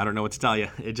team, I don't know what to tell you.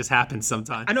 It just happens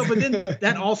sometimes. I know, but then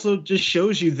that also just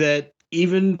shows you that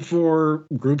even for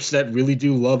groups that really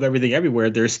do love Everything Everywhere,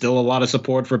 there's still a lot of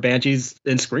support for Banshees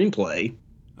in screenplay.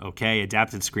 Okay,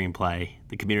 adapted screenplay.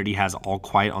 The Community has All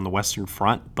Quiet on the Western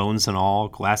Front, Bones and All,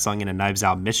 Glass Onion and Knives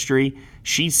Out Mystery,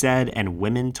 She Said, and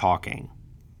Women Talking.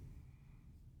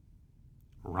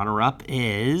 Runner-up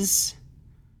is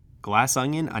Glass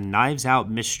Onion, A Knives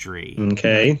Out Mystery.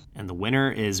 Okay. And the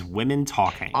winner is Women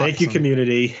Talking. Thank you,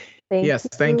 Community.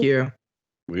 Thank you.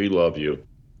 We love you.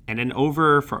 And then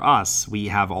over for us, we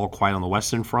have All Quiet on the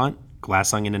Western Front,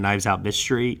 Glass Onion and Knives Out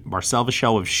Mystery, Marcel the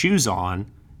Shell of Shoes On,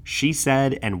 She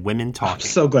Said, and Women Talking. I'm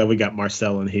so glad we got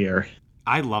Marcel in here.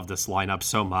 I love this lineup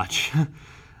so much.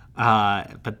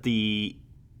 But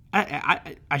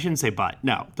I shouldn't say but.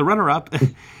 No, the runner-up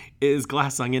is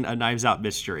Glass Onion, A Knives Out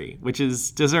Mystery, which is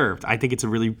deserved. I think it's a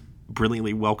really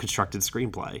brilliantly well-constructed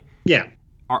screenplay. Yeah.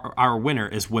 Our winner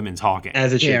is Women Talking.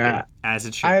 As it should be. As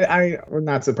it should be. I'm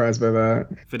not surprised by that.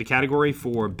 For the category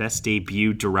for Best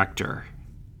Debut Director,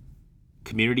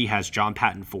 Community has John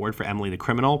Patton Ford for Emily the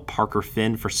Criminal, Parker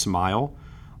Finn for Smile,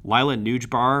 Lila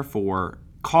Nujbar for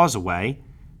Causeway,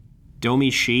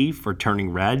 Domi Shi for Turning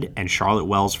Red, and Charlotte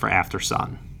Wells for After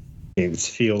Sun. It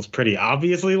feels pretty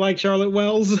obviously like Charlotte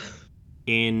Wells.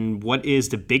 In what is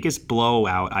the biggest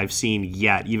blowout I've seen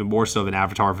yet, even more so than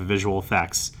Avatar for visual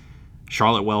effects,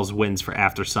 Charlotte Wells wins for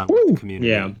After Sun with the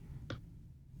Community. Yeah.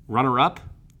 Runner-up,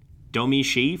 Domi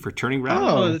Shi for Turning Red.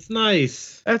 Oh, that's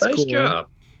nice. That's nice cool. job.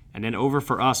 And then over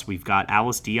for us, we've got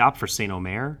Alice Diop for Saint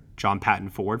Omer, John Patton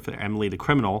Ford for Emily the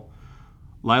Criminal,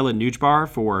 Lila Nujbar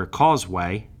for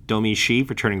Causeway, Domi Shi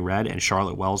for Turning Red, and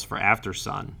Charlotte Wells for After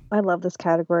Sun. I love this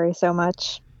category so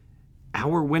much.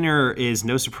 Our winner is,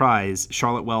 no surprise,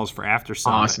 Charlotte Wells for After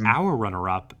Sun. Awesome. Our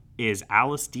runner-up is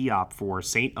Alice Diop for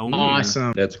Saint Omer.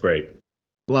 Awesome. That's great.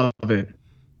 Love it.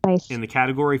 Nice. In the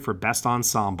category for Best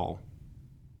Ensemble,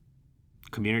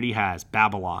 Community has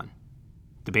Babylon,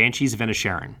 The Banshees of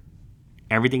Inisherin,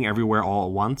 Everything Everywhere All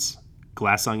at Once,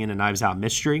 Glass Onion and Knives Out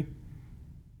Mystery,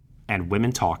 and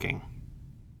Women Talking.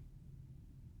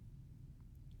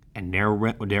 And their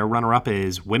runner-up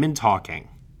is Women Talking.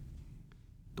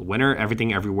 The winner,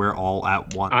 Everything Everywhere All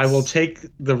at Once. I will take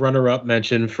the runner-up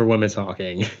mention for Women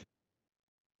Talking.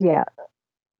 Yeah.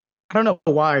 I don't know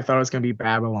why I thought it was going to be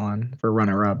Babylon for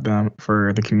runner-up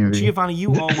for the Community. Giovanni,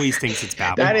 you always think it's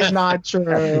Babylon. That is not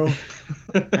true.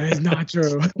 That is not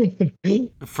true.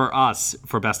 For us,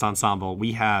 for Best Ensemble,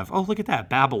 we have, oh, look at that,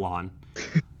 Babylon,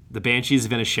 The Banshees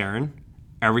of Inisherin,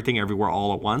 Everything Everywhere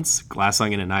All at Once, Glass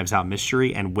Onion and Knives Out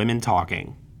Mystery, and Women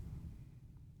Talking.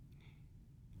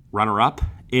 Runner-up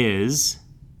is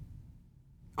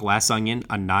Glass Onion,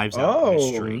 A Knives Out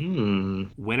Mystery.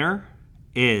 Winner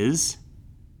is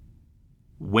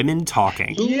Women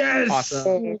Talking. Yes!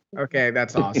 Awesome. Okay,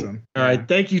 that's awesome. All right,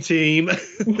 thank you, team.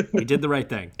 We did the right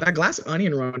thing. That Glass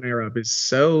Onion runner-up is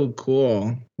so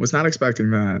cool. Was not expecting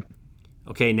that.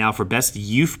 Okay, now for Best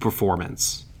Youth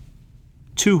Performance.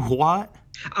 To what?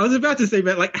 I was about to say,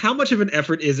 man, like, how much of an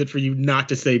effort is it for you not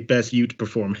to say Best Youth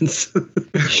Performance?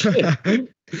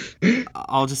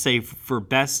 I'll just say for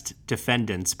Best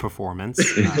Defendants Performance.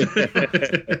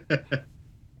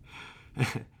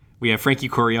 We have Frankie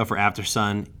Corio for After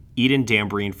Sun, Eden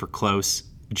Dambrine for Close,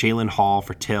 Jalen Hall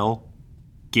for Till,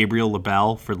 Gabriel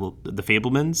LaBelle for The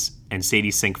Fablemans, and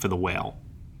Sadie Sink for The Whale.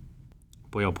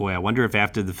 Boy, oh boy, I wonder if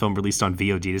after the film released on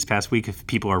VOD this past week, if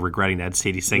people are regretting that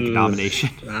Sadie Sink nomination.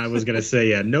 I was going to say,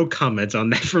 yeah, no comments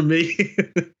on that from me.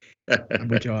 I'm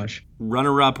with Josh.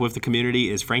 Runner-up with the Community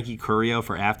is Frankie Curio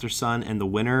for After Sun, and the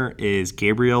winner is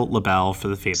Gabriel LaBelle for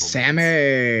The Fablemans.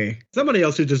 Sammy! Somebody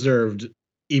else who deserved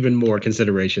even more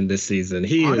consideration this season.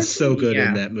 He is so good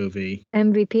in that movie.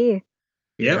 MVP.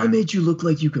 Yeah. I made you look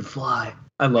like you could fly.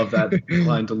 I love that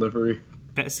line delivery.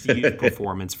 Best youth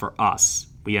performance for us.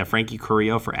 We have Frankie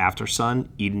Curio for After Sun,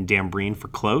 Eden Dambrine for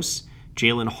Close,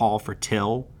 Jalen Hall for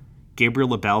Till, Gabriel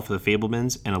LaBelle for The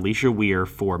Fablemans, and Alicia Weir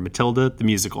for Matilda the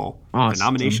Musical. Awesome. The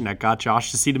nomination that got Josh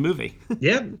to see the movie.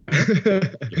 Yep.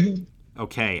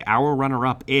 Okay, our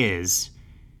runner-up is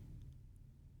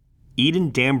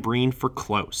Eden Dambrine for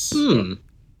Close.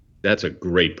 That's a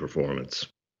great performance.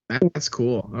 That's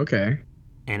cool. Okay.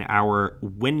 And our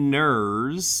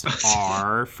winners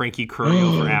are Frankie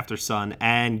Curio for After Sun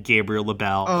and Gabriel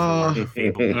LaBelle for The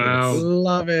Fablemans.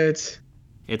 Love it.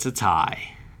 It's a tie.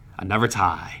 Another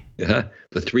tie. Yeah,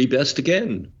 the three best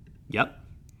again. Yep.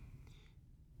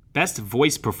 Best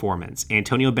voice performance.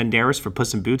 Antonio Banderas for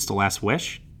Puss in Boots: The Last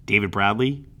Wish. David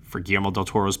Bradley for Guillermo del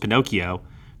Toro's Pinocchio.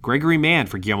 Gregory Mann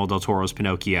for Guillermo del Toro's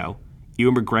Pinocchio.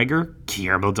 Ewan McGregor,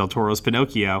 Guillermo del Toro's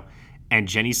Pinocchio. And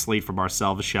Jenny Slate for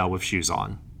Marcel Michel with Shoes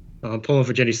On. I'm pulling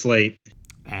for Jenny Slate.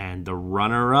 And the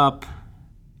runner-up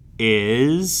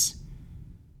is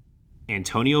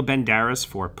Antonio Banderas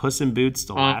for Puss in Boots: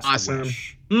 The Last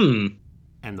Wish.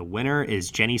 And the winner is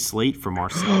Jenny Slate for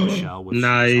Marcel Michel with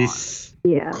Nice.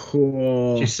 Yeah.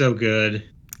 Cool. She's so good.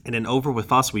 And then over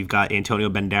with us, we've got Antonio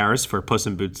Banderas for Puss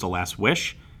in Boots: The Last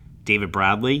Wish, David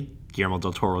Bradley, Guillermo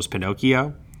del Toro's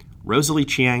Pinocchio, Rosalie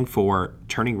Chiang for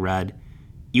Turning Red,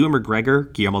 Ewan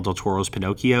McGregor, Guillermo del Toro's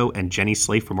Pinocchio, and Jenny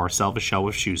Slate for Marcel Michel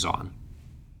with Shoes On.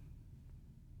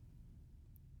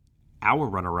 Our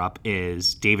runner-up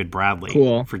is David Bradley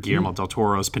for Guillermo del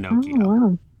Toro's Pinocchio. Oh,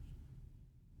 wow.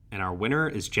 And our winner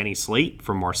is Jenny Slate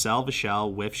from Marcel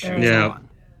Michel with Shoes On.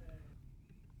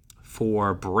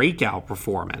 For breakout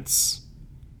performance,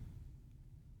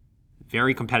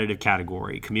 very competitive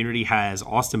category. Community has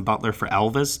Austin Butler for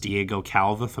Elvis, Diego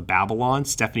Calva for Babylon,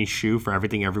 Stephanie Hsu for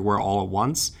Everything Everywhere All at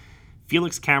Once,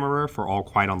 Felix Kammerer for All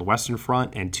Quiet on the Western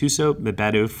Front, and Tuso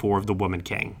Mbedu for The Woman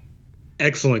King.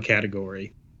 Excellent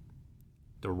category.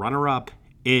 The runner-up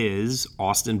is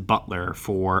Austin Butler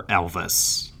for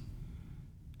Elvis.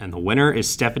 And the winner is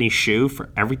Stephanie Hsu for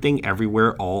Everything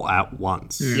Everywhere All at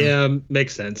Once. Yeah,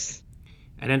 makes sense.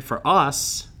 And then for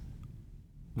us,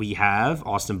 we have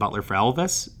Austin Butler for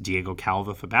Elvis, Diego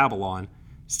Calva for Babylon,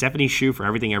 Stephanie Hsu for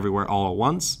Everything Everywhere All at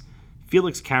Once,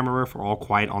 Felix Kammerer for All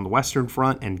Quiet on the Western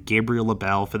Front, and Gabriel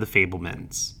LaBelle for The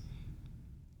Fablemans.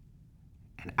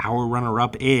 And our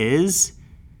runner-up is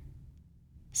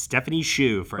Stephanie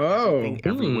Hsu for Everything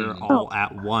Everywhere All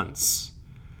at Once.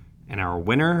 And our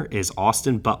winner is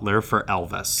Austin Butler for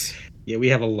Elvis. Yeah, we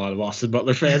have a lot of Austin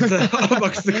Butler fans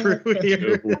amongst the crew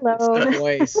here. It's the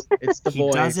voice. It's the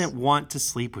voice. He doesn't want to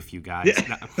sleep with you guys.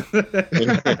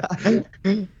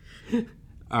 No.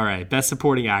 All right, Best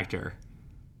Supporting Actor.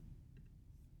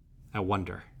 I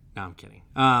wonder. No, I'm kidding.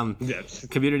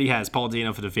 Community has Paul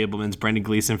Dano for The Fablemans, Brendan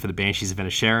Gleeson for The Banshees of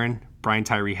Inisherin, Brian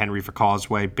Tyree Henry for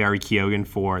Causeway, Barry Keoghan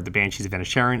for The Banshees of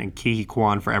Inisherin, and Ke Huy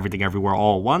Quan for Everything Everywhere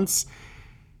All at Once.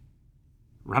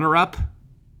 Runner-up,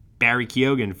 Barry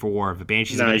Keoghan for The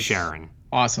Banshees of Inisherin.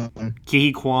 Awesome. Ke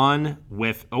Huy Quan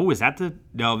with, is that the,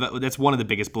 no, that's one of the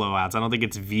biggest blowouts. I don't think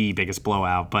it's the biggest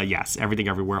blowout, but yes, Everything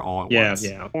Everywhere All at Once.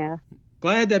 Yeah.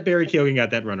 Glad that Barry Keoghan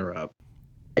got that runner-up.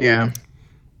 Yeah.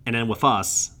 And then with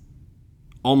us,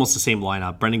 almost the same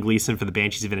lineup. Brendan Gleeson for The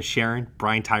Banshees of Inisherin,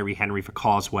 Brian Tyree Henry for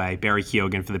Causeway, Barry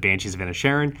Keoghan for The Banshees of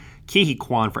Inisherin, Ke Huy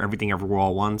Quan for Everything Everywhere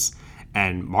All at Once,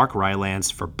 and Mark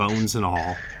Rylance for Bones and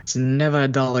All. It's never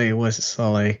Dolly was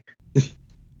Sully.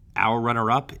 Our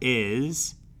runner-up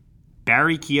is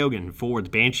Barry Keoghan for The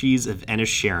Banshees of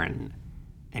Inisherin.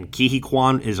 And Ke Huy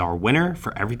Quan is our winner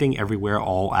for Everything Everywhere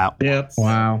All at Once.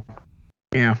 Wow.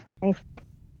 Yeah.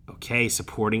 Okay,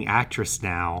 supporting actress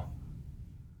now.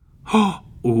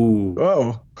 Ooh.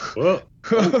 Whoa. Whoa.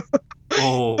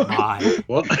 Oh my.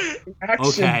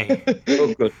 Okay.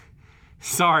 Oh, good.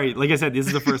 Sorry, like I said, this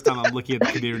is the first time I'm looking at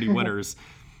the Community winners.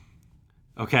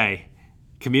 Okay.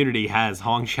 Community has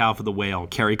Hong Chow for The Whale,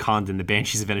 Carrie Condon, The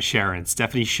Banshees of Inisherin,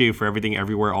 Stephanie Hsu for Everything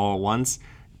Everywhere All at Once,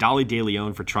 Dolly De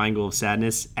Leon for Triangle of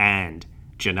Sadness, and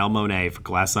Janelle Monáe for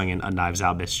Glass Onion: A Knives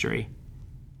Out Mystery.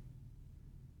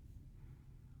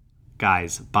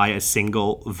 Guys, by a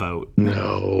single vote.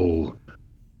 No.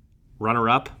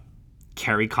 Runner-up,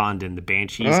 Kerry Condon, The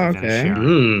Banshees of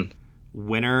Inisherin.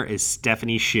 Winner is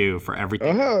Stephanie Hsu for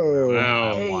Everything Wow.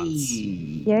 All at Once.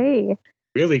 Yay.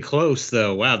 Really close,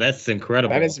 though. Wow, that's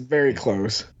incredible. That is very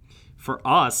close. For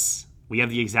us, we have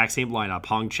the exact same lineup.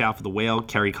 Hong Chow for The Whale,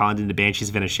 Kerry Condon, The Banshees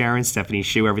of Inisherin, Stephanie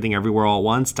Hsu, Everything Everywhere All at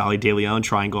Once, Dolly De Leon,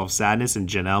 Triangle of Sadness, and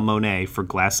Janelle Monáe for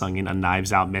Glass Onion, A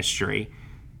Knives Out Mystery.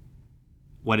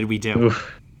 What did we do?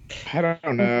 Oof. I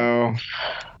don't know.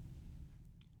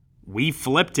 We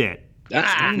flipped it.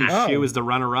 Stephanie Hsu is the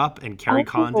runner-up, and Kerry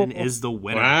Condon is the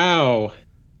winner. Wow.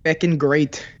 Feckin'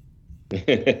 great. For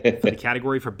the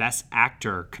category for Best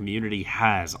Actor, Community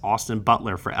has Austin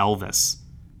Butler for Elvis,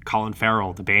 Colin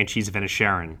Farrell, The Banshees of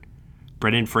Inisherin,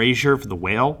 Brendan Fraser for The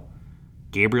Whale,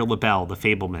 Gabriel LaBelle, The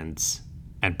Fabelmans,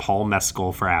 and Paul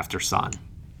Mescal for After Sun.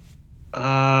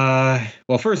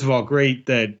 Well, first of all, great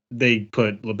that they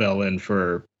put LaBelle in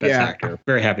for Best Actor.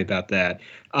 Very happy about that.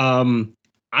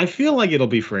 I feel like it'll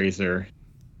be Fraser.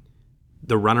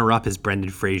 The runner-up is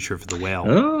Brendan Fraser for The Whale.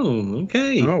 Oh,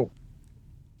 okay. Oh.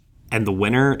 And the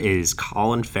winner is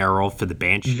Colin Farrell for The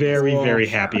Banshees. Very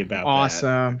happy about that.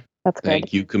 Awesome. That's good.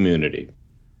 Thank you, Community.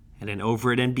 And then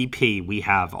over at NBP, we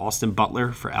have Austin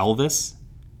Butler for Elvis,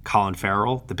 Colin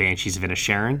Farrell, The Banshees of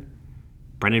Inisherin,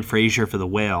 Brendan Fraser for The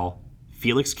Whale,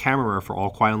 Felix Kammerer for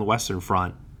All Quiet on the Western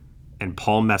Front, and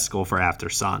Paul Mescal for After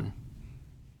Sun.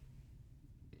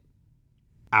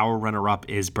 Our runner-up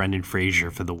is Brendan Fraser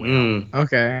for The Whale.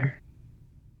 Okay.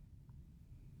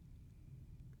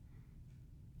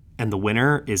 And the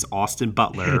winner is Austin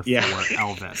Butler for Yeah.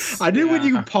 Elvis. I knew when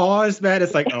you paused, Matt,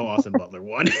 it's like, oh, Austin Butler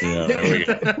won. Yeah, there we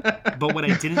go. But what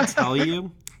I didn't tell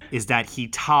you is that he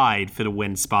tied for the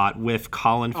win spot with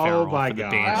Colin Farrell my for The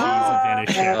God.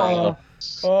 Banshees of Inisherin.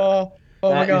 Oh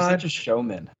my Matt, you're God. such a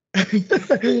showman.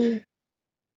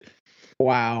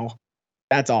 Wow.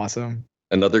 That's awesome.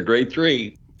 Another great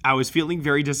 3. I was feeling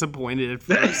very disappointed at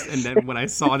first, and then when I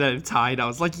saw that it tied, I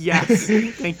was like, yes,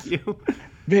 thank you.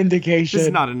 Vindication. This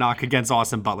is not a knock against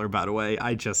Austin Butler, by the way.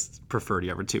 I just prefer the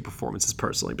other 2 performances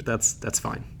personally, but that's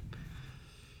fine.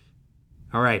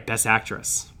 All right, Best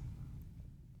Actress.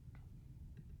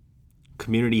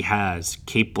 Community has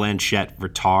Cate Blanchett for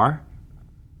Tar,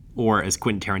 or as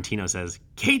Quentin Tarantino says,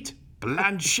 Cate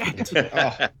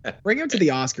Blanchett. Bring him to the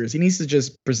Oscars. He needs to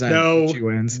just present if she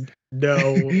wins.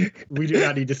 No, we do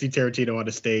not need to see Tarantino on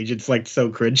a stage. It's like so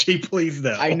cringy. Please,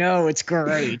 no. I know, it's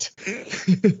great.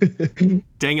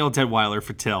 Danielle Deadwyler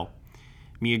for Till,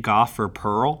 Mia Goth for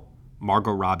Pearl,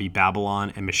 Margot Robbie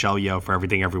Babylon, and Michelle Yeoh for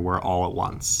Everything Everywhere All at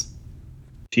Once.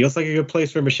 Feels like a good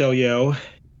place for Michelle Yeoh.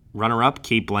 Runner-up,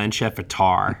 Cate Blanchett for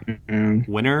Tar.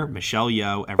 Winner, Michelle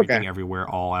Yeoh, Everything Everywhere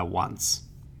All at Once.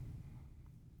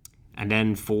 And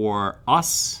then for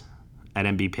us at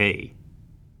MVP,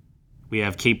 we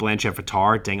have Cate Blanchett for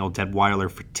Tar, Danielle Deadwyler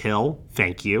for Till,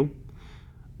 thank you,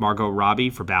 Margot Robbie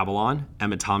for Babylon,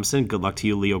 Emma Thompson, good luck to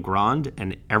you, Leo Grande,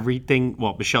 and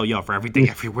Michelle Yeoh for Everything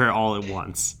Everywhere All at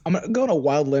Once. I'm going to go on a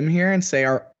wild limb here and say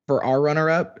for our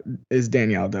runner-up is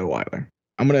Danielle Deadwyler.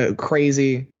 I'm going to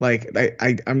crazy, like,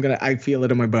 I feel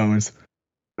it in my bones.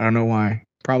 I don't know why.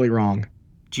 Probably wrong.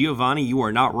 Giovanni, you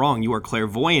are not wrong. You are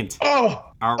clairvoyant. Oh!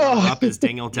 Our runner-up is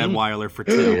Danielle Deadwyler for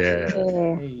Till.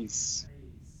 Yeah. Nice.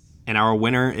 And our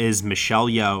winner is Michelle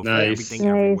Yeoh for Everything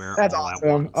Everywhere That's All at awesome.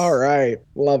 Once. All right.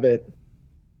 Love it.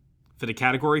 For the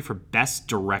category for Best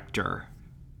Director,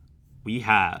 we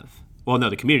have,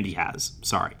 the community has,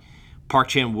 Park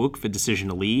Chan-wook for Decision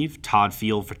to Leave, Todd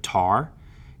Field for Tar,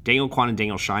 Daniel Kwan and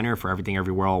Daniel Shiner for Everything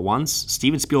Everywhere All at Once,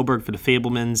 Steven Spielberg for The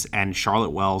Fabelmans, and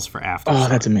Charlotte Wells for After Sun. Oh,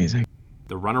 that's amazing.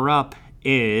 The runner-up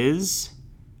is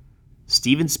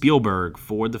Steven Spielberg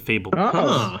for The Fabelmans.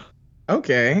 Oh,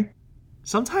 okay.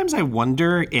 Sometimes I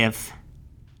wonder if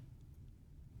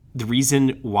the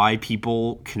reason why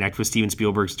people connect with Steven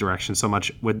Spielberg's direction so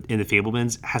much in The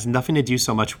Fabelmans has nothing to do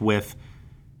so much with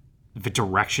the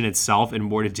direction itself and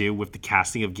more to do with the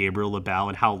casting of Gabriel LaBelle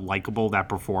and how likable that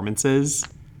performance is.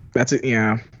 That's it,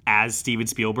 yeah. As Steven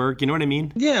Spielberg, you know what I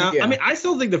mean? Yeah, I mean, I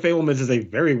still think The Fabelmans is a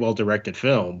very well-directed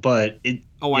film, but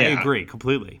I agree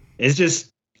completely. It's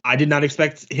just, I did not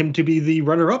expect him to be the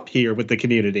runner-up here with the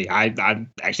community. I'm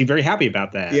actually very happy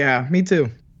about that. Yeah, me too.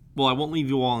 Well, I won't leave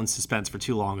you all in suspense for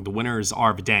too long. The winners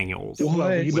are the Daniels.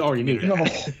 Well, you already knew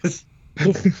that.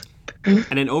 And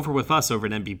then over with us over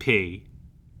at MVP,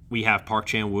 we have Park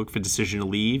Chan-wook for Decision to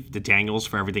Leave, the Daniels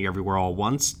for Everything Everywhere All at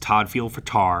Once, Todd Field for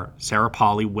Tar, Sarah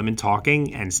Polley, Women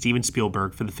Talking, and Steven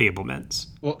Spielberg for The Fabelmans.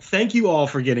 Well, thank you all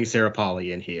for getting Sarah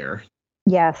Polley in here.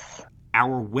 Yes.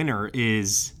 Our winner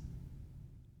is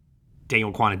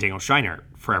Daniel Kwan and Daniel Shiner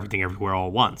for Everything Everywhere All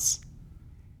at Once.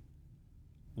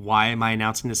 Why am I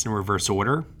announcing this in reverse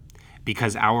order?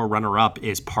 because our runner-up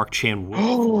is Park Chan-wook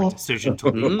for Decision to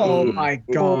Leave. Oh my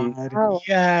god.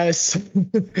 Yes.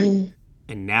 And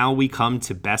now we come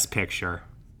to Best Picture.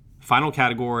 Final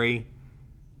category.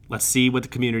 Let's see what the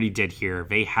community did here.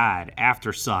 They had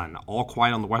After Sun, All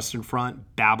Quiet on the Western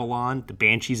Front, Babylon, The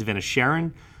Banshees of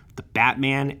Inisherin, The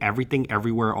Batman, Everything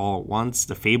Everywhere All at Once,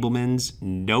 The Fabelmans,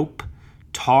 Nope,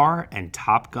 Tar, and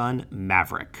Top Gun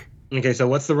Maverick. Okay, so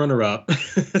what's the runner-up?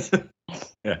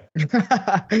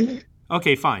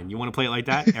 Okay, fine. You want to play it like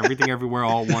that? Everything Everywhere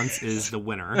All at Once is the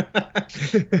winner.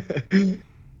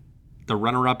 The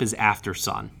runner-up is After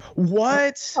Sun.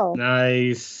 What?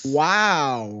 Nice.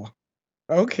 Wow.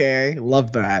 Okay,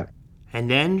 love that. And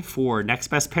then for Next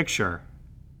Best Picture,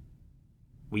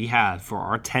 we have for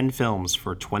our 10 films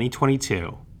for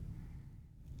 2022,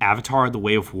 Avatar: The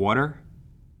Way of Water,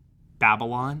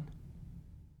 Babylon,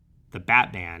 The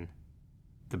Batman,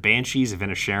 The Banshees of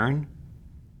Inisherin,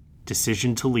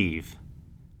 Decision to Leave,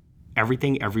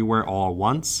 Everything Everywhere All at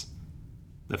Once,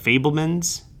 The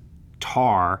Fabelmans,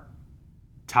 Tar,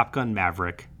 Top Gun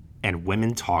Maverick, and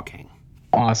Women Talking.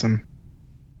 Awesome.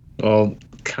 Well,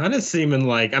 kind of seeming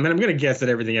like, I mean, I'm going to guess that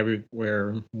Everything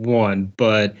Everywhere won,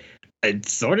 but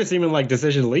it's sort of seeming like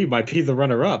Decision to Leave might be the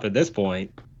runner-up at this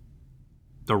point.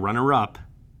 The runner-up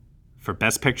for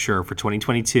Best Picture for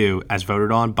 2022, as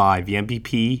voted on by the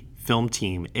MVP film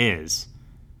team, is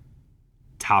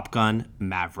Top Gun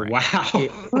Maverick. Wow.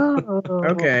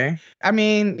 Okay. I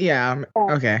mean, yeah.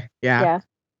 Okay. Yeah.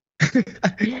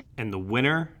 And the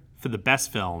winner for the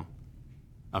best film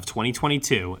of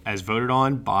 2022, as voted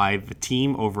on by the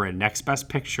team over at Next Best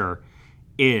Picture,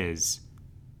 is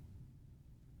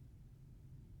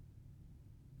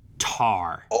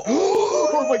Tar.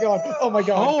 Oh my god. Oh my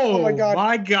god. Oh my god.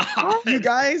 My god. You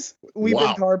guys, we've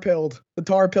been tar-pilled. The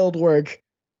tar-pilled work.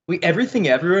 Everything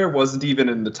Everywhere wasn't even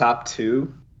in the top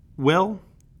 2. Will,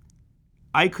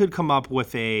 I could come up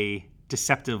with a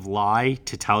deceptive lie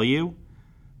to tell you,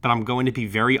 but I'm going to be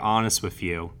very honest with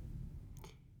you.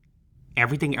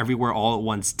 Everything Everywhere All at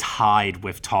Once tied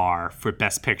with Tar for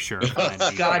Best Picture.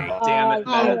 God damn it.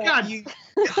 Oh, God.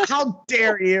 How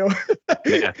dare you?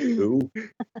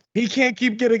 He can't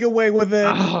keep getting away with it.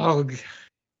 Oh,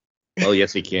 well,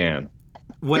 yes, he can.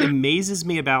 What amazes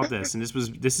me about this, and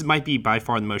this might be by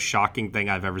far the most shocking thing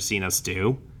I've ever seen us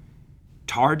do,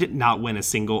 Tar did not win a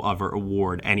single other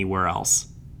award anywhere else.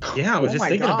 Yeah, I was just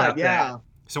thinking about that.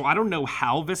 So I don't know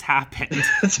how this happened.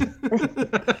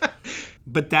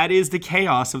 But that is the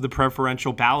chaos of the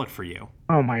preferential ballot for you.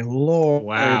 Oh my lord.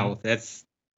 Wow,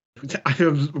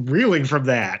 I'm reeling from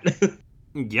that.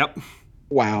 Yep.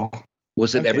 Wow.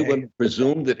 Was it everyone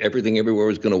presumed that Everything Everywhere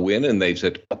was going to win, and they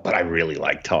said, but I really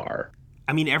like Tar?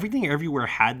 I mean, Everything Everywhere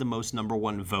had the most number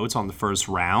one votes on the first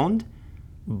round,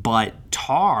 but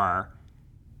Tar,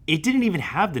 it didn't even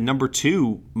have the number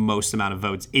 2 most amount of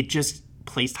votes. It just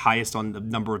placed highest on the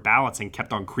number of ballots and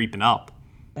kept on creeping up.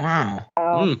 Wow.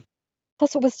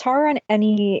 Plus, was Tar on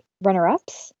any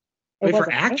runner-ups? Wait,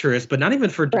 for actress, but not even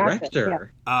for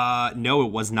director. No,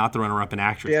 it was not the runner-up in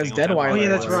actress. Yeah, it's Deadweiler. Oh, yeah,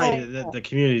 that's right. The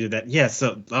community did that. Yeah,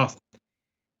 so,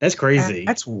 that's crazy.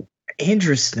 That's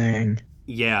interesting.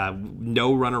 Yeah,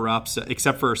 no runner-ups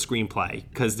except for a screenplay,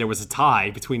 because there was a tie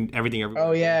between Everything Everywhere.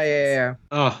 Oh, yeah.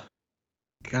 Oh,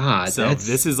 God. So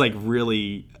this is like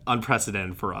really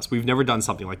unprecedented for us. We've never done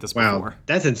something like this before.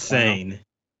 That's insane.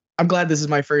 I'm glad this is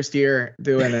my first year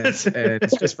doing it.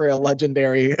 It's just for a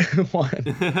legendary one.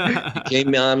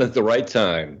 Came on at the right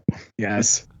time.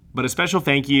 Yes. But a special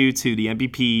thank you to the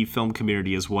MVP film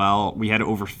community as well. We had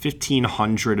over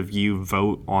 1,500 of you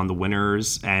vote on the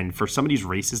winners. And for some of these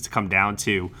races to come down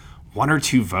to 1 or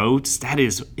 2 votes, that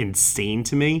is insane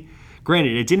to me.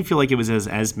 Granted, it didn't feel like it was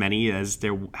as many as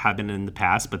there have been in the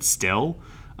past, but still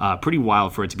pretty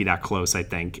wild for it to be that close, I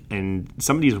think. And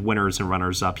some of these winners and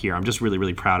runners up here, I'm just really,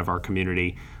 really proud of our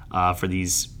community for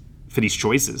these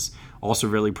choices. Also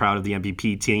really proud of the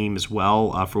MVP team as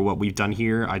well for what we've done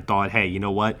here. I thought, hey, you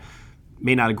know what?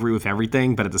 May not agree with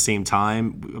everything, but at the same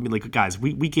time, I mean, like, guys,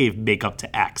 we gave makeup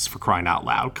to X, for crying out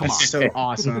loud. Come on. That's so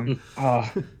awesome.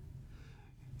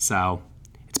 So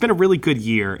it's been a really good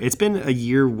year. It's been a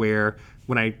year where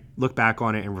when I look back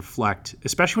on it and reflect,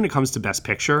 especially when it comes to Best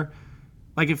Picture,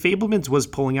 like if Fabelmans was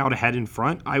pulling out ahead in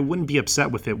front, I wouldn't be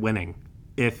upset with it winning.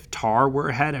 If Tar were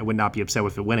ahead, I would not be upset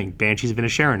with it winning. Banshees of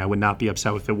Inisherin, I would not be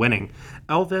upset with it winning.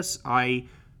 Elvis,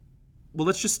 well,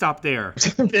 let's just stop there.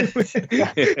 There's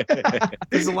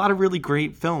a lot of really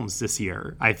great films this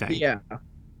year, I think. Yeah.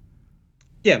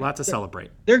 A lot to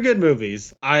celebrate. They're good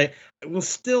movies. I will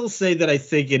still say that I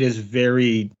think it is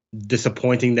very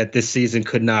disappointing that this season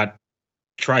could not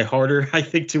try harder, I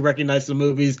think, to recognize the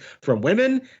movies from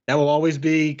women. That will always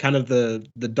be kind of the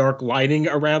dark lighting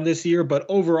around this year. But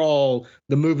overall,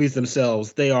 the movies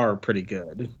themselves, they are pretty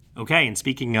good. Okay, and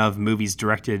speaking of movies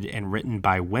directed and written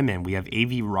by women, we have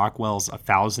A.V. Rockwell's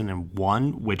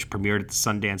 1001, which premiered at the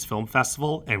Sundance Film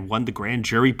Festival and won the Grand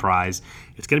Jury Prize.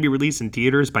 It's going to be released in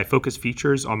theaters by Focus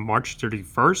Features on March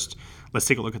 31st. Let's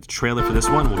take a look at the trailer for this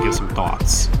one. We'll give some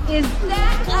thoughts. Is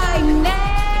that Inez?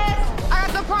 I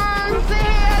got the perms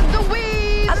and the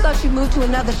weed. I thought you moved to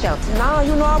another shelter. No,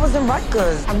 you know I was in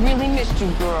Rutgers. I really missed you,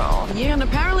 girl. Yeah, and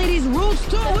apparently these roots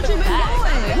too. What you been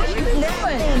doing? What you been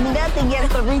doing? Nothing.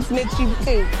 Yes, the roots mix you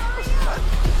too.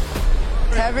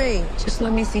 Terry, just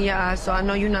let me see your eyes so I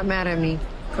know you're not mad at me.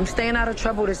 I'm staying out of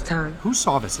trouble this time. Who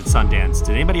saw this at Sundance?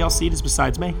 Did anybody else see this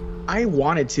besides me? I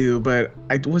wanted to, but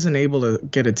I wasn't able to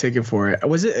get a ticket for it.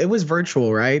 It was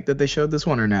virtual, right? That they showed this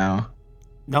one or no?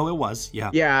 No, it was, yeah.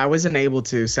 Yeah, I wasn't able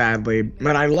to, sadly.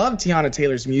 But I love Tiana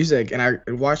Taylor's music, and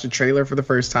I watched the trailer for the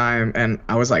first time, and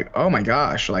I was like, oh my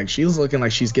gosh, like she's looking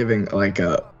like she's giving like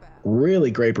a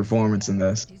really great performance in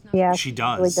this. Yeah, she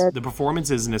does. Really the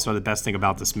performances in this are the best thing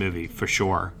about this movie, for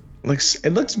sure.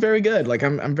 It looks very good. Like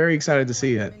I'm very excited to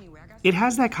see it. It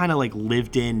has that kind of like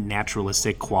lived-in,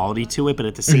 naturalistic quality to it, but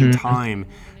at the same time,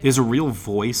 there's a real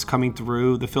voice coming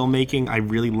through the filmmaking. I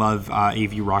really love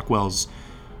A.V. Rockwell's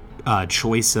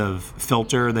choice of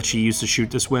filter that she used to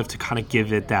shoot this with to kind of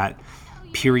give it that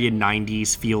period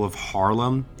 90s feel of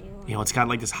Harlem. You know, it's got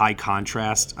like this high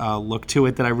contrast look to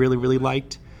it that I really, really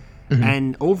liked.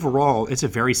 And overall, it's a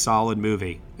very solid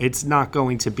movie. It's not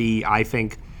going to be, I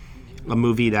think, a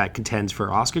movie that contends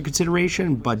for Oscar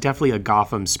consideration, but definitely a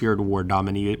Gotham Spirit Award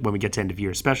nominee when we get to end of year,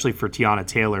 especially for Tiana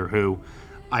Taylor, who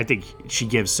I think she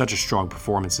gives such a strong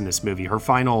performance in this movie. Her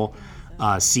final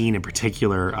scene in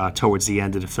particular towards the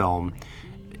end of the film,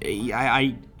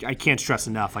 I can't stress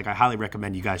enough. Like, I highly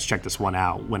recommend you guys check this one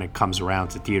out when it comes around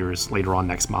to theaters later on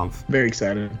next month. Very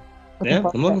excited. Yeah,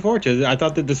 I'm looking forward to it. I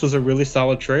thought that this was a really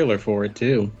solid trailer for it,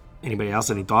 too. Anybody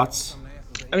else? Any thoughts?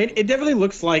 I mean, it definitely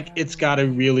looks like it's got a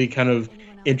really kind of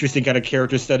interesting kind of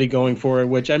character study going for it,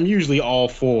 which I'm usually all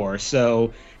for.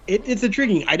 So it's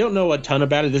intriguing. I don't know a ton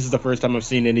about it. This is the first time I've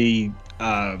seen any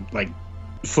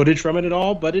footage from it at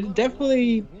all, but it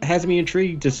definitely has me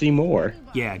intrigued to see more.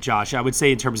 Yeah, Josh, I would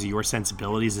say in terms of your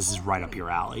sensibilities, this is right up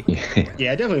your alley.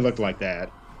 Yeah, it definitely looked like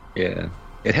that. Yeah.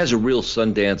 It has a real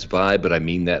Sundance vibe, but I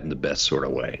mean that in the best sort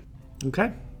of way.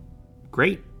 Okay.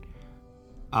 Great.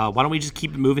 Why don't we just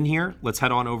keep it moving here? Let's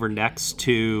head on over next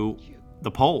to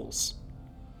the polls.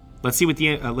 Let's see what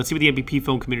the MVP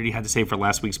film community had to say for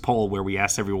last week's poll, where we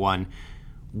asked everyone,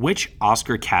 which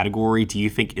Oscar category do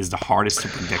you think is the hardest to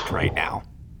predict right now?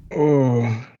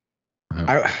 Oh,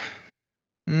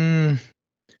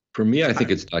 for me, I think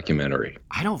it's documentary.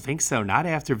 I don't think so. Not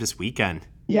after this weekend.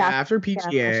 Yeah, after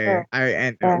PGA,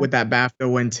 sure. With that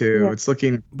BAFTA win too, it's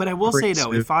looking. But I will say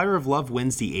though, if Fire of Love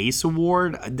wins the ACE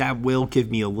award, that will give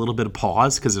me a little bit of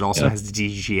pause because it also has the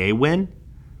DGA win.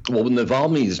 Well,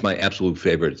 Navalny is my absolute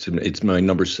favorite. It's my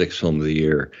number 6 film of the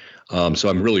year, so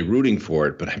I'm really rooting for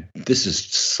it. But this is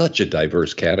such a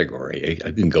diverse category.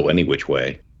 I can go any which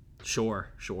way. Sure.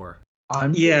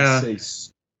 I'm gonna say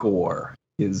score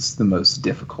is the most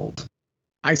difficult.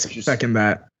 I second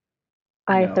that.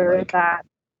 I third that.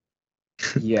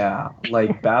 Yeah,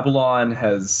 like Babylon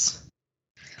has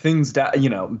things that,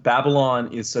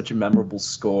 Babylon is such a memorable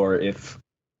score if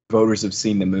voters have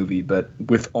seen the movie, but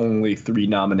with only 3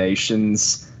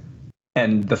 nominations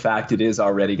and the fact it is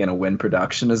already going to win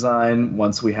production design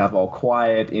once we have All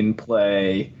Quiet in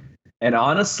play. And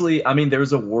honestly, I mean,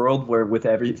 there's a world where with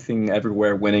Everything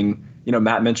Everywhere winning,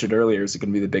 Matt mentioned earlier, is it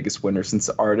going to be the biggest winner since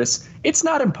The Artist? It's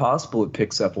not impossible it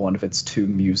picks up one of its 2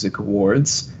 music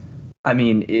awards. I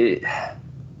mean,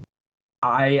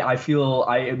 I feel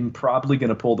I am probably going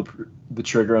to pull the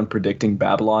trigger on predicting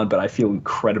Babylon, but I feel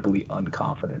incredibly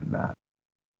unconfident in that.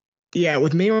 Yeah,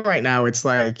 with me right now, it's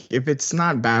like, if it's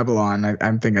not Babylon,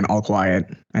 I'm thinking All Quiet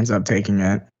ends up taking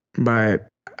it. But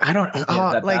I don't know.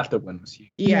 That BAFTA win was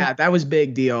huge. Yeah, that was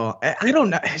big deal. I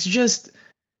don't know. It's just,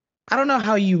 I don't know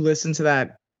how you listen to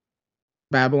that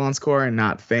Babylon score and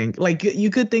not think, like,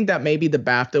 you could think that maybe the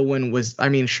BAFTA win was, I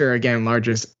mean, sure, again,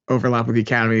 largest overlap with the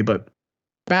Academy, but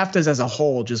BAFTAs as a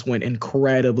whole just went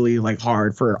incredibly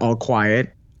hard for All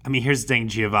Quiet. I mean, here's the thing,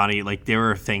 Giovanni. Like, there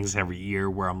are things every year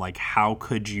where I'm like, how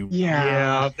could you?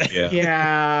 Yeah,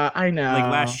 I know.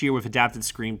 Like last year with adapted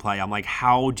screenplay, I'm like,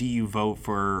 how do you vote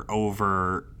for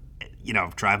over,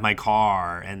 Drive My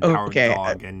Car and Power of the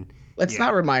Dog? And let's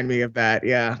not remind me of that.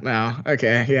 Yeah, no,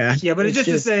 okay, yeah. Yeah, but it's just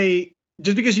to say,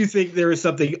 just because you think there is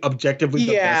something objectively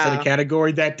the best in a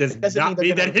category, that does not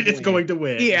mean that it is going to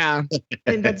win. Yeah,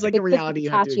 and that's like a reality you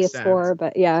have to accept. Score,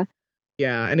 but yeah.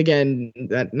 Yeah, and again,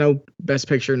 that no Best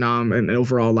Picture nom and an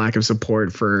overall lack of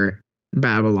support for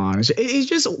Babylon. It's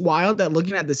just wild that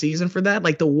looking at the season for that,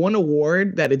 like the one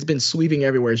award that it's been sweeping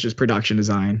everywhere is just production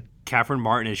design. Catherine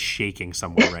Martin is shaking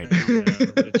somewhere right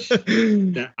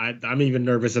now. I'm even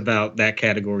nervous about that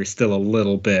category still a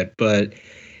little bit, but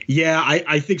yeah,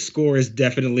 I think score is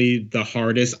definitely the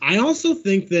hardest. I also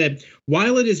think that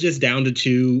while it is just down to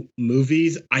 2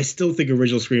 movies, I still think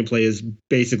original screenplay is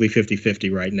basically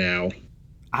 50-50 right now.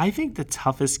 I think the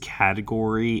toughest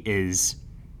category is...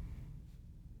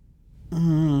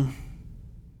 I'm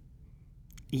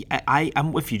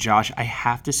with you, Josh. I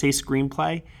have to say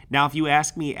screenplay. Now, if you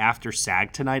ask me after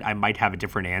SAG tonight, I might have a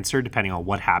different answer depending on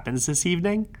what happens this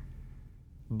evening.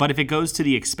 But if it goes to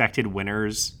the expected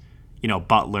winners,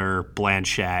 Butler,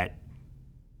 Blanchett,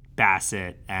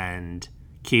 Bassett, and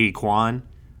Ke Quan,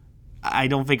 I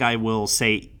don't think I will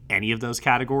say any of those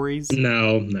categories.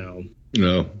 No.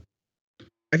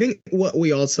 I think what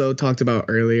we also talked about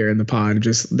earlier in the pod,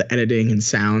 just the editing and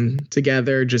sound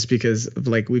together, just because of,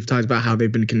 like, we've talked about how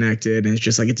they've been connected, and it's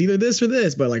just like, it's either this or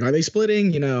this, but like, are they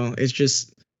splitting? It's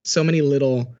just so many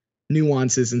little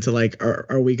nuances into like,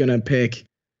 are we going to pick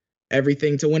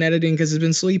everything to win editing because it's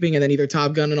been sleeping, and then either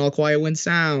Top Gun and All Quiet win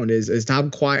sound? Is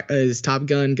Top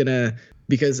Gun gonna,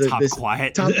 because of Top this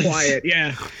Quiet. Top Quiet,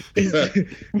 yeah.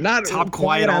 Not Top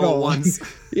Quiet all at once.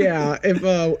 Yeah,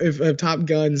 if Top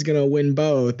Gun's gonna win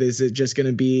both, is it just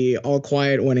gonna be All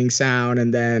Quiet winning sound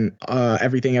and then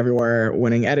Everything Everywhere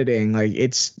winning editing? Like,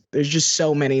 there's just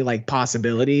so many like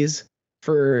possibilities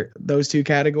for those 2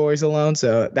 categories alone.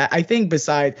 So that, I think,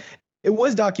 beside, it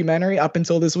was documentary up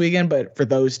until this weekend, but for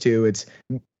those 2,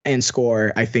 and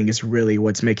score, I think, is really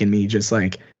what's making me just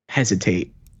like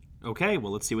hesitate. Okay,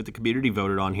 well, let's see what the community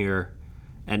voted on here.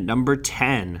 At number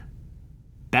 10,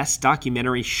 Best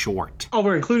Documentary Short. Oh,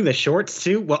 we're including the shorts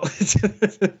too? Well,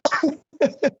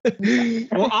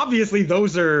 well, obviously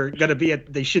those are going to be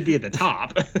they should be at the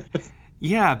top.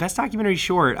 Yeah, Best Documentary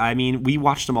Short. I mean, we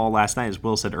watched them all last night, as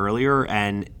Will said earlier,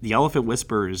 and The Elephant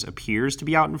Whispers appears to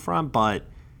be out in front, but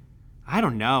I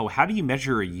don't know. How do you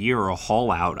measure a year or a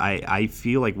haul out? I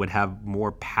feel like would have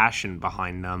more passion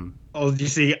behind them. Oh, you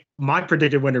see, my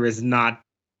predicted winner is not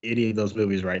any of those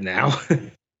movies right now.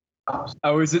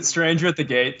 Oh, is it Stranger at the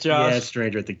Gate, Josh? Yeah,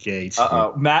 Stranger at the Gate.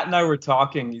 Matt and I were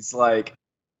talking. He's like,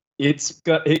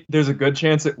 there's a good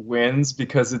chance it wins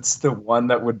because it's the one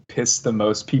that would piss the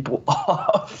most people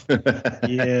off.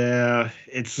 Yeah,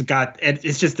 it's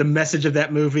just the message of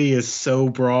that movie is so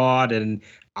broad, and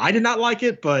I did not like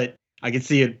it, but I can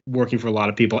see it working for a lot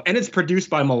of people. And it's produced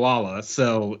by Malala,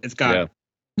 so it's got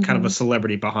kind of a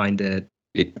celebrity behind it.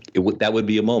 That would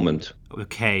be a moment.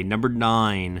 Okay, number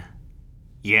 9.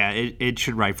 Yeah, it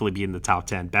should rightfully be in the top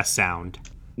 10. Best Sound.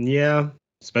 Yeah,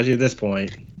 especially at this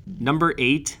point. Number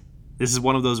 8. This is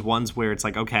one of those ones where it's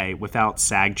like, okay, without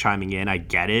SAG chiming in, I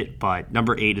get it, but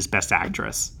number 8 is Best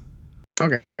Actress.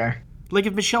 Okay. Like,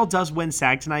 if Michelle does win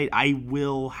SAG tonight, I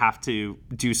will have to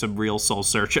do some real soul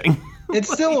searching.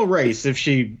 It's still a race if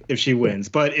she wins,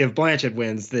 but if Blanchett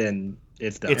wins, then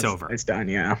it's done. It's over. It's done,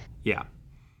 yeah. Yeah.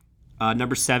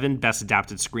 Number 7, Best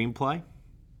Adapted Screenplay.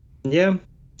 Yeah,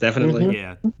 definitely. Mm-hmm.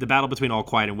 Yeah, the battle between All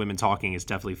Quiet and Women Talking is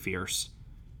definitely fierce.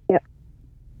 Yep.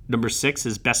 Number 6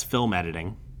 is Best Film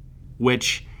Editing,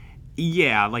 which,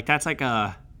 yeah, like that's like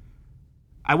I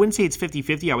wouldn't say it's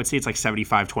 50-50. I would say it's like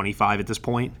 75-25 at this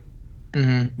point.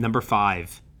 Mm-hmm. Number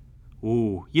 5.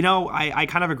 Ooh, I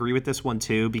kind of agree with this one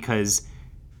too, because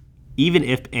even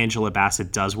if Angela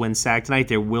Bassett does win SAG tonight,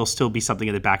 there will still be something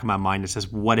in the back of my mind that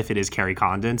says, what if it is Carrie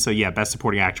Condon? So yeah, Best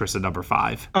Supporting Actress at number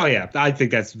 5. Oh yeah, I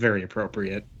think that's very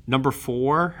appropriate. Number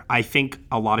 4, I think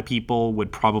a lot of people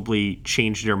would probably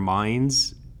change their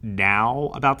minds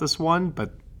now about this one,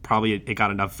 but probably it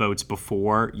got enough votes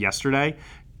before yesterday.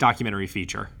 Documentary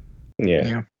Feature.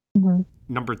 Yeah. Mm-hmm.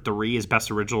 Number 3 is Best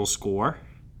Original Score.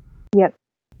 Yep.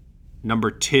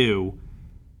 Number 2,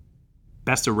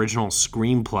 Best Original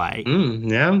Screenplay.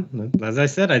 Yeah, as I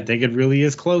said, I think it really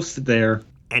is close there.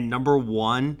 And number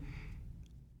 1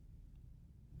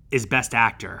 is Best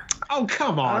Actor. Oh,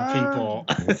 come on, people.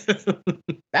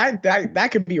 That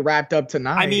could be wrapped up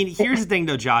tonight. I mean, here's the thing,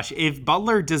 though, Josh. If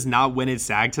Butler does not win at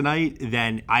SAG tonight,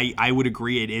 then I would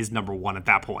agree it is number 1 at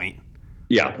that point.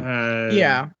 Yeah.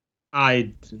 Yeah.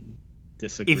 I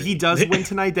disagree. If he does win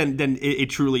tonight, then it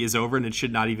truly is over, and it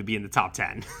should not even be in the top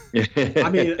 10. I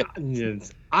mean,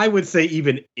 I would say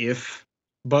even if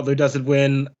Butler doesn't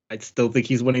win, I still think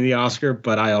he's winning the Oscar,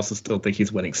 but I also still think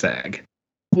he's winning SAG.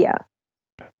 Yeah.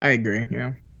 I agree,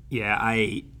 yeah. Yeah,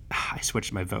 I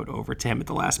switched my vote over to him at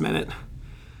the last minute.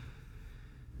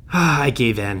 I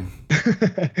gave in.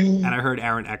 And I heard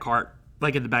Aaron Eckhart,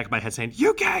 like in the back of my head, saying,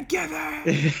 "You can't give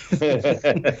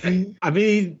in." I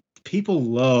mean, people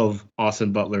love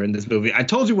Austin Butler in this movie. I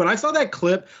told you, when I saw that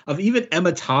clip of even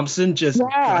Emma Thompson just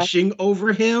gushing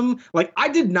over him, like, I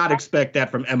did not expect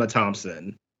that from Emma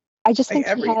Thompson. I just think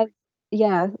he has...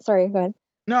 Yeah, sorry, go ahead.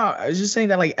 No, I was just saying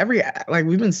that, like,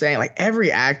 we've been saying, like,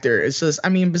 every actor, it's just, I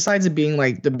mean, besides it being,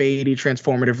 like, the Beatty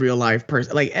transformative real life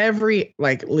person, like, every,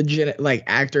 like, legit, like,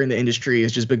 actor in the industry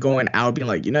has just been going out being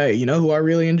like, you know who I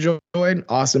really enjoyed?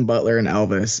 Austin Butler and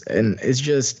Elvis. And it's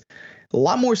just a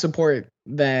lot more support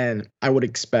than I would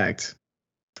expect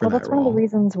for that that's role. one of the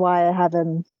reasons why I have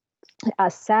him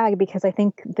as SAG, because I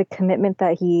think the commitment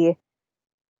that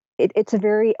it's a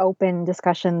very open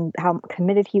discussion how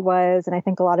committed he was. And I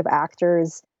think a lot of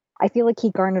actors, I feel like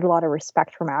he garnered a lot of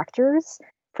respect from actors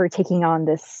for taking on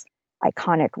this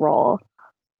iconic role.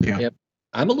 Yeah. Yep.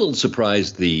 I'm a little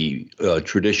surprised the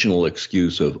traditional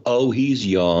excuse of, oh, he's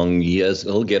young,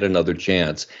 he'll get another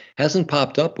chance, hasn't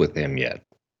popped up with him yet.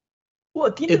 Well,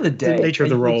 at the end of the day, the nature of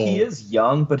the role. He is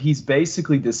young, but he's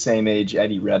basically the same age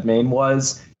Eddie Redmayne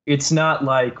was. It's not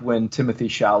like when Timothée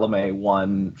Chalamet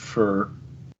when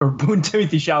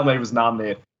Timothée Chalamet was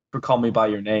nominated for Call Me By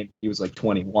Your Name, he was like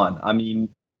 21. I mean,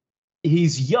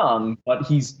 he's young, but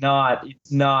it's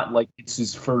not like it's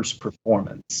his first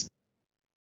performance.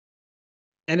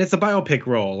 And it's a biopic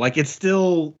role. Like, it's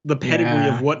still the pedigree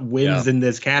of what wins in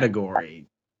this category.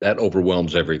 That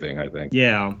overwhelms everything, I think.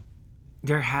 Yeah.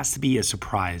 There has to be a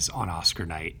surprise on Oscar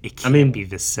night. It can't be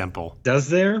this simple. Does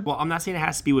there? Well, I'm not saying it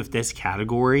has to be with this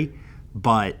category,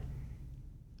 but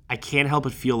I can't help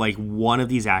but feel like one of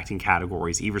these acting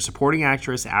categories, either supporting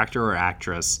actress, actor, or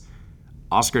actress,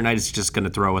 Oscar night is just going to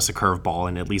throw us a curveball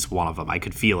in at least one of them. I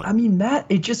could feel it. I mean,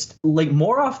 it just, like,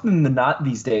 more often than not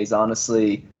these days,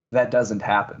 honestly, that doesn't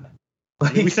happen.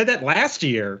 Like, we said that last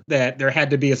year, that there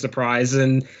had to be a surprise,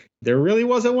 and there really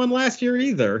wasn't one last year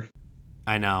either.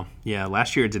 I know. Yeah,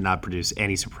 last year it did not produce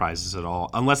any surprises at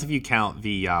all, unless if you count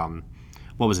the,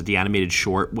 the animated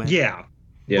short win. Yeah.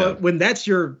 But when that's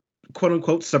your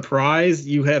quote-unquote surprise,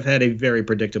 you have had a very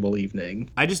predictable evening.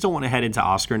 I just don't want to head into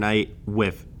Oscar night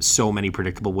with so many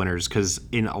predictable winners, because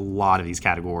in a lot of these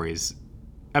categories,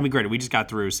 I mean, granted, we just got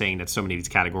through saying that so many of these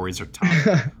categories are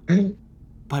tough,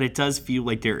 but it does feel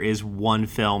like there is one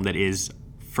film that is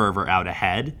further out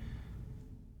ahead.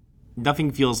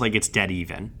 Nothing feels like it's dead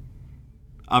even,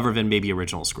 other than maybe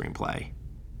original screenplay.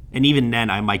 And even then,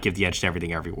 I might give the edge to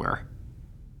Everything Everywhere.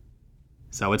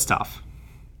 So it's tough.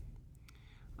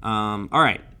 All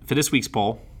right, for this week's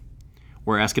poll,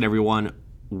 we're asking everyone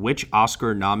which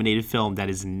Oscar-nominated film that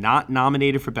is not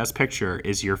nominated for Best Picture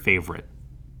is your favorite.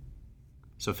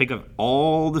 So think of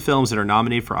all the films that are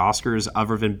nominated for Oscars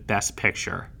other than Best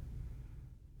Picture.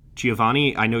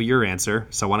 Giovanni, I know your answer,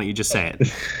 so why don't you just say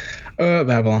it?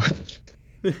 Babylon.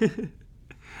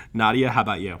 Nadia, how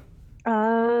about you?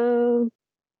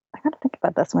 I gotta think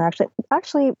about this one, actually.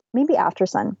 Actually, maybe After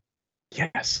Sun.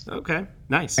 Yes. Okay,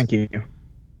 nice. Thank you.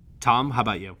 Tom, how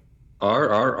about you?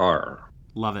 RRR.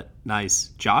 Love it. Nice.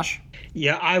 Josh?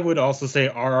 Yeah, I would also say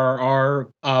RRR,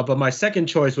 but my second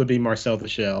choice would be Marcel the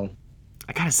Shell.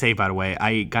 I gotta say, by the way,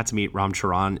 I got to meet Ram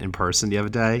Charan in person the other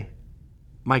day.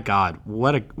 My God,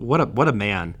 what a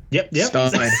man. Yep.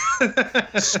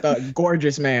 Stud,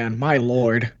 gorgeous man, my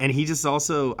lord. And he just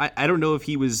also, I don't know if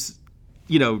he was,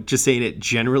 just saying it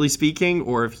generally speaking,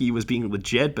 or if he was being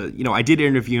legit, but, I did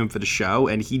interview him for the show,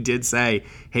 and he did say,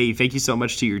 hey, thank you so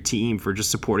much to your team for just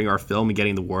supporting our film and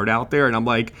getting the word out there. And I'm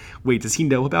like, wait, does he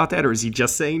know about that, or is he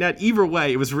just saying that? Either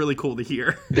way, it was really cool to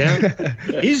hear. Yeah,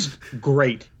 he's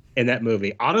great in that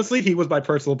movie. Honestly, he was my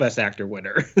personal Best Actor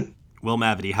winner. Will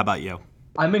Mavity, how about you?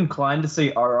 I'm inclined to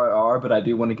say RRR, but I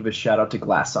do want to give a shout out to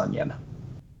Glass Onion.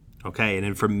 Okay, and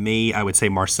then for me, I would say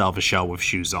Marcel Vachel with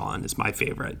Shoes On is my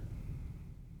favorite.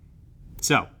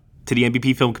 So, to the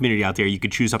MVP film community out there, you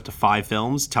could choose up to 5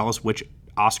 films. Tell us which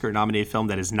Oscar-nominated film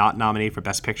that is not nominated for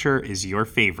Best Picture is your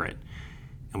favorite.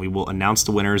 And we will announce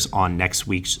the winners on next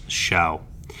week's show.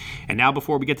 And now,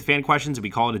 before we get to fan questions and we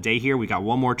call it a day here, we got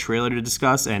one more trailer to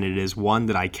discuss, and it is one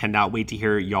that I cannot wait to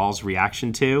hear y'all's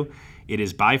reaction to. It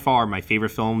is by far my favorite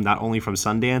film, not only from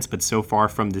Sundance, but so far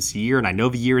from this year. And I know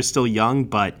the year is still young,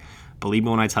 but believe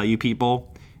me when I tell you,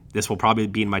 people, this will probably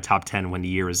be in my top 10 when the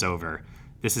year is over.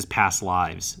 This is Past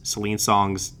Lives, Celine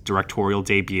Song's directorial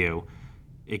debut.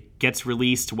 It gets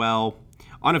released,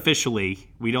 unofficially.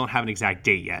 We don't have an exact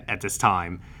date yet at this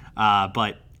time,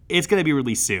 but it's going to be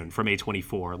released soon from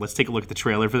A24. Let's take a look at the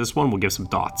trailer for this one. We'll give some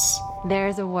thoughts.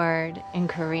 There's a word in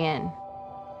Korean,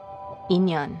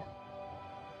 인연.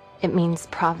 It means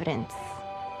providence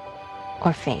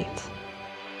or fate.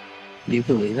 Do you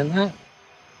believe in that?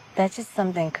 That's just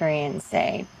something Koreans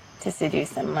say to seduce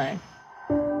someone.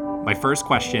 My first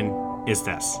question is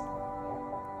this.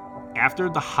 After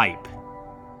the hype,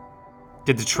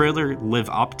 did the trailer live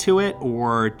up to it,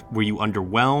 or were you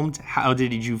underwhelmed? How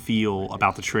did you feel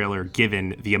about the trailer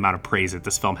given the amount of praise that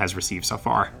this film has received so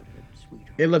far?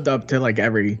 It lived up to like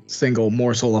every single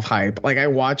morsel of hype. Like I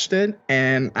watched it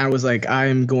and I was like,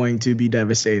 I'm going to be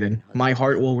devastated. My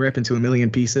heart will rip into a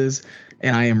million pieces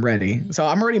and I am ready. So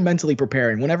I'm already mentally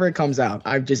preparing. Whenever it comes out,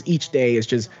 each day is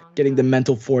just getting the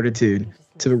mental fortitude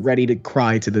to ready to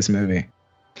cry to this movie.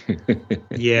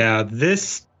 Yeah,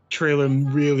 this trailer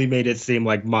really made it seem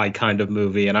like my kind of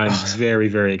movie, and I'm very,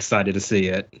 very excited to see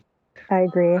it. I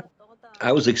agree.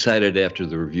 I was excited after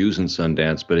the reviews in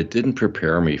Sundance, but it didn't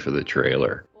prepare me for the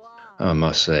trailer. I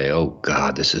must say, oh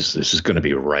God, this is going to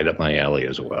be right up my alley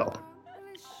as well.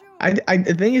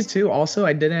 The thing is too, also,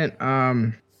 I didn't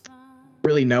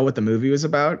really know what the movie was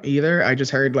about either. I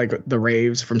just heard like the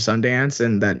raves from Sundance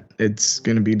and that it's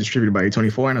going to be distributed by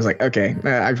A24, and I was like, okay,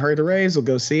 I've heard the raves, we'll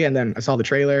go see. And then I saw the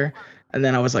trailer, and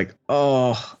then I was like,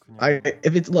 oh,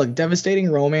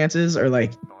 devastating romances, or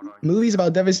like movies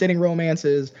about devastating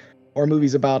romances, or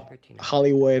movies about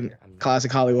Hollywood,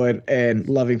 classic Hollywood, and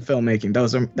loving filmmaking.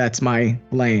 That's my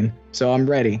lane. So I'm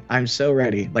ready. I'm so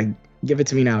ready. Like, give it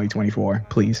to me now, A24,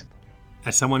 please.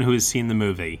 As someone who has seen the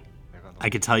movie, I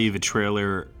could tell you the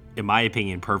trailer, in my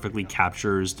opinion, perfectly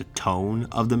captures the tone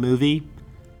of the movie,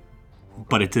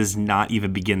 but it does not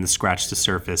even begin to scratch the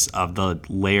surface of the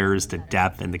layers, the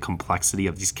depth, and the complexity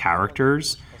of these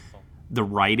characters. The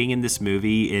writing in this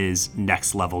movie is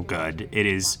next level good. It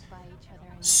is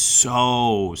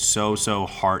so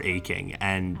heart-aching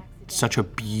and such a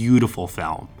beautiful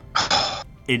film.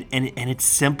 And it's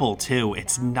simple too.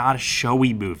 It's not a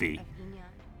showy movie.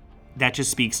 That just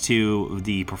speaks to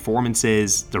the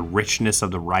performances, the richness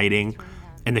of the writing,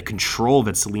 and the control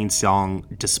that Celine Song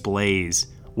displays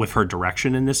with her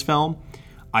direction in this film.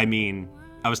 I mean,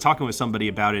 I was talking with somebody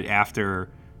about it after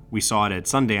we saw it at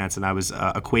Sundance, and I was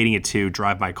equating it to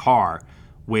Drive My Car,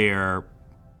 where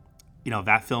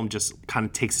that film just kind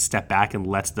of takes a step back and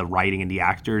lets the writing and the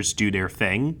actors do their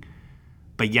thing.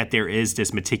 But yet there is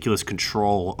this meticulous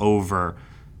control over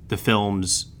the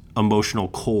film's emotional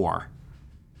core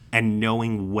and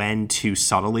knowing when to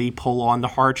subtly pull on the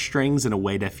heartstrings in a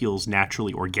way that feels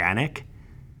naturally organic.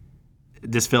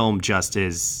 This film just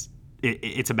is,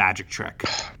 it's a magic trick.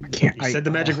 You said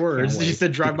the magic words. You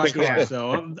said Drive My Car, Yeah.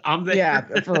 so I'm there. Yeah,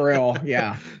 for real.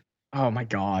 Yeah. Oh my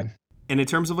God. And in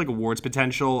terms of like awards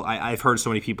potential, I've heard so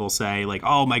many people say like,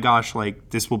 oh my gosh,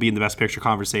 like this will be in the Best Picture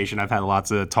conversation. I've had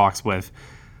lots of talks with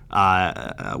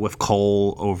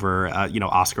Cole over,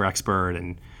 Oscar expert,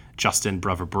 and Justin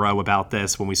Brother Bro about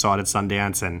this when we saw it at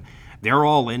Sundance, and they're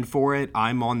all in for it.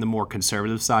 I'm on the more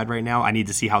conservative side right now. I need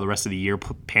to see how the rest of the year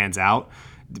pans out.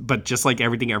 But just like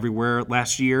Everything Everywhere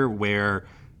last year, where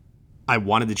I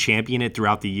wanted to champion it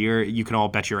throughout the year, you can all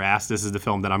bet your ass this is the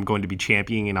film that I'm going to be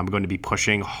championing, and I'm going to be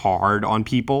pushing hard on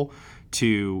people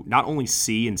to not only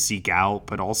see and seek out,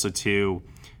 but also to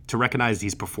recognize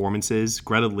these performances.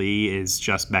 Greta Lee is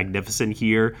just magnificent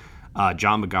here.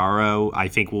 John Magaro, I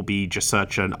think, will be just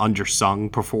such an undersung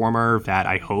performer that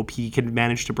I hope he can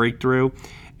manage to break through.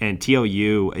 And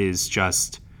TLU is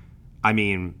just, I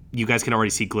mean, you guys can already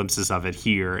see glimpses of it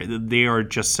here. They are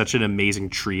just such an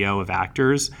amazing trio of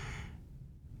actors.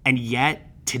 And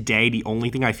yet, today, the only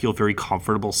thing I feel very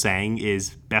comfortable saying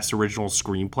is Best Original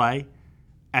Screenplay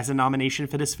as a nomination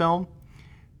for this film.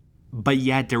 But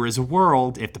yet, there is a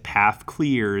world, if the path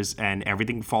clears and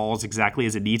everything falls exactly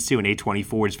as it needs to, and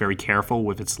A24 is very careful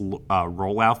with its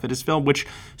rollout for this film, which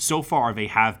so far they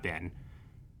have been,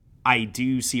 I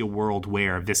do see a world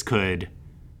where this could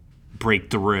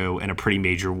break through in a pretty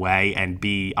major way and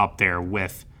be up there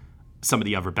with some of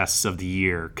the other bests of the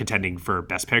year, contending for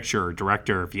Best Picture,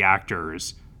 Director, the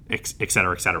actors, et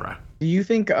cetera, et cetera. Do you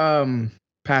think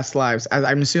Past Lives,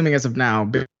 I'm assuming as of now,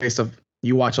 based off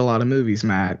you watch a lot of movies,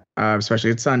 Matt, especially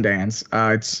at Sundance,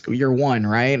 it's your one,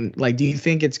 right? Like, do you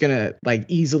think it's gonna like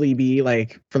easily be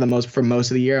like for most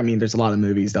of the year? I mean, there's a lot of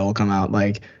movies that will come out.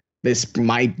 Like, this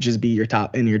might just be your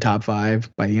top 5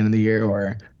 by the end of the year,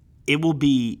 or it will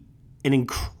be an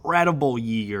incredible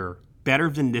year, better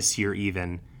than this year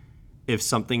even, if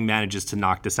something manages to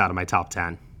knock this out of my top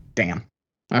 10. Damn.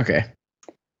 Okay.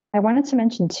 I wanted to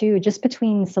mention too, just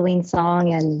between Celine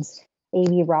Song and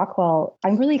A.B. Rockwell,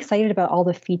 I'm really excited about all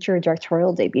the feature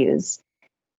directorial debuts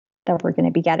that we're going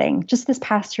to be getting. Just this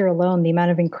past year alone, the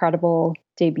amount of incredible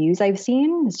debuts I've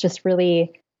seen is just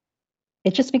really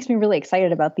it just makes me really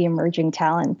excited about the emerging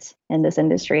talent in this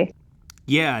industry.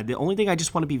 Yeah, the only thing I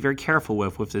just want to be very careful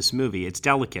with this movie, it's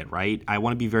delicate, right? I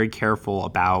want to be very careful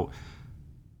about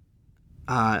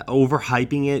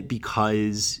overhyping it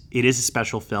because it is a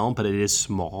special film, but it is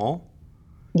small.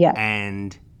 Yeah.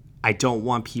 And I don't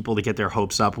want people to get their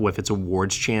hopes up with its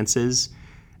awards chances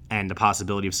and the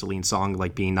possibility of Celine Song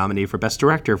like being nominated for Best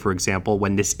Director, for example,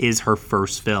 when this is her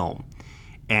first film.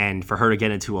 And for her to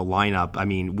get into a lineup, I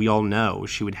mean, we all know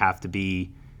she would have to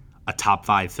be a top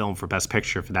 5 film for Best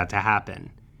Picture for that to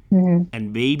happen. Mm-hmm.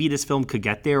 And maybe this film could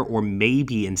get there, or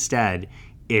maybe instead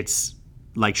it's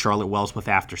like Charlotte Wells with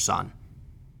After Sun.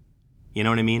 You know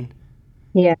what I mean?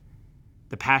 Yeah.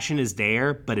 The passion is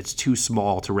there, but it's too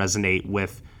small to resonate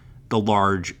with the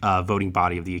large voting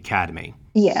body of the Academy.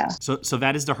 Yeah. So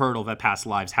that is the hurdle that Past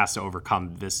Lives has to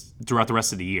overcome this throughout the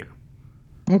rest of the year.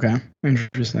 Okay.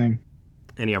 Interesting.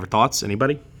 Any other thoughts?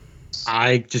 Anybody?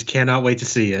 I just cannot wait to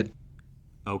see it.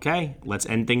 Okay, let's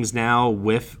end things now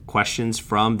with questions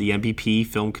from the MVP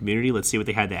film community. Let's see what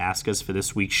they had to ask us for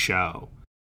this week's show.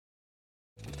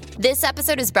 This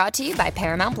episode is brought to you by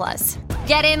Paramount Plus.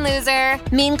 Get in, loser!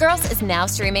 Mean Girls is now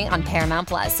streaming on Paramount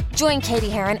Plus. Join Katie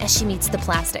Heron as she meets the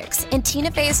plastics in Tina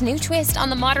Fey's new twist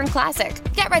on the modern classic.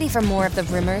 Get ready for more of the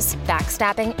rumors,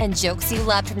 backstabbing, and jokes you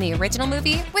loved from the original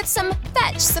movie with some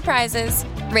fetch surprises.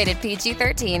 Rated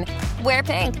PG-13. Wear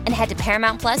pink and head to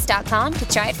ParamountPlus.com to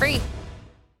try it free.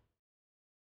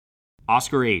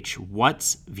 Oscar H.,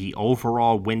 what's the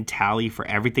overall win tally for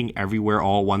Everything Everywhere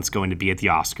All at Once going to be at the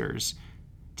Oscars?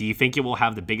 Do you think it will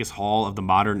have the biggest haul of the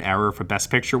modern era for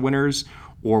Best Picture winners,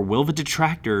 or will the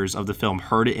detractors of the film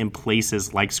hurt it in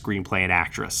places like screenplay and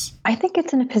actress? I think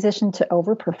it's in a position to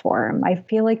overperform. I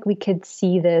feel like we could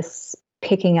see this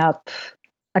picking up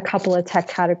a couple of tech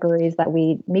categories that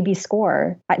we maybe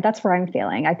score. That's where I'm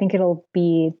feeling. I think it'll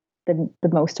be the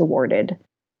most awarded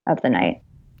of the night.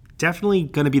 Definitely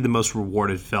going to be the most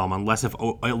rewarded film, unless if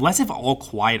All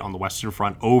Quiet on the Western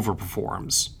Front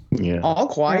overperforms. Yeah. All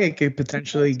Quiet could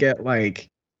potentially get like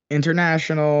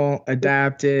international,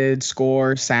 adapted,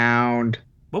 score, sound.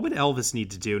 What would Elvis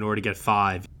need to do in order to get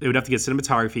 5? It would have to get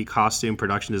cinematography, costume,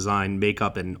 production design,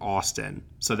 makeup, and Austin.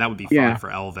 So that would be 5 for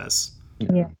Elvis.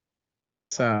 Yeah.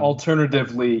 So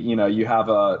alternatively, you have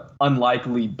a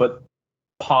unlikely but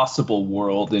possible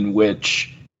world in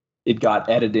which it got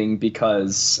editing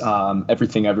because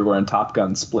Everything Everywhere and Top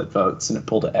Gun split votes and it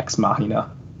pulled an Ex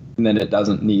Machina. And then it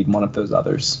doesn't need one of those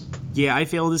others. Yeah, I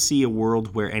fail to see a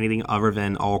world where anything other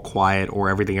than All Quiet or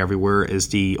Everything Everywhere is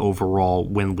the overall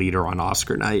win leader on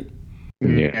Oscar night.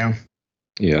 Yeah.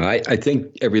 Yeah, I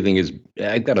think everything is...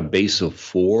 I got a base of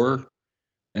 4,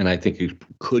 and I think it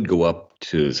could go up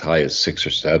to as high as 6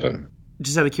 or 7.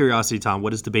 Just out of curiosity, Tom,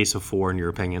 what is the base of 4 in your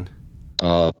opinion?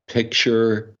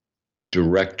 Picture,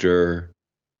 director,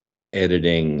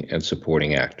 editing, and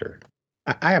supporting actor.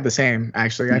 I have the same,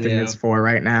 actually. I think it's 4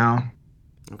 right now.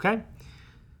 Okay.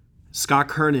 Scott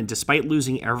Kernan, despite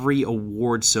losing every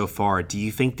award so far, do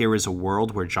you think there is a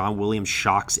world where John Williams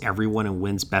shocks everyone and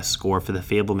wins Best Score for The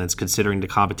Fabelmans, considering the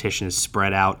competition is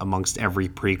spread out amongst every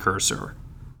precursor?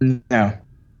 No.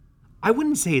 I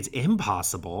wouldn't say it's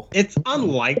impossible. It's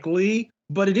unlikely,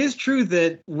 but it is true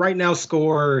that right now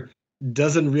Score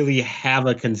doesn't really have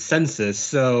a consensus,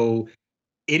 so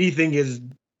anything is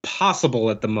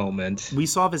possible at the moment. We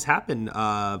saw this happen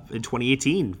in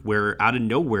 2018, where out of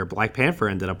nowhere Black Panther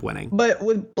ended up winning. But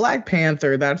with Black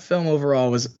Panther, that film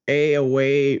overall was a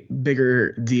way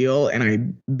bigger deal,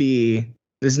 and B,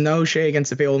 there's no shade against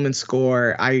the Fabelman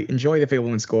score. I enjoy the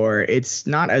Fabelman score. It's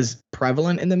not as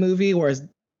prevalent in the movie, whereas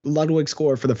Ludwig's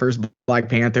score for the first Black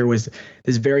Panther was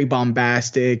this very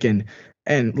bombastic and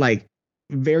like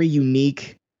very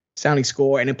unique sounding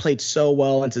score, and it played so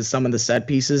well into some of the set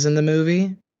pieces in the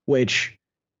movie, which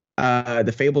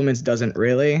the Fabelmans doesn't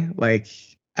really like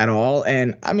at all.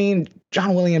 And I mean,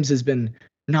 John Williams has been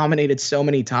nominated so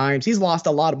many times. He's lost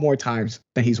a lot more times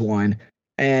than he's won.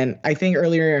 And I think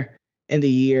earlier in the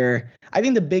year, I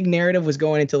think the big narrative was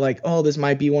going into like, oh, this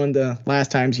might be one of the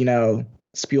last times,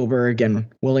 Spielberg and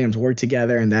Williams worked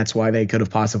together, and that's why they could have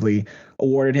possibly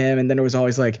awarded him. And then it was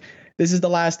always like, this is the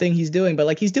last thing he's doing. But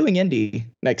like, he's doing Indy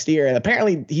next year. And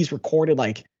apparently he's recorded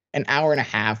like an hour and a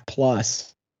half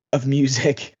plus of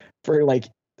music for like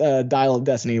Dial of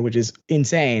Destiny, which is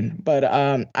insane. But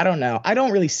I don't know. I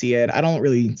don't really see it. I don't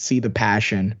really see the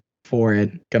passion for it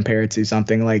compared to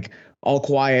something like All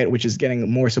Quiet, which is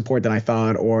getting more support than I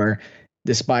thought, or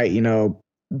despite,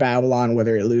 Babylon,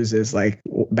 whether it loses, like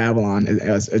Babylon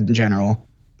as in general.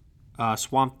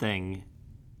 Swamp Thing,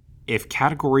 if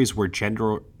categories were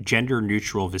gender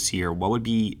neutral this year, what would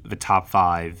be the top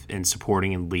 5 in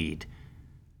supporting and lead?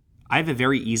 I have a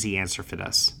very easy answer for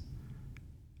this.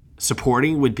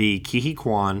 Supporting would be Ke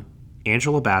Quan,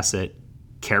 Angela Bassett,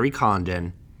 Kerry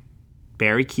Condon,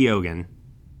 Barry Keoghan,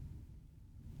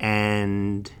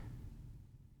 and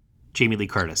Jamie Lee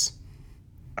Curtis.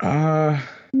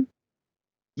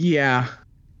 Yeah.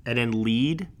 And then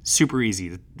lead, super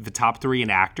easy. The top three,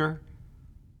 an actor,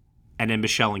 and then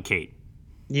Michelle and Kate.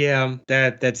 Yeah,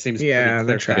 that seems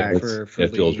pretty clear for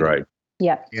that feels right.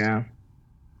 Yep. Yeah.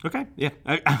 Okay, yeah.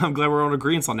 I'm glad we're on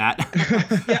agreement on that.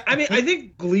 Yeah, I mean, I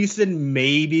think Gleason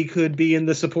maybe could be in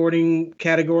the supporting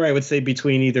category. I would say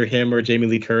between either him or Jamie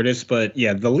Lee Curtis, but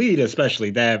yeah, the lead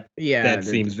especially, that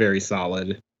seems very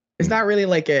solid. It's not really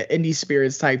like an Indie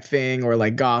Spirits type thing or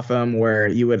like Gotham where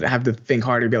you would have to think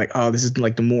harder to be like, oh, this is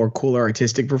like the more cooler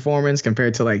artistic performance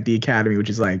compared to like the Academy, which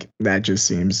is like, that just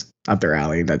seems up their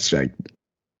alley. That's like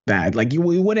bad. Like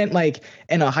we wouldn't like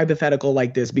in a hypothetical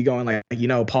like this be going like,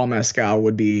 Paul Mescal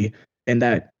would be in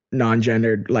that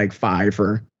non-gendered like 5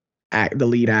 for the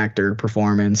lead actor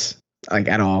performance like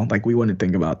at all. Like we wouldn't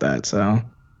think about that. So.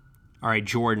 All right,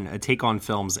 Jordan, a Take on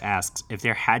Films asks, if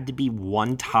there had to be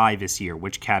one tie this year,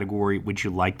 which category would you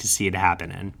like to see it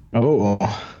happen in? Oh.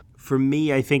 For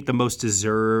me, I think the most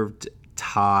deserved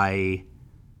tie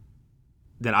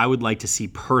that I would like to see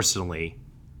personally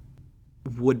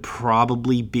would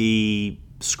probably be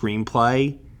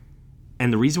screenplay.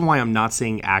 And the reason why I'm not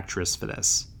saying actress for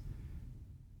this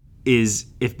is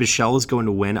if Michelle is going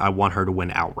to win, I want her to win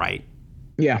outright.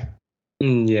 Yeah.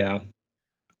 Yeah.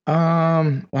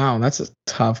 Wow, that's a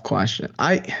tough question.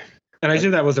 And I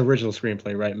assume that was original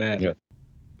screenplay, right, Matt? Yeah.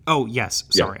 Oh, yes.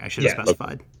 Sorry, I should have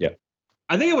specified. Yeah.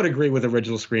 I think I would agree with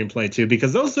original screenplay, too,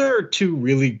 because those are two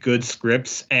really good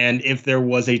scripts, and if there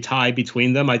was a tie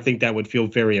between them, I think that would feel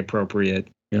very appropriate.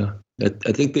 Yeah.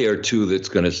 I think they are two that's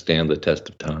going to stand the test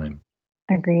of time.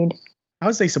 Agreed. I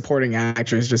would say supporting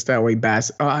actress, just that way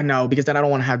Bassett. Oh, no, because then I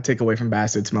don't want to have to take away from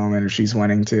Bassett's moment if she's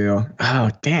winning, too. Oh,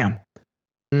 damn.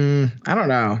 I don't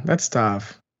know. That's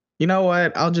tough. You know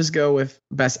what? I'll just go with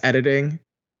best editing.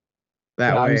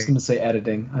 That way. I'm just going to say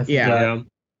editing. I think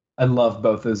I love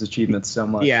both those achievements so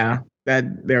much. Yeah.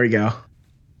 There we go.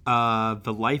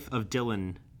 The Life of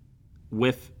Dylan.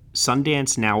 With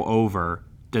Sundance now over,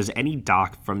 does any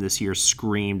doc from this year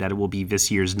scream that it will be this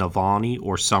year's Navalny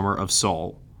or Summer of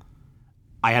Soul?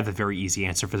 I have a very easy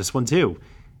answer for this one, too.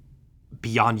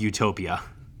 Beyond Utopia.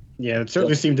 Yeah, it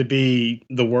certainly seemed to be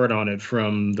the word on it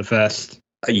from the fest.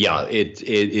 Yeah, it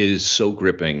is so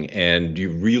gripping, and you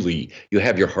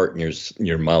have your heart in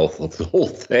your mouth of the whole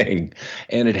thing,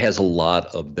 and it has a lot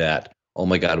of that. Oh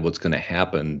my God, what's going to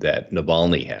happen that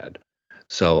Navalny had?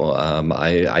 So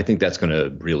I think that's going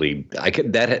to really I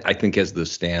think has the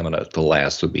stamina to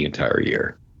last the entire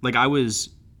year. Like I was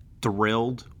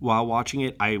thrilled while watching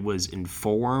it. I was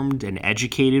informed and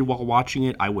educated while watching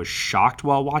it. I was shocked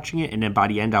while watching it, and then by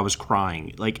the end, I was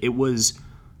crying. Like it was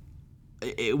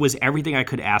everything I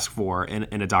could ask for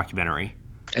in a documentary.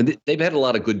 And they've had a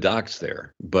lot of good docs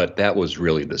there, but that was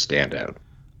really the standout.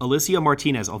 Alicia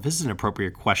Martinez, this is an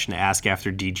appropriate question to ask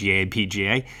after DGA and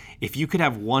PGA. If you could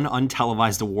have one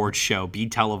untelevised awards show be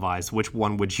televised, which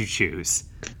one would you choose?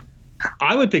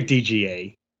 I would pick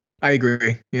DGA. I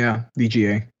agree. Yeah,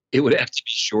 DGA. It would have to be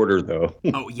shorter, though.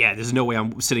 Oh, yeah. There's no way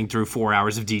I'm sitting through 4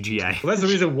 hours of DGA. Well, that's the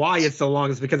reason why it's so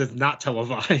long is because it's not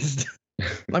televised.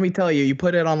 Let me tell you, you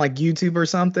put it on like YouTube or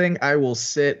something, I will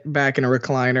sit back in a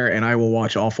recliner and I will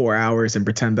watch all 4 hours and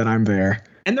pretend that I'm there.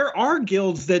 And there are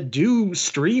guilds that do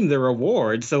stream their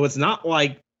awards, so it's not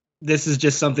like this is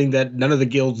just something that none of the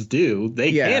guilds do.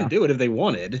 They can do it if they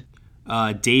wanted.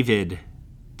 David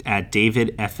at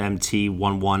David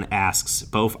FMT11 asks,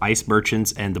 both Ice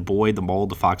Merchants and The Boy, the Mole,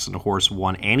 the Fox, and the Horse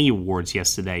won Annie Awards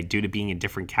yesterday due to being in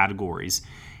different categories.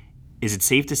 Is it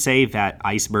safe to say that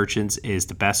Ice Merchants is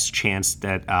the best chance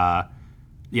that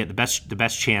the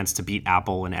best chance to beat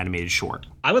Apple in animated short?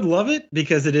 I would love it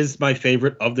because it is my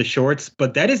favorite of the shorts,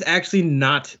 but that is actually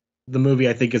not the movie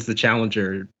I think is the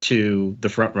challenger to the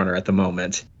frontrunner at the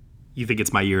moment. You think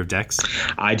it's My Year of Dicks?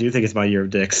 I do think it's My Year of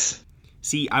Dicks.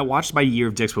 See, I watched My Year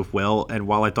of Dicks with Will, and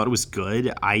while I thought it was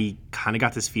good, I kind of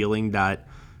got this feeling that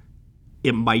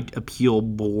it might appeal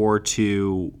more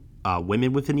to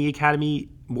women within the Academy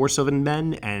more so than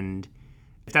men, and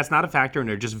if that's not a factor and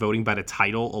they're just voting by the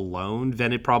title alone,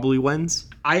 then it probably wins.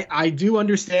 I do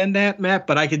understand that, Matt,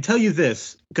 but I can tell you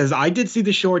this, because I did see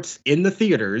the shorts in the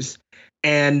theaters,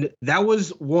 and that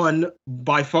was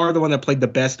by far the one that played the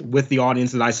best with the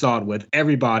audience that I saw it with.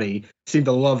 Everybody seemed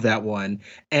to love that one.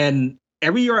 And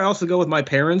every year I also go with my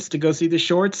parents to go see the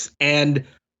shorts, and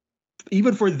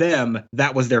even for them,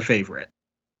 that was their favorite.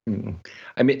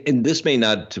 I mean, and this may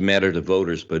not matter to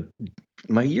voters, but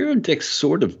My Year of Dicks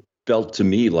sort of felt to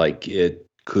me like it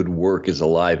could work as a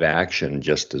live action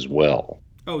just as well.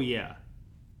 Oh, yeah.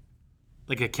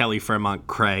 Like a Kelly Fremont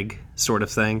Craig sort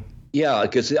of thing. Yeah,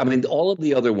 because, I mean, all of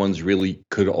the other ones really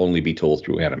could only be told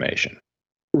through animation.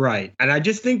 Right. And I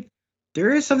just think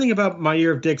there is something about My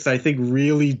Year of Dicks I think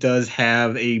really does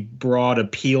have a broad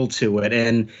appeal to it.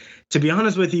 And to be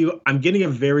honest with you, I'm getting a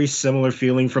very similar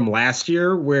feeling from last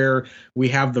year where we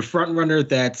have the front runner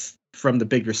that's from the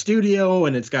bigger studio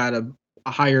and it's got a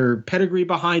higher pedigree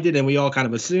behind it. And we all kind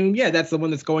of assume, yeah, that's the one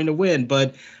that's going to win.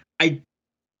 But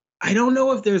I don't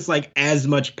know if there's like as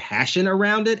much passion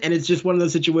around it. And it's just one of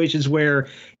those situations where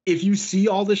if you see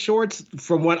all the shorts,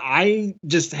 from what I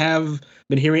just have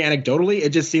been hearing anecdotally, it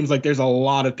just seems like there's a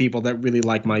lot of people that really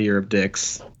like My Year of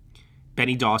Dicks.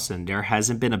 Benny Dawson, there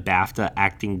hasn't been a BAFTA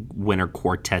acting winner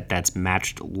quartet that's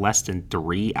matched less than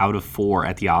 3 out of 4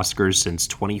 at the Oscars since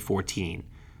 2014.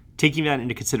 Taking that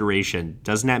into consideration,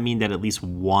 doesn't that mean that at least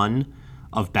one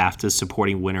of BAFTA's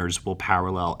supporting winners will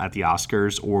parallel at the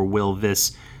Oscars, or will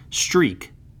this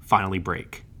streak finally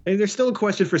break? And there's still a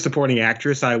question for supporting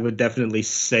actress. I would definitely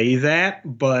say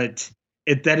that, but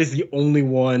that is the only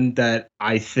one that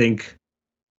I think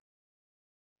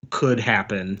could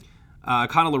happen.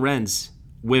 Conor Lorenz,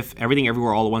 with Everything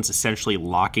Everywhere All at Once essentially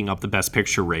locking up the Best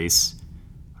Picture race.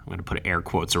 I'm going to put air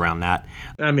quotes around that.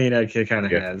 I mean, it kind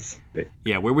of has.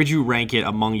 Yeah, where would you rank it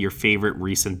among your favorite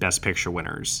recent Best Picture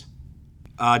winners?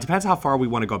 Depends how far we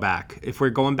want to go back. If we're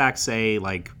going back, say,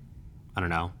 like, I don't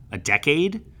know, a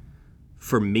decade,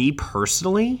 for me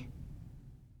personally,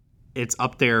 it's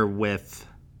up there with...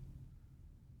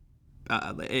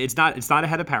 it's not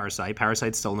ahead of Parasite.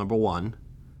 Parasite's still number 1.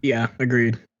 Yeah,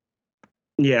 agreed.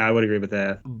 Yeah, I would agree with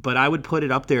that. But I would put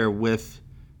it up there with...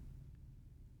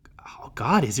 Oh,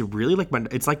 God, is it really like my...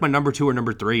 It's like my number 2 or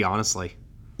number 3, honestly.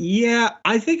 Yeah,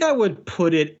 I think I would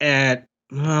put it at...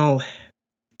 Well,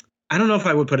 I don't know if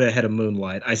I would put it ahead of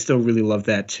Moonlight. I still really love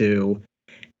that, too.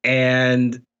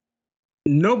 And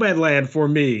Nomadland, for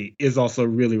me, is also a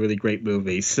really, really great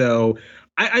movie. So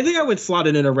I think I would slot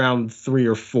it in around 3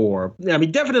 or 4. I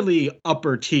mean, definitely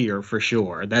upper tier for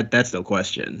sure. That's no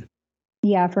question.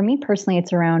 Yeah, for me personally,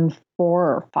 it's around 4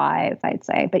 or 5, I'd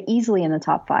say, but easily in the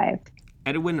top 5.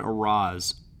 Edwin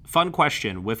Araz, fun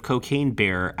question. With Cocaine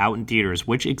Bear out in theaters,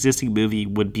 which existing movie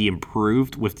would be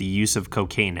improved with the use of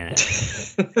cocaine in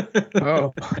it?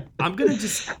 Oh, I'm going to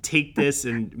just take this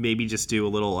and maybe just do a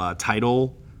little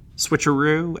title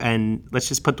switcheroo, and let's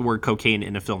just put the word cocaine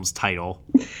in the film's title.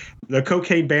 The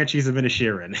Cocaine Banshees of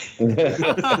Inisherin.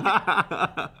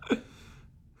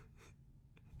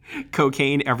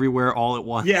 Cocaine everywhere all at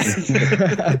once. Yes.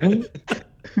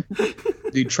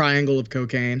 The triangle of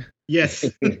cocaine. Yes.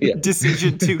 Yeah.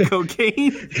 Decision to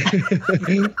cocaine.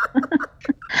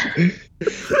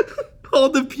 All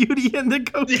the beauty and the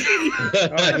cocaine.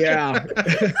 Oh, yeah.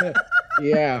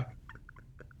 Yeah.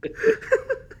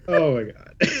 Oh, my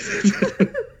God.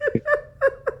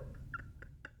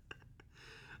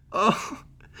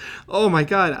 Oh my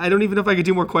God! I don't even know if I could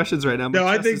do more questions right now. No,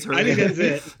 I think that's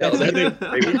it. We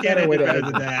can't way better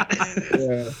than that.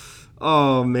 Yeah.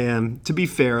 Oh man! To be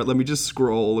fair, let me just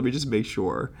scroll. Let me just make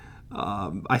sure.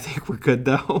 I think we're good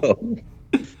though.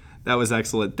 That was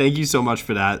excellent. Thank you so much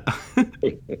for that.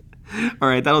 All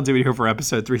right, that'll do it here for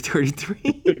episode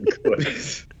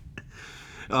 333.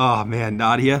 Oh man,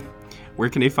 Nadia, where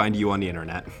can they find you on the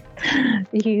internet?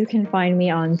 You can find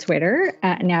me on Twitter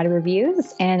at Nadia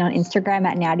Reviews and on Instagram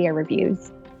at Nadia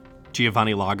Reviews.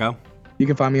 Giovanni Lago. You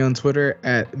can find me on Twitter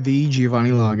at the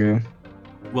Giovanni Lago.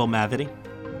 Will Mavity.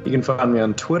 You can find me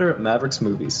on Twitter at Mavericks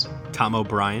Movies. Tom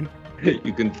O'Brien.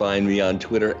 You can find me on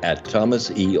Twitter at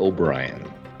Thomas E.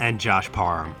 O'Brien. And Josh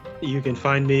Parham. You can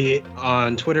find me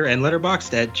on Twitter and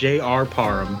Letterboxd at JR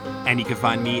Parham. And you can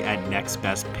find me at Next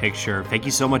Best Picture. Thank you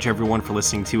so much, everyone, for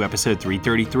listening to episode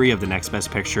 333 of the Next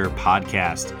Best Picture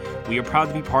podcast. We are proud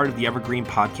to be part of the Evergreen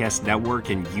Podcast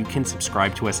Network, and you can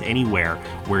subscribe to us anywhere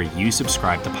where you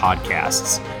subscribe to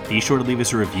podcasts. Be sure to leave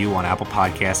us a review on Apple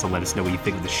Podcasts and let us know what you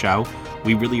think of the show.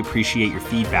 We really appreciate your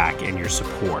feedback and your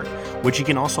support, which you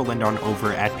can also lend on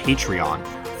over at Patreon.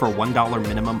 For $1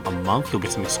 minimum a month, you'll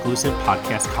get some exclusive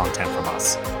podcast content from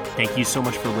us. Thank you so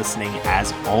much for listening,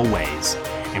 as always.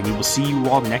 And we will see you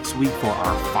all next week for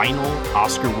our final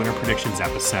Oscar winner predictions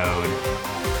episode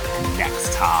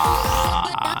next time.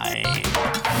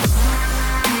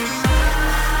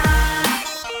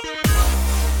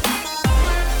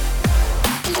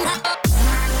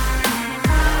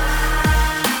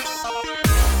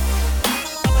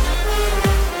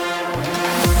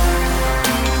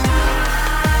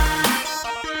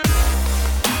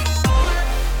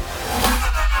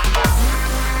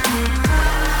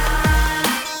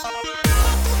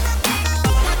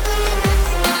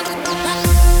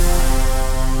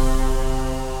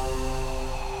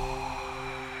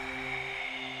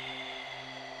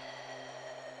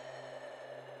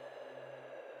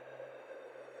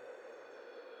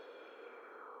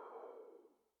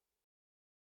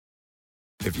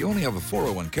 If you only have a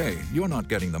 401k, you're not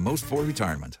getting the most for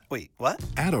retirement. Wait, what?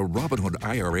 Add a Robinhood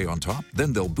IRA on top,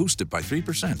 then they'll boost it by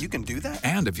 3%. You can do that?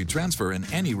 And if you transfer in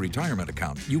any retirement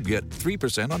account, you get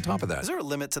 3% on top of that. Is there a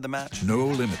limit to the match? No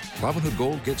limit. Robinhood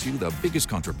Gold gets you the biggest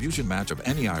contribution match of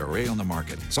any IRA on the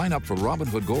market. Sign up for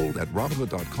Robinhood Gold at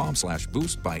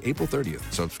Robinhood.com/boost by April 30th.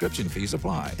 Subscription fees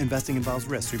apply. Investing involves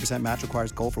risk. 3% match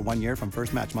requires gold for 1 year from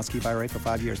first match. Must keep IRA for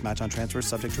 5 years. Match on transfers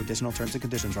subject to additional terms and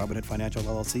conditions. Robinhood Financial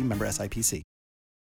LLC, member SIPC.